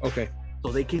 Okay.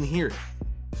 so they can hear it,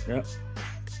 Yep.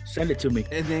 Send it to me.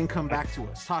 and then come back to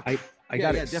us talking. I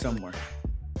got yeah, it definitely. somewhere.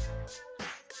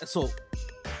 So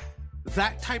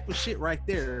that type of shit right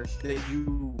there that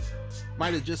you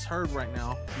might have just heard right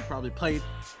now, you probably played.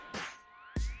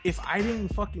 If I didn't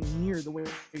fucking hear the way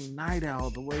Night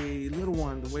Owl, the way Little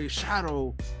One, the way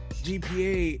Shadow,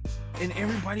 GPA, and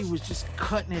everybody was just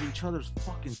cutting at each other's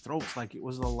fucking throats like it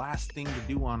was the last thing to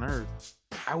do on earth,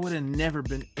 I would have never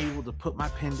been able to put my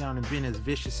pen down and been as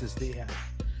vicious as they have.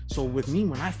 So with me,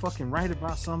 when I fucking write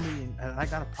about somebody and I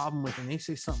got a problem with and they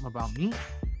say something about me,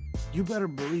 you better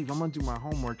believe I'm gonna do my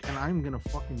homework and I'm gonna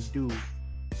fucking do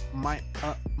my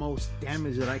utmost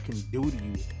damage that I can do to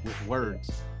you with words.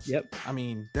 Yep. I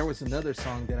mean, there was another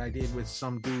song that I did with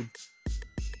some dude,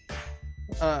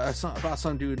 about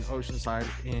some dude in Oceanside,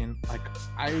 and like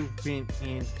I've been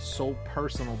in so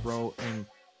personal, bro. And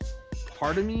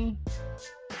part of me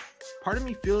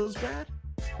feels bad,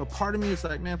 but part of me is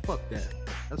like, man, fuck that.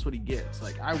 That's what he gets.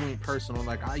 Like I went personal,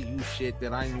 like I used shit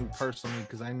that I knew personally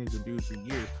because I knew the dude for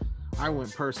years. I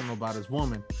went personal about his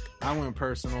woman. I went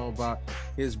personal about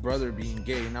his brother being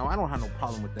gay. Now I don't have no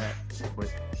problem with that,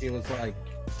 but it was like,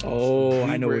 Oh,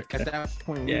 I know. at that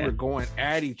point we were going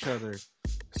at each other.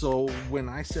 So when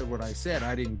I said what I said,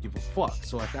 I didn't give a fuck.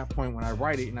 So at that point, when I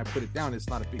write it and I put it down, it's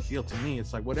not a big deal to me.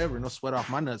 It's like whatever, no sweat off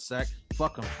my nutsack.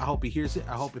 Fuck him. I hope he hears it.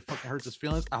 I hope it fucking hurts his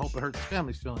feelings. I hope it hurts his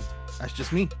family's feelings. That's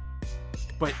just me.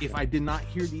 But if I did not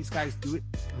hear these guys do it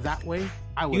that way,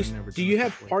 I would have never. Do you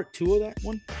have part 2 of that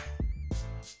one?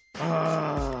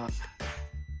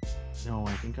 No,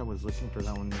 I think I was looking for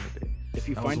that one the other day. If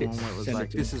you That find was it, the one where it was send like,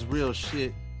 it to this me. is real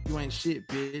shit. You ain't shit,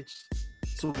 bitch.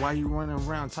 So why you running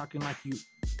around talking like you,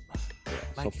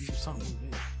 like you something?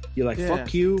 Bitch? You're like, Yeah.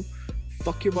 fuck you,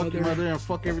 fuck your Fuck mother. your mother and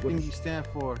fuck everything you stand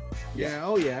for. Yeah.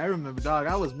 Oh yeah, I remember, dog.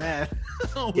 I was mad.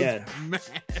 I was mad.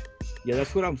 Yeah,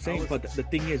 that's what I'm saying. was- But the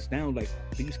thing is now, like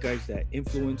these guys that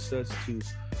influenced us to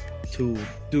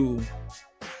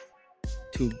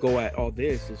go at all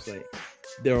this, is like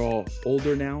they're all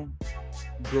older now,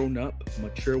 grown up,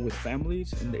 mature with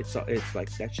families, and it's like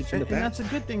that shit's in the And past. that's a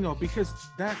good thing though, because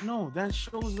that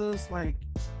shows us like,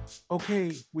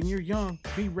 okay, when you're young,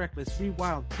 be reckless, be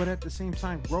wild, but at the same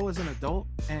time, grow as an adult.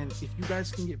 And if you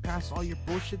guys can get past all your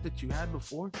bullshit that you had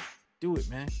before, do it,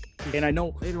 man. 'Cause And I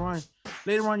know later on,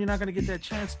 you're not gonna get that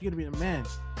chance. You're gonna be a man.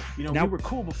 You know, Now- we were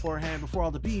cool beforehand, before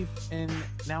all the beef, and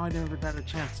now I never got a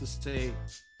chance to say,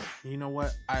 you know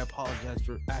what, I apologize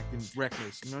for acting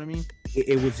reckless. You know what I mean?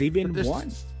 it was even But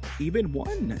one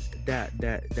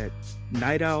that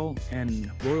Night Owl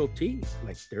and Royalty,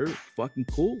 like they're fucking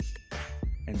cool,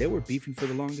 and they were beefing for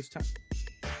the longest time.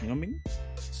 You know what I mean?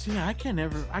 See, I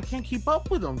can't keep up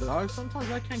with them, dog.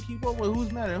 Sometimes I can't keep up with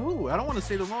who's mad at who. I don't want to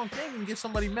say the wrong thing and get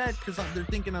somebody mad because they're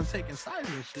thinking I'm taking sides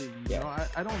and shit. You know,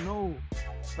 I don't know.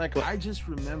 Like, I just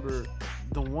remember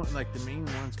the main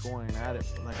ones going at it.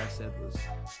 Like I said, was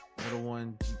Little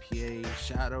One, GPA,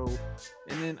 Shadow,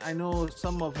 and then I know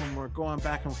some of them were going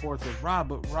back and forth with Rob.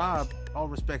 But Rob, all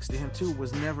respects to him too,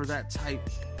 was never that type.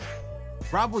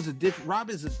 Rob is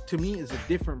to me a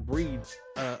different breed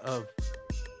of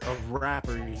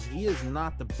rapper. He is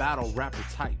not the battle rapper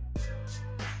type.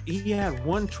 He had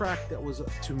one track that was,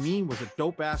 to me, was a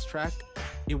dope ass track.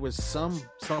 It was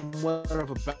somewhat of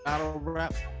a battle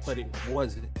rap, but it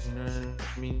wasn't. You know what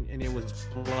I mean? And it was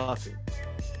bluffing.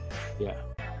 Yeah.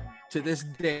 To this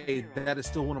day, that is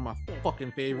still one of my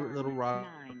fucking favorite Little Rob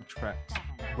tracks.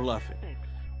 Bluffing.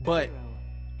 But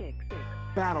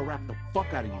battle rap the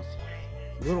fuck out of you.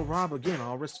 Little Rob, again,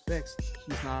 all respects,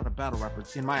 he's not a battle rapper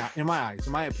in my eyes,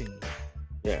 in my opinion.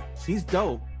 Yeah, he's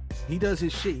dope. He does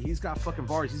his shit. He's got fucking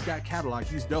bars. He's got catalog.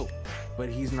 He's dope, but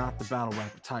he's not the battle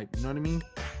rapper type. You know what I mean?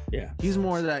 Yeah. He's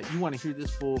more that you want to hear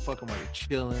this fool fucking while you're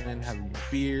chilling, having your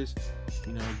beers,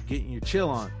 you know, getting your chill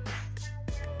on.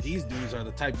 These dudes are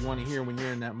the type you want to hear when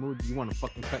you're in that mood. You want to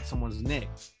fucking cut someone's neck.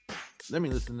 Let me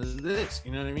listen to this.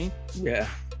 You know what I mean? Yeah.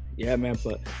 Yeah, man,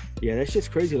 but yeah, that's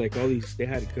just crazy. Like all these, they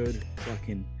had good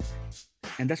fucking,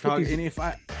 and that's what. And if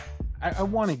I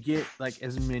want to get like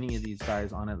as many of these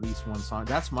guys on at least one song.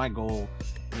 That's my goal.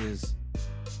 Is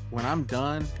when I'm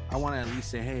done, I want to at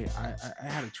least say, hey, I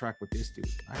had a track with this dude.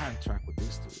 I had a track with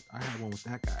this dude. I had one with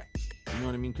that guy. You know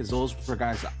what I mean? Because those were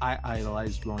guys that I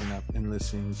idolized growing up and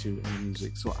listening to in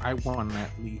music. So I want to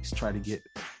at least try to get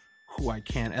who I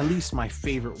can, at least my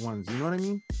favorite ones. You know what I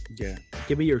mean? Yeah.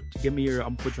 Give me your.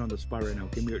 I'm put you on the spot right now.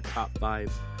 Give me your top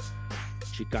 5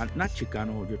 your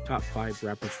top 5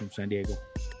 rappers from San Diego.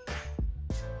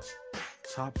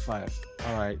 Top 5.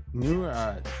 All right. New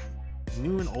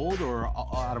and old, or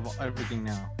out of everything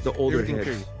now? The older everything heads.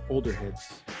 Period. Older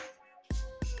heads.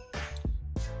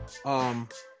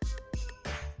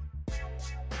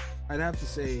 I'd have to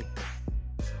say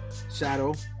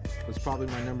Shadow was probably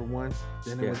my number 1.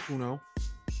 Then it was Uno.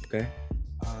 Okay.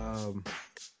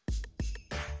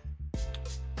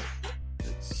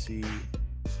 Let's see.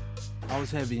 I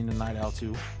was heavy in the Night Owl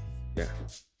too. Yeah.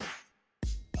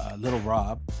 Little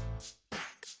Rob.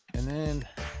 And then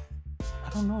I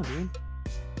don't know, dude.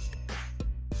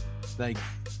 Like,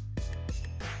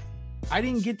 I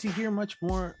didn't get to hear much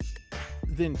more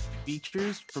than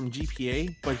features from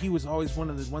GPA, but he was always one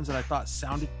of the ones that I thought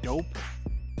sounded dope.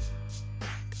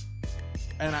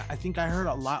 And I think I heard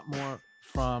a lot more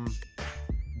from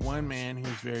one man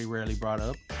who's very rarely brought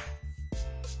up,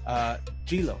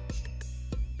 G-Lo.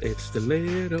 It's the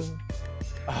little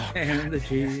and the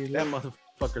G-Lo. That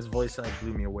motherfucker's voice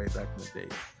blew me away back in the day.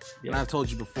 Yeah. And I've told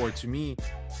you before, to me,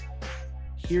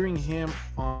 hearing him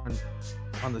on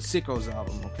the Sickos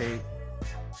album, okay,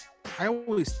 I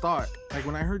always thought, like,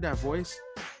 when I heard that voice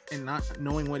and not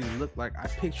knowing what he looked like, I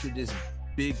pictured this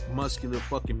big, muscular,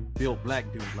 fucking built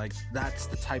black dude. Like, that's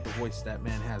the type of voice that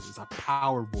man has. It's a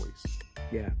power voice.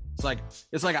 Yeah. It's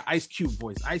like an Ice Cube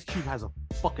voice. Ice Cube has a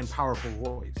fucking powerful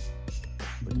voice.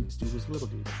 But this dude was little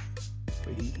dude.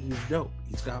 But he's dope.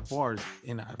 He's got bars.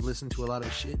 And I've listened to a lot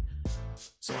of shit.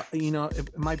 So, you know,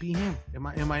 it might be him. It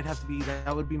might have to be,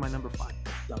 that would be my number 5.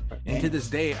 And to this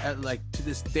day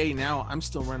now, I'm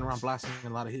still running around blasting a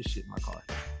lot of his shit in my car.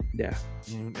 Yeah.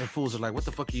 And fools are like, what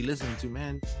the fuck are you listening to,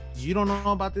 man? You don't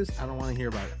know about this? I don't want to hear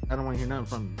about it. I don't want to hear nothing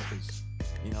from you, because,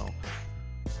 you know,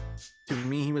 to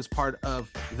me, he was part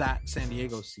of that San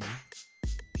Diego scene.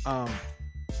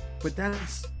 But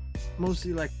that's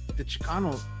mostly like the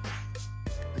Chicano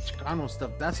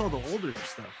stuff. That's all the older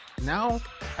stuff. Now,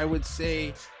 I would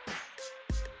say,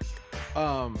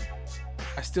 I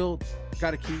still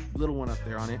got to keep Little One up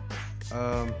there on it.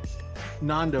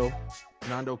 Nando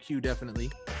Q,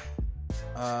 definitely.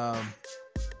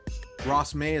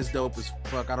 Ross May is dope as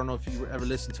fuck. I don't know if you ever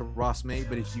listened to Ross May,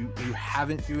 but if you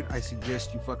haven't, dude, I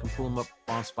suggest you fucking pull him up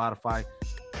on Spotify.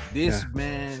 This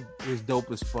man is dope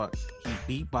as fuck.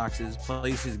 He beatboxes,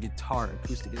 plays his guitar,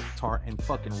 acoustic guitar, and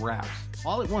fucking raps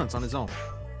all at once on his own.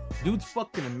 Dude's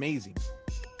fucking amazing.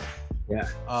 Yeah.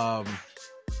 I'd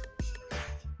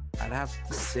have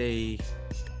to say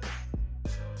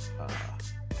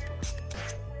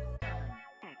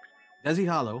Desi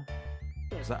Hollow.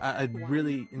 So I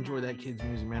really enjoy that kid's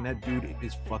music, man. That dude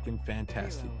is fucking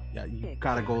fantastic. Yeah, you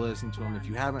gotta go listen to him. If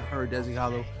you haven't heard Desi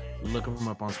Hollow, look him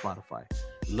up on Spotify.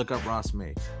 Look up Ross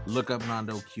May. Look up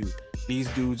Nando Q. These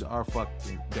dudes are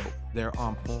fucking dope. They're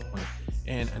on point.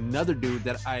 And another dude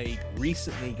that I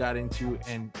recently got into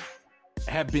and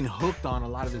have been hooked on a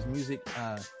lot of his music.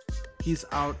 He's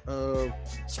out of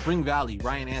Spring Valley,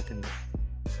 Ryan Anthony.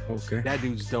 Okay. That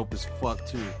dude's dope as fuck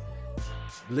too.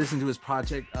 Listen to his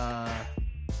project. I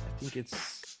think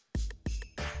it's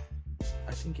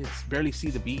Barely See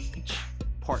the Beach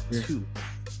Part 2.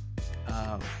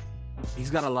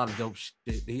 He's got a lot of dope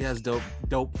shit. He has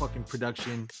dope fucking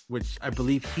production, which I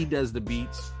believe he does the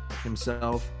beats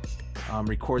himself,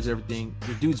 records everything.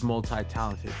 The dude's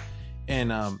multi-talented,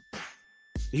 and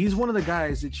he's one of the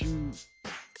guys that you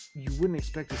wouldn't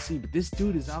expect to see. But this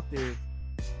dude is out there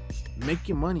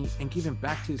making money and giving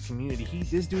back to his community.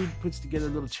 This dude puts together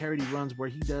little charity runs where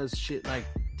he does shit like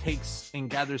takes and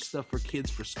gathers stuff for kids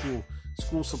for school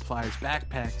supplies,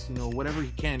 backpacks, whatever he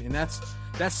can. And that's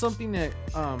something that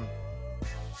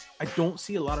I don't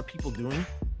see a lot of people doing.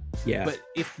 Yeah. But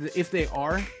if they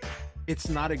are, it's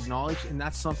not acknowledged, and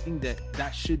that's something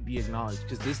that should be acknowledged,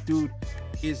 because this dude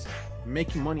is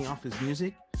making money off his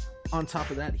music. On top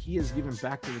of that, he is giving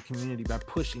back to the community by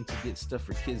pushing to get stuff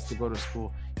for kids to go to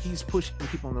school. He's pushing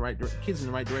people in the right kids in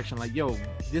the right direction. Like, yo,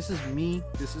 this is me.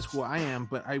 This is who I am.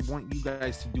 But I want you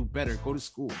guys to do better. Go to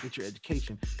school. Get your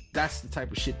education. That's the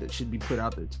type of shit that should be put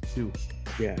out there to do.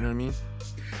 Yeah. You know what I mean?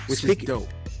 Which is dope.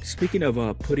 Speaking of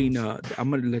putting, I'm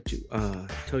gonna let you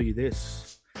tell you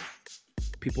this.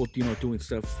 People, doing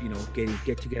stuff,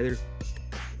 get together.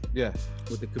 Yeah.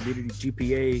 With the community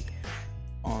GPA.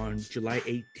 On July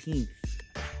 18th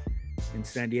in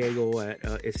San Diego at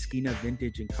Esquina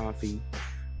Vintage and Coffee.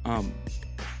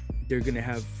 They're gonna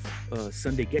have a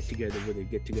Sunday get together where they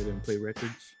get together and play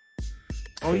records.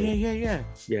 Oh, yeah.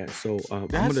 Yeah, so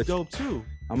that's dope too.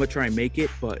 I'm gonna try and make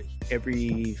it, but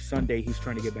every Sunday he's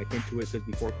trying to get back into it, because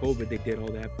before COVID they did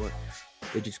all that, but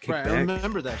they just kicked back. I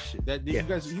remember that shit. You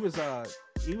guys, he was on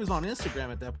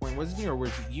Instagram at that point, wasn't he? Or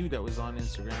was it you that was on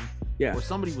Instagram? Yeah. Or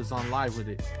somebody was on live with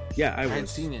it. Yeah, I hadn't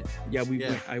seen it. Yeah,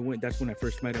 I went. That's when I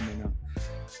first met him,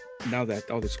 and now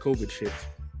that all this COVID shit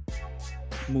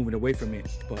moving away from it,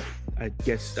 but I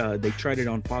guess they tried it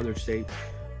on Father's Day.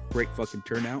 Great fucking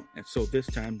turnout, and so this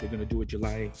time they're gonna do it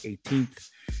July 18th.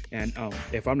 And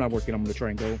if I'm not working, I'm gonna try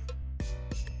and go.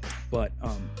 But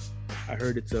I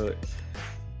heard it's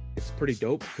pretty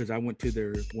dope, because I went to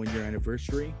their 1-year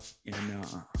anniversary, and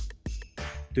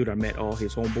dude, I met all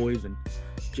his homeboys and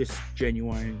just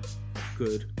genuine,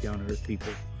 good, down-to-earth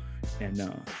people, and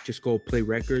just go play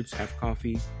records, have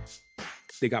coffee.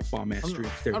 They got bomb-ass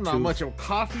drinks there, I'm too. not much of a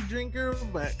coffee drinker,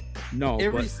 but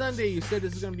every Sunday you said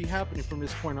this is going to be happening from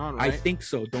this point on, right? I think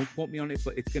so. Don't quote me on it,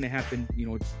 but it's going to happen.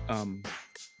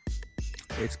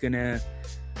 It's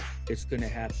gonna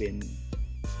happen.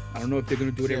 I don't know if they're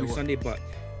gonna do it every Sunday, but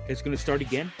it's gonna start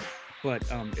again. But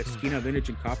Esquina Vintage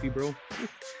and Coffee, bro,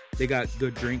 they got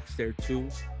good drinks there too.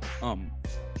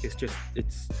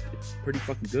 It's pretty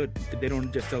fucking good. They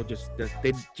don't just sell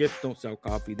don't sell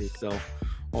coffee. They sell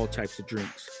all types of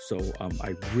drinks. So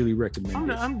I really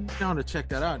recommend it. I'm down to check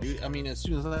that out, dude. I mean, as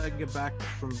soon as I get back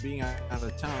from being out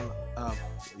of town,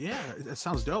 it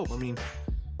sounds dope. I mean,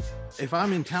 if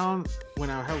I'm in town when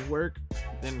I have work,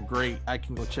 then great, I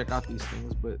can go check out these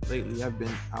things. But lately I've been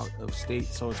out of state,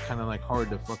 so it's kind of like hard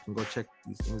to fucking go check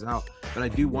these things out. But I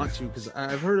do want to, because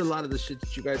I've heard a lot of the shit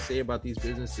that you guys say about these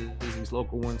businesses, these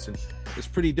local ones, and it's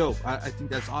pretty dope. I think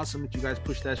that's awesome that you guys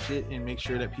push that shit and make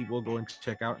sure that people go and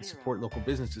check out and support local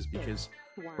businesses, because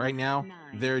right now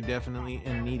they're definitely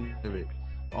in need of it.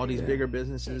 All these bigger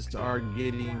businesses are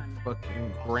getting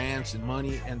fucking grants and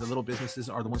money, and the little businesses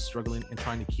are the ones struggling and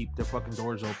trying to keep their fucking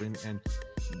doors open.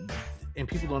 And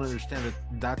people don't understand that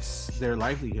that's their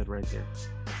livelihood right there.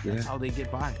 That's how they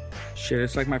get by. Shit,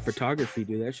 it's like my photography,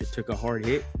 dude. That shit took a hard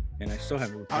hit, and I still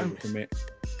haven't recovered from it.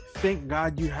 Thank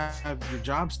God you have your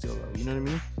job still, though. You know what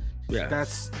I mean? Yeah.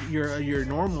 That's your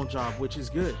normal job, which is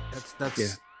good.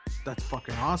 That's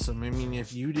fucking awesome. I mean,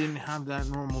 if you didn't have that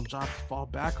normal job to fall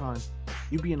back on,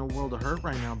 you'd be in a world of hurt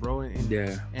right now, bro.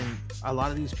 And a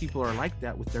lot of these people are like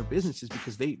that with their businesses,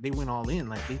 because they went all in.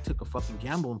 Like, they took a fucking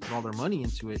gamble and put all their money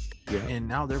into it. Yeah. And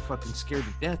now they're fucking scared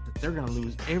to death that they're going to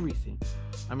lose everything.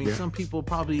 I mean, some people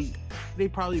probably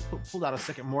pulled out a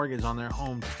second mortgage on their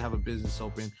home just to have a business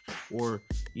open, or,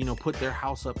 put their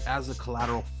house up as a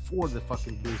collateral for the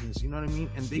fucking business. You know what I mean?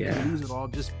 And they can lose it all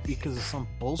just because of some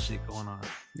bullshit going on.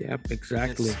 Yeah,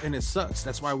 exactly. And it sucks.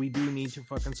 That's why we do need to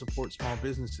fucking support small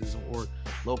businesses or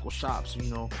local shops,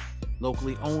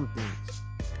 locally owned things.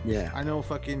 Yeah. I know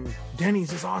fucking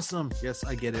Denny's is awesome. Yes,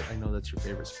 I get it. I know that's your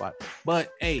favorite spot.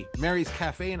 But hey, Mary's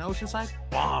Cafe in Oceanside,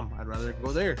 bomb. I'd rather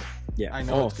go there. Yeah. I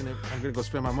know I'm gonna go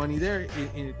spend my money there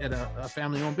at a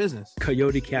family-owned business.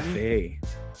 Coyote Cafe.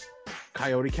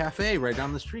 Coyote Cafe right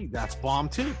down the street. That's bomb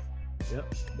too.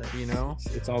 Yep. You know,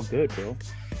 it's all good, bro.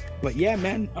 But yeah,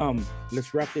 man,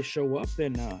 let's wrap this show up.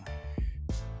 And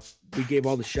we gave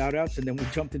all the shout outs and then we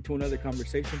jumped into another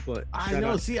conversation. But I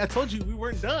know. See, I told you we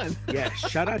weren't done. Yeah,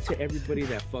 shout out to everybody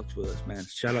that fucks with us, man.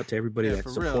 Shout out to everybody that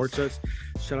supports us.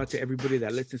 Shout out to everybody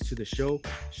that listens to the show.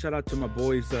 Shout out to my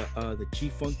boys, the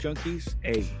G-Funk Junkies.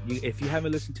 Hey, if you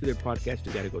haven't listened to their podcast,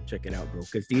 you got to go check it out, bro.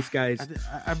 Because these guys,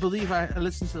 I believe I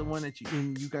listened to the one that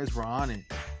you guys were on it.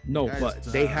 No, guys, but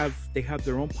they have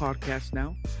their own podcast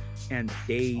now. And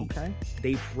they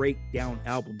break down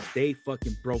albums. They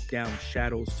fucking broke down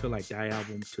Shadows Till I Die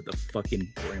album to the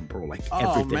fucking brim, bro. Like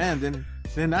everything. Oh man,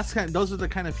 then that's those are the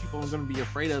kind of people I'm gonna be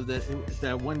afraid of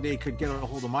that one day could get a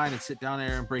hold of mine and sit down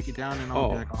there and break it down and I'll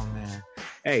be like, oh man.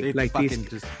 Hey, they like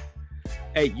these.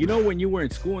 Hey, you know when you were in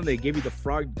school and they gave you the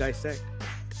frog dissect?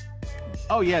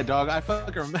 Oh yeah, dog. I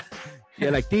fucking remember.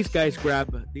 Yeah, like these guys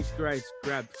grabbed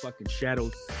fucking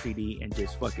Shadows CD and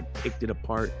just fucking picked it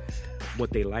apart.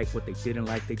 What they liked, what they didn't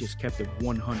like, they just kept it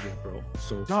 100, bro.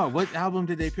 So, dog, what album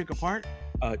did they pick apart?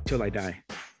 Till I Die.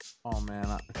 Oh man,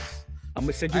 I'm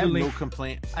gonna send you the link.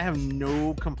 I have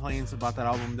no complaints about that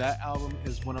album. That album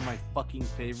is one of my fucking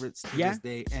favorites to this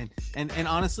day. And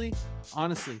honestly,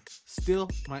 still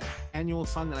my annual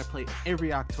song that I play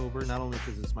every October, not only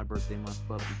because it's my birthday month,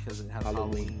 but because it has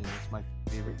Halloween and it's my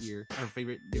favorite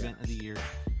event of the year.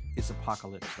 It's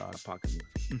Apocalypse, dog.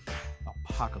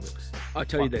 Apocalypse. I'll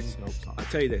tell you this.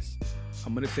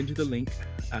 I'm gonna send you the link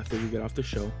after we get off the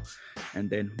show, and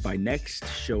then by next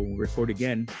show we record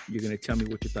again, you're gonna tell me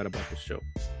what you thought about the show.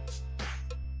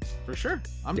 For sure.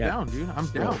 I'm down, dude. I'm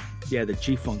down. Yeah, the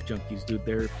G-Funk Junkies, dude.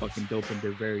 They're fucking dope and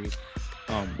they're very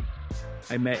I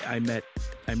met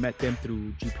them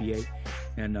through GPA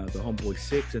and the Homeboy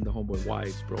 6 and the Homeboy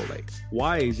Wise, bro. Like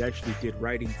Wise actually did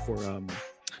writing for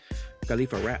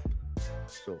Khalifa Rap.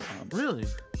 So really?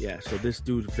 Yeah, so this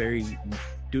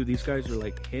these guys are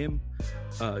like him,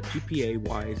 GPA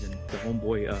Wise and the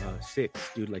Homeboy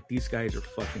 6, dude. Like these guys are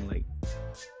fucking like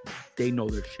they know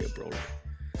their shit, bro. Like,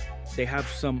 they have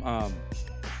some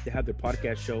they have their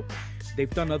podcast show. They've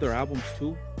done other albums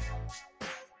too.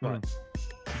 But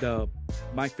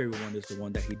my favorite one is the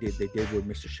one that they did with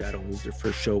Mr. Shadow. It was their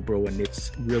first show, bro, and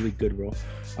it's really good, bro.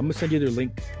 I'm gonna send you their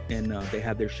link, and they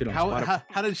have their shit on Spotify.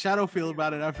 How did Shadow feel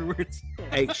about it afterwards?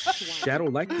 Hey, Shadow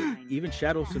liked it. Even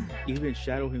Shadow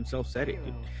himself said it.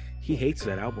 Dude. He hates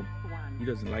that album. He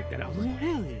doesn't like that album.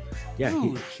 Really?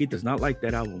 Yeah, he does not like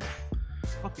that album.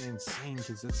 Fucking insane,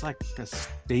 because it's like a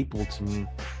staple to me.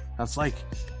 That's like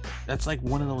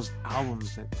one of those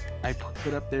albums that I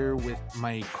put up there with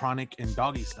my Chronic and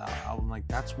Doggy Style album. Like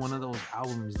that's one of those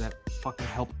albums that fucking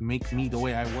helped make me the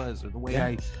way I was, or the way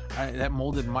I that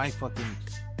molded my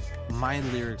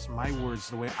lyrics, my words,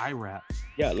 the way I rap.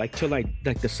 Yeah, like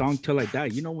the song Till I Die.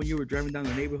 You know when you were driving down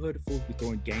the neighborhood, fools be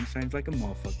throwing gang signs like a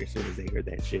motherfucker as soon as they heard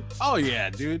that shit. Oh yeah,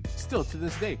 dude. Still to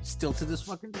this day. Still to this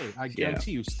fucking day. I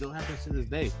guarantee you, still happens to this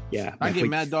day. Yeah. I get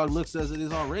Mad Dog looks as it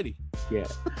is already. Yeah.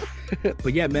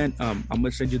 But yeah, man, I'm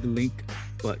gonna send you the link.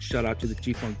 But shout out to the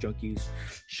G-Funk Junkies.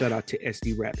 Shout out to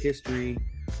SD Rap History.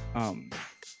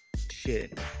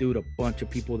 Shit, dude, a bunch of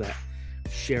people that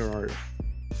share our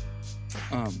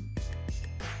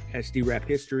SD Rap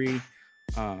History.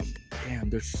 Damn,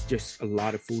 there's just a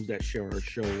lot of fools that share our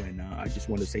show, and I just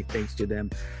want to say thanks to them.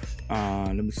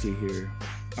 Let me see here.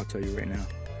 I'll tell you right now.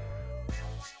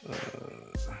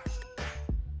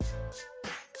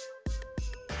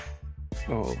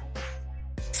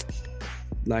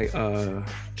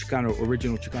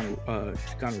 Original Chicano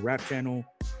Rap Channel,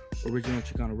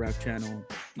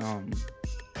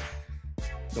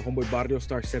 the Homeboy Barrio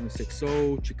Star 760,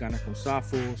 Chicana con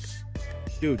Zafos.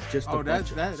 Dude, just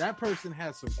that person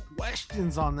has some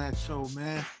questions on that show,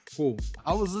 man. Cool.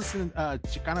 I was listening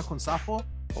Chicana con Zafo.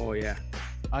 Oh yeah.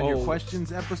 On your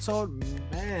questions episode,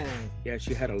 man. Yeah,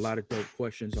 she had a lot of dope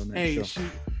questions on that show.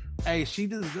 She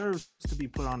deserves to be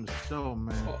put on the show,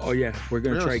 man. Oh yeah, we're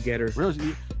gonna try to get her.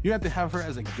 You have to have her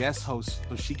as a guest host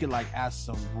so she can like ask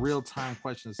some real time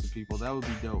questions to people. That would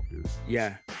be dope, dude.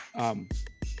 Yeah.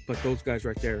 But those guys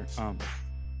right there,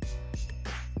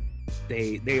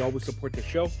 they always support the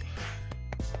show.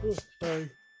 Oh, sorry.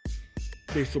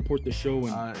 They support the show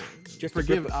and just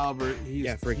forgive Albert. He's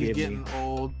getting me.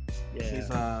 Old.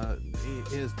 Yeah.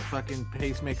 His fucking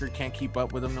pacemaker can't keep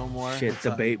up with him no more. Shit,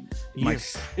 the babe. My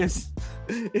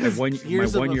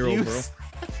 1-year-old, bro.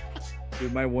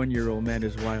 Dude, my 1-year-old man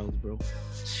is wild, bro.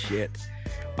 Shit.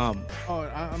 I'm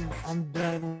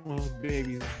done with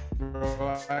babies.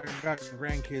 bro. I got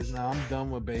grandkids now. I'm done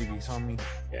with babies, homie.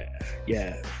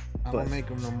 Yeah. I don't make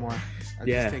them no more. I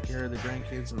just take care of the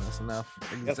grandkids and that's enough. I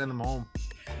can send them home.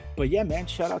 But yeah, man,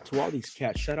 shout out to all these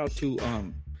cats. Shout out to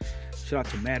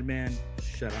Madman.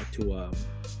 Shout out to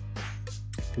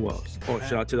who else? Oh,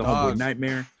 shout out to the homeboy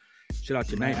Nightmare. Shout out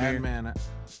to Nightmare. Man,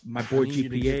 my boy GPA. You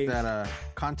to get that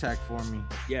contact for me.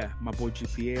 Yeah, my boy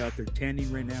GPA out there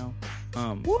tanning right now.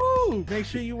 Woo! Make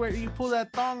sure you pull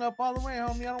that thong up all the way,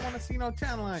 homie. I don't want to see no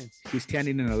tan lines. He's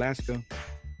tanning in Alaska.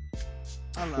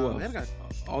 I love it.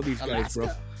 All these guys, bro.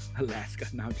 Alaska.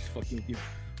 Now I'm just fucking with you.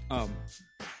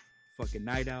 Fucking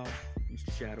Night Owl,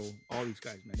 Mr. Shadow, all these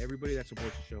guys, man. Everybody that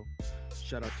supports the show.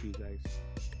 Shout out to you guys.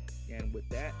 And with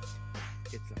that,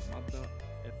 it's a mother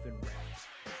effing wrap.